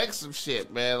respect some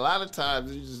shit, man. A lot of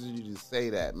times you just say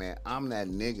that, man. I'm that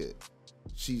nigga.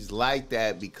 She's like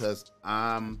that because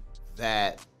I'm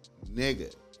that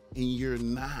nigga, and you're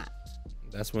not.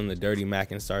 That's when the dirty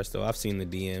macking starts, though. I've seen the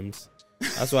DMs.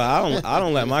 That's why I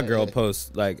don't let my girl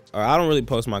post or I don't really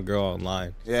post my girl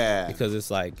online. Yeah. Because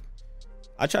it's like,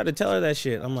 I try to tell her that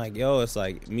shit. I'm like, yo, it's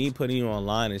like me putting you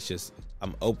online. It's just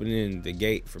I'm opening the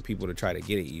gate for people to try to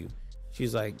get at you.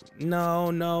 She's like, no.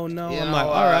 I'm like,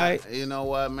 all right. You know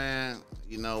what, man?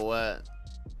 You know what?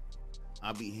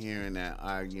 I be hearing that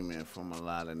argument from a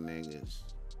lot of niggas.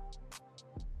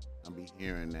 I be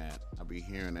hearing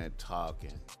that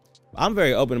talking. I'm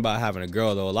very open about having a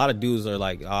girl, though. A lot of dudes are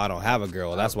like, oh, I don't have a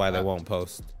girl. That's why they won't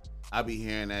post. I be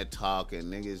hearing that talking.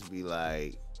 Niggas be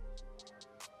like,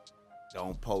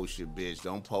 don't post your bitch.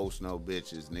 Don't post no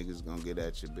bitches. Niggas gonna get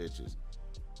at your bitches.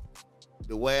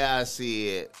 The way I see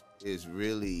it is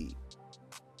really,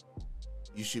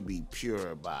 you should be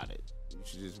pure about it. You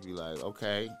should just be like,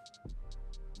 okay,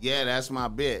 yeah, that's my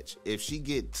bitch. If she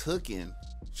get tooken,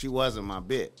 she wasn't my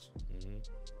bitch. Mm-hmm.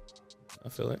 I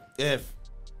feel it. If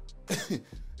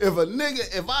a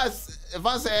nigga, if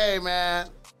I say, hey man,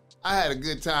 I had a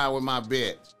good time with my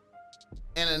bitch,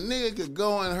 and a nigga could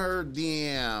go in her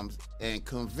DMs and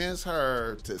convince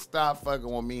her to stop fucking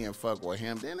with me and fuck with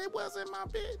him, then it wasn't my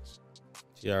bitch.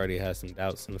 She already had some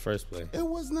doubts in the first place. It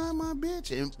was not my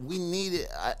bitch, and we needed,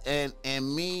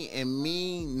 and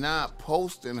me not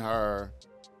posting her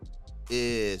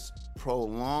is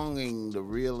prolonging the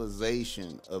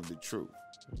realization of the truth.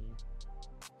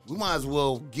 We might as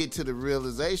well get to the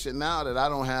realization now that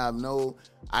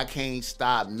I can't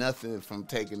stop nothing from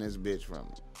taking this bitch from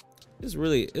me.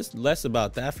 It's less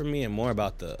about that for me and more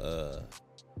about the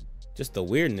just the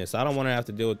weirdness. I don't want to have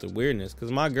to deal with the weirdness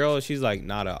because my girl, she's like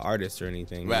not an artist or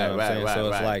anything. You know what I'm saying?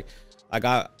 So it's like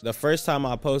the first time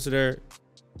I posted her,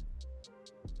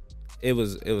 it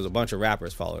was a bunch of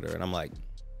rappers followed her, and I'm like,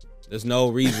 there's no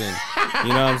reason. You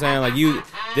know what I'm saying? Like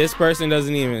this person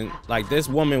doesn't even, like, this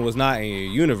woman was not in your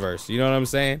universe. You know what I'm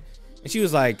saying? And she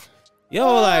was like,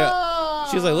 yo, like,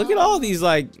 she was like, look at all these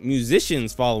like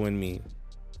musicians following me.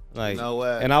 Like, you know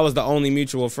what? And I was the only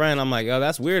mutual friend. I'm like, oh,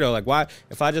 that's weirdo. Like, why?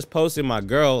 If I just posted my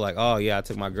girl, like, oh yeah, I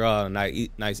took my girl out on a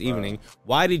nice evening.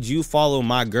 Why did you follow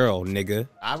my girl, nigga?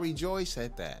 I rejoice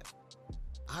at that.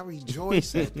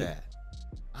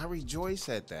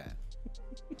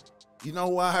 You know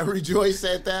why I rejoice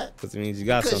at that? Because it means you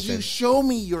got something. Because you show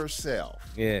me yourself.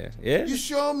 Yeah. You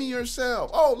show me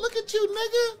yourself. Oh, look at you,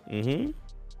 nigga. Mm-hmm.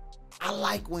 I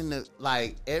like when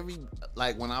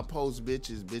when I post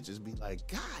bitches be like,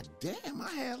 God damn, I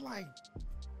had like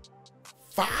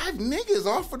 5 niggas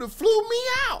offered to flew me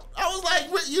out. I was like,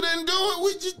 what, you didn't do it?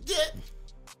 We just get.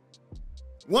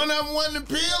 One of them wasn't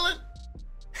appealing?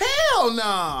 Hell no.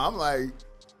 I'm like,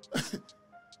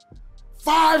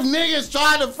 5 niggas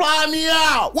tried to fly me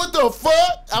out. What the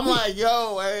fuck? I'm like,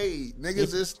 yo, hey,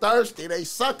 niggas is thirsty. They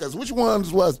suckers. Which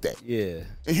ones was that? Yeah.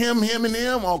 Him, and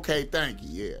him? Okay, thank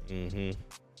you. Yeah. Mm-hmm.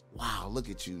 Wow, look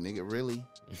at you, nigga. Really?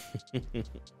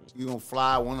 You gonna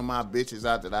fly one of my bitches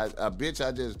out that a bitch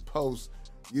I just post.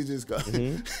 You just go,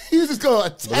 you just go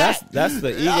attack. But that's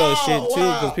the ego shit too,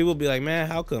 because people be like, man,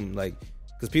 how come? Like,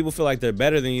 because people feel like they're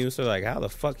better than you, so like, how the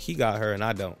fuck he got her and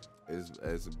I don't?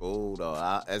 It's bull though.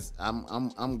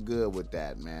 I'm good with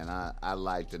that, man. I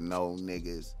like to know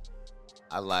niggas.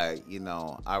 I like,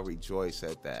 I rejoice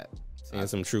at that. Seeing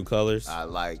some true colors. I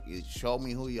like, show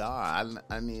me who you are.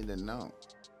 I need to know.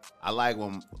 I like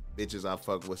when bitches I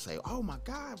fuck with say, oh my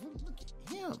God, look at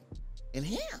him and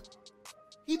him.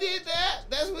 He did that.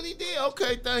 That's what he did.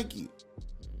 Okay, thank you.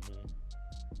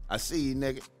 I see you,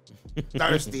 nigga.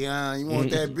 Thirsty, huh? You want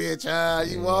that bitch, huh?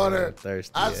 You want her?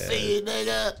 Thirsty. I see you,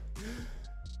 nigga.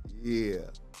 Yeah.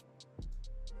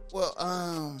 Well,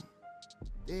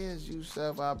 Dez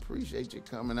Yusuf, I appreciate you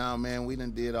coming out, man. We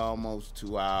done did almost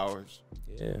 2 hours.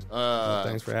 Yeah. Well,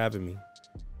 thanks for having me.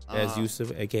 Dez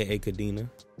Yusuf, a.k.a. Kadena.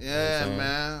 Yeah,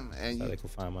 man. And so they can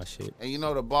find my shit. And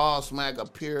the Ball Smack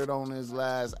appeared on his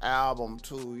last album,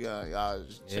 too. Yeah, y'all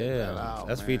just check that out,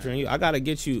 that's man. featuring you. I got to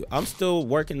get you. I'm still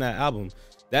working that album.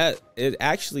 It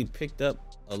actually picked up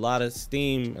a lot of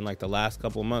steam in like the last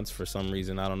couple of months for some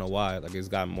reason. I don't know why. Like, it's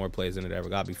got more plays than it ever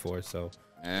got before. So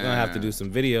I'm gonna have to do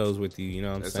some videos with you. You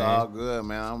know what I'm saying? It's all good,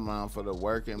 man. I'm around for the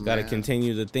working. Got to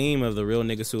continue the theme of the Real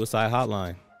Nigga Suicide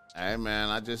Hotline. Hey, man,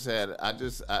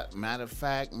 matter of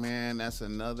fact, man, that's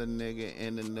another nigga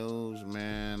in the news,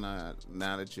 man.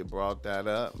 Now that you brought that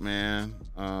up, man,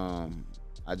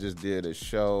 I just did a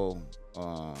show.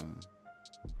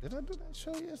 Did I do that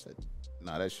show yesterday?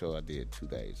 No, that show I did 2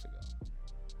 days ago.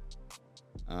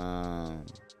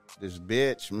 This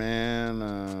bitch,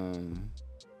 man,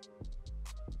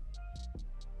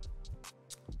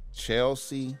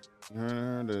 Chelsea, you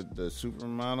heard her, the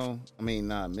supermodel? I mean,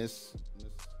 Miss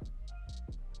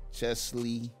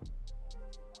Chesley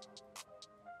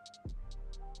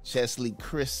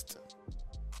Christ.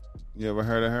 You ever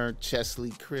heard of her?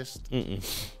 Chesley Christ? She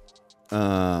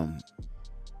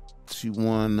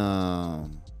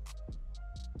won,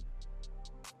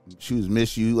 she was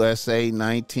Miss USA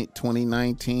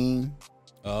 2019.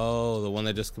 Oh, the one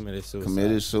that just committed suicide.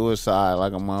 Committed suicide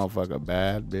like a motherfucker,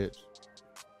 bad bitch.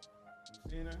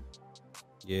 You seen her?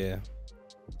 Yeah.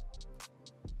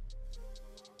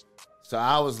 So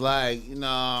I was like,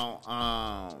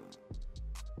 I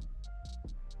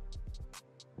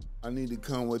need to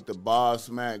come with the Boss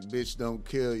Smack bitch don't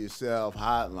kill yourself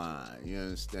hotline. You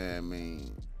understand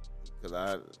me? Because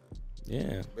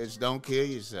bitch don't kill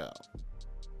yourself.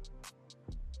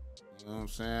 You know what I'm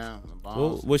saying?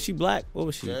 Well, was she black? What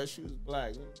was she? Yeah, she was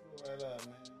black. Let me pull that up,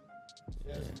 man.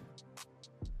 Yeah.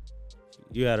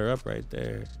 You had her up right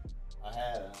there. I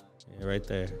had her. Yeah, right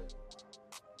there.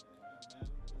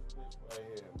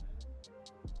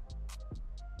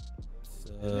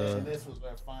 And this was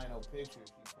her final picture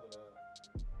she put up.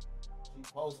 She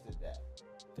posted that.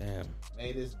 Damn.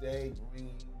 May this day bring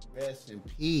you rest in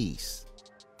peace.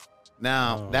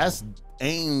 Now, that's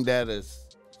aimed at a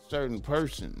certain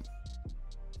person.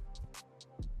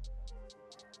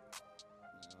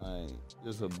 Like,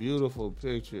 just a beautiful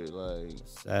picture. Like,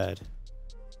 sad.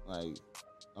 Like,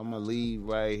 I'm going to leave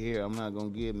right here. I'm not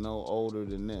going to get no older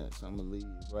than this. I'm going to leave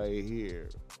right here.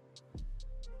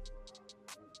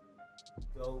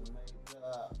 Dope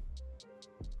makeup.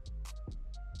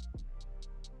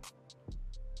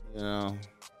 And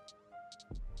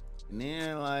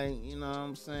then, like, you know what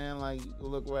I'm saying? Like, you can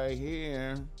look right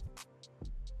here.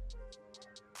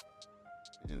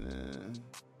 And then,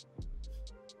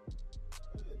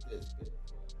 look at this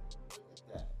bitch. Look at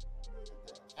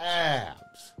that.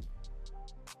 Abs.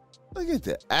 Look at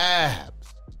the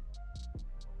abs.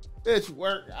 Bitch,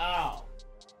 work out.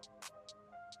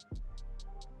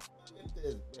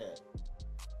 This bitch.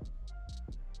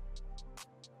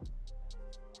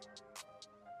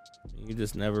 You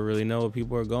just never really know what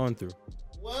people are going through.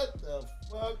 What the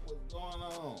fuck was going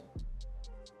on?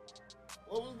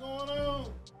 What was going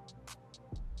on?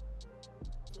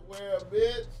 To wear a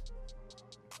bitch?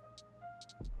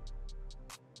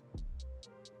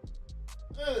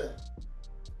 Ugh.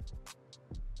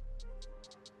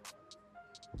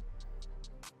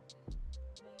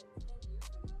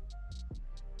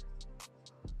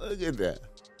 Look at that.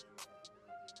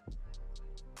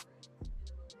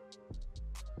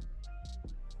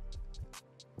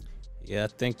 Yeah, I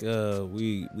think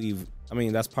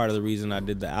that's part of the reason I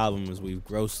did the album is we've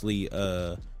grossly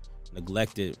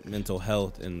neglected mental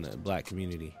health in the black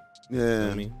community. Yeah. You know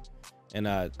what I mean? And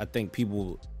I think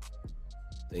people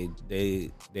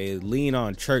they lean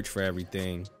on church for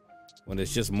everything when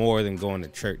it's just more than going to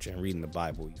church and reading the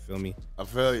Bible. You feel me? I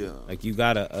feel you. Like you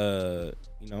gotta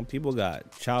people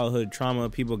got childhood trauma,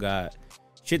 people got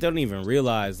shit they don't even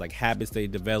realize, like habits they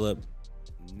develop,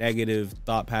 negative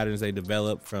thought patterns they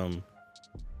develop from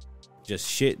just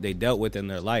shit they dealt with in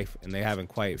their life and they haven't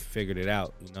quite figured it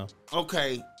out, you know?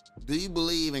 Okay. Do you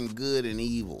believe in good and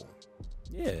evil?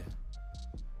 Yeah.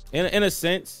 In a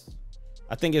sense,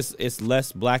 I think it's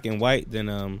less black and white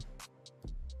than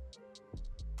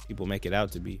people make it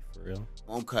out to be, for real.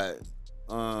 Okay.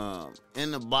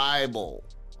 In the Bible,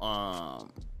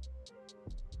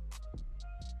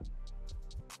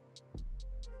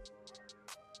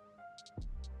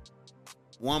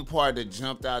 one part that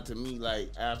jumped out to me,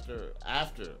 like after I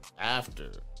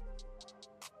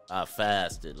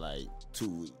fasted like 2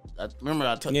 weeks. Remember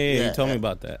I told you told me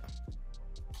about that.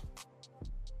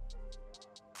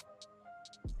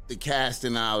 The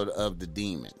casting out of the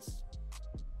demons.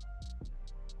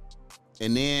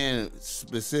 And then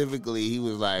specifically he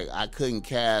was like, I couldn't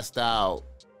cast out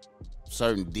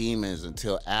certain demons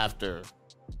until after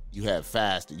you had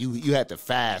fasted. You had to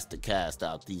fast to cast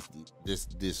out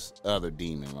this other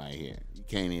demon right here. You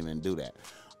can't even do that.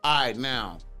 All right,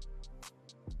 now,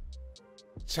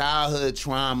 childhood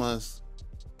traumas,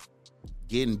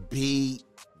 getting beat,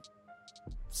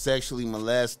 sexually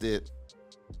molested,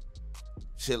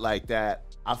 shit like that.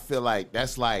 I feel like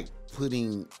that's like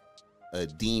putting a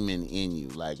demon in you.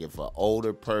 Like if an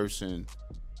older person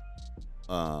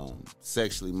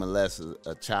sexually molests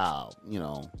a child, you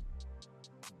know,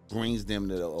 brings them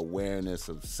to the awareness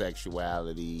of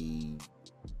sexuality,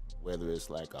 whether it's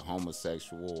like a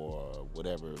homosexual or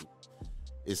whatever.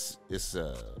 It's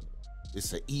an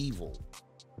evil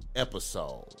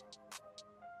episode,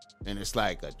 and it's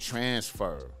like a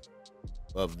transfer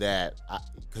of that,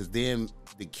 because then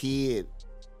the kid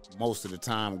most of the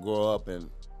time grow up and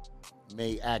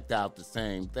may act out the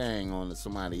same thing on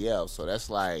somebody else. So that's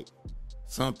like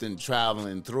something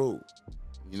traveling through.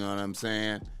 You know what I'm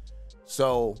saying?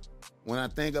 So when I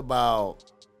think about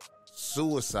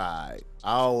suicide,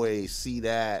 I always see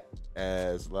that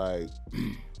as like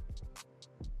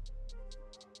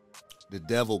the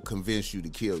devil convinced you to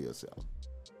kill yourself.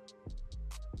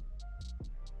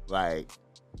 Like,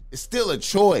 it's still a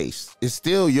choice. It's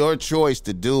still your choice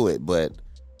to do it, but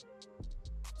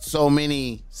so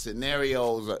many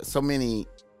scenarios, so many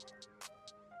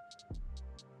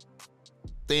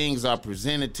things are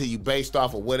presented to you based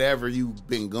off of whatever you've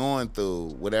been going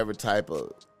through, whatever type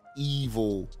of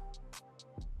evil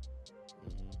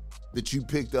that you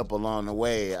picked up along the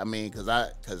way. I mean,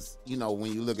 because you know,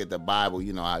 when you look at the Bible,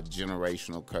 you know how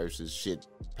generational curses, shit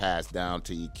passed down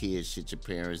to your kids, shit your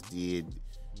parents did,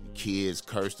 your kids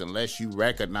cursed unless you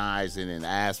recognize it and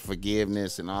ask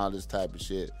forgiveness and all this type of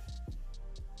shit.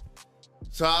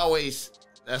 So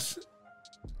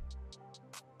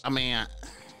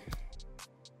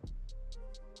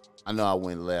I know I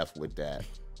went left with that.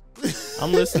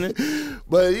 I'm listening.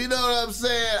 But you know what I'm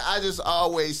saying? I just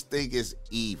always think it's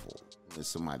evil when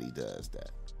somebody does that.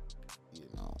 You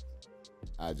know,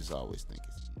 I just always think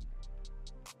it's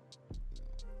evil.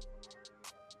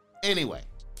 Anyway,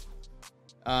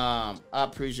 I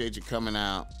appreciate you coming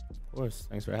out. Of course.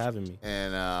 Thanks for having me.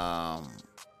 And I'm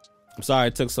sorry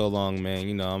it took so long, man.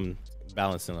 You know, I'm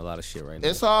balancing a lot of shit right now.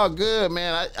 It's all good,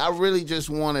 man. I really just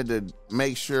wanted to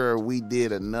make sure we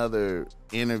did another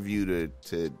interview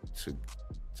to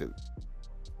you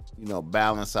know,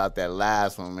 balance out that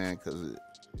last one, man, because it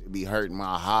be hurting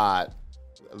my heart.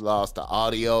 I lost the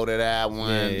audio to that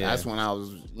one. Yeah. That's when I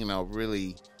was, you know,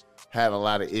 really having a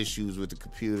lot of issues with the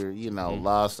computer. You know,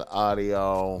 lost the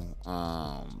audio.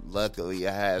 Luckily,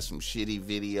 I had some shitty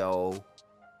video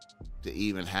to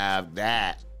even have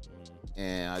that.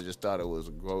 And I just thought it was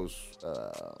a gross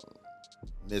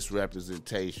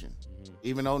misrepresentation.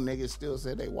 Even though niggas still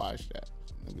said they watched that.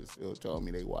 Niggas still told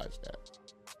me they watched that.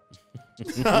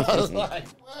 I was like,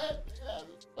 what?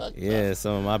 Yeah,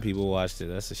 some of my people watched it.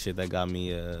 That's the shit that got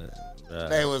me.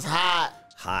 They was hot.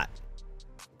 Hot.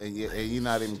 And you're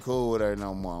not even cool with her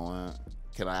no more, man.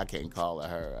 I can't call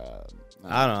her.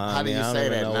 I don't know. How do you say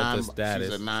that? What the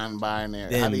status. She's a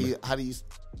non-binary. Them. How do you?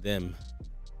 Them.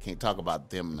 Can't talk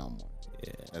about them no more.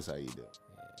 Yeah. That's how you do it.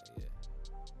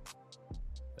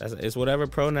 It's whatever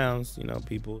pronouns, you know,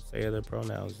 people say their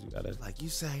pronouns. You gotta, like, you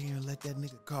sat here and let that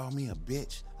nigga call me a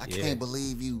bitch. I can't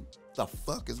believe you. The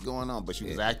fuck is going on? But she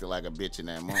was acting like a bitch in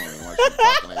that moment. When she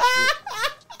talking that shit.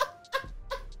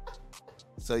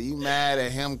 So you mad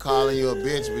at him calling you a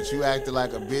bitch, but you acting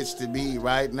like a bitch to me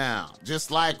right now.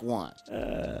 Just like one.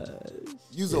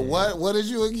 You's a what? What is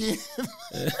you again?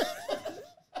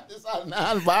 It's a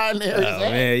non-binary. Oh,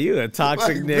 man, you a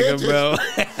toxic Like nigga,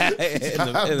 bitches. bro.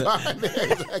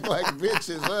 Non-binary. Act like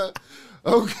bitches, huh?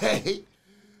 Okay.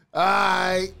 All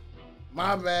right.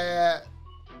 My bad.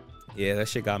 Yeah, that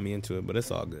shit got me into it, but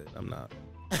it's all good. I'm not.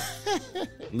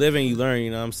 Living, you learn,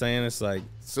 you know what I'm saying? It's like,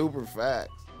 Super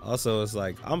facts. also, it's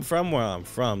like, I'm from where I'm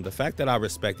from. The fact that I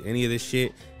respect any of this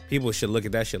shit, people should look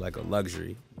at that shit like a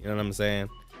luxury. You know what I'm saying?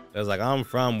 It's like, I'm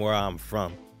from where I'm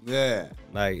from. Yeah.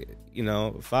 Like, you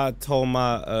know, if I told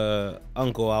my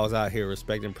uncle I was out here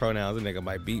respecting pronouns, a nigga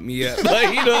might beat me up. Like,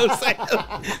 you know what I'm saying?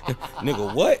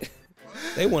 Nigga, what?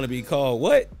 They want to be called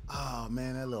what? Oh,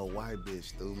 man, that little white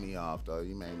bitch threw me off, though.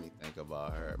 You made me think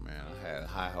about her, man. I had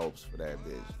high hopes for that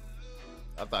bitch.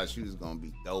 I thought she was going to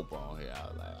be dope on here. I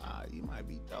was like, you might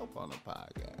be dope on the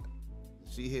podcast.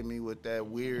 She hit me with that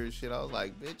weird shit. I was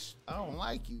like, bitch, I don't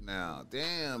like you now.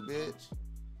 Damn, bitch.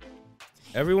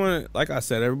 Everyone, like I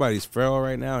said, everybody's feral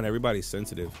right now and everybody's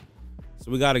sensitive.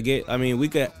 So we got to get, I mean, we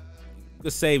could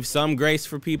save some grace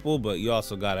for people, but you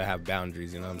also got to have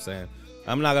boundaries, you know what I'm saying?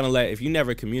 I'm not going to if you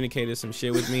never communicated some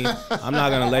shit with me, I'm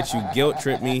not going to let you guilt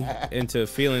trip me into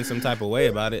feeling some type of way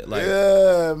about it. Like,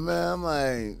 Yeah, man. I'm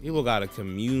like, people got to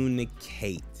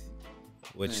communicate,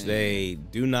 which they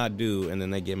do not do, and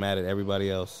then they get mad at everybody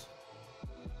else.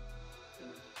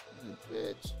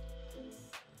 bitch.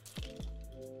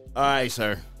 All right,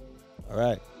 sir. All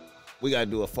right. We got to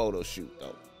do a photo shoot,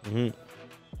 though. Mm-hmm.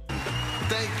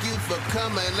 Thank you for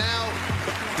coming out.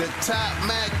 The Top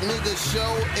Mac Nigga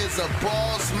Show is a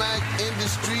Boss Mac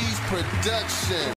Industries production.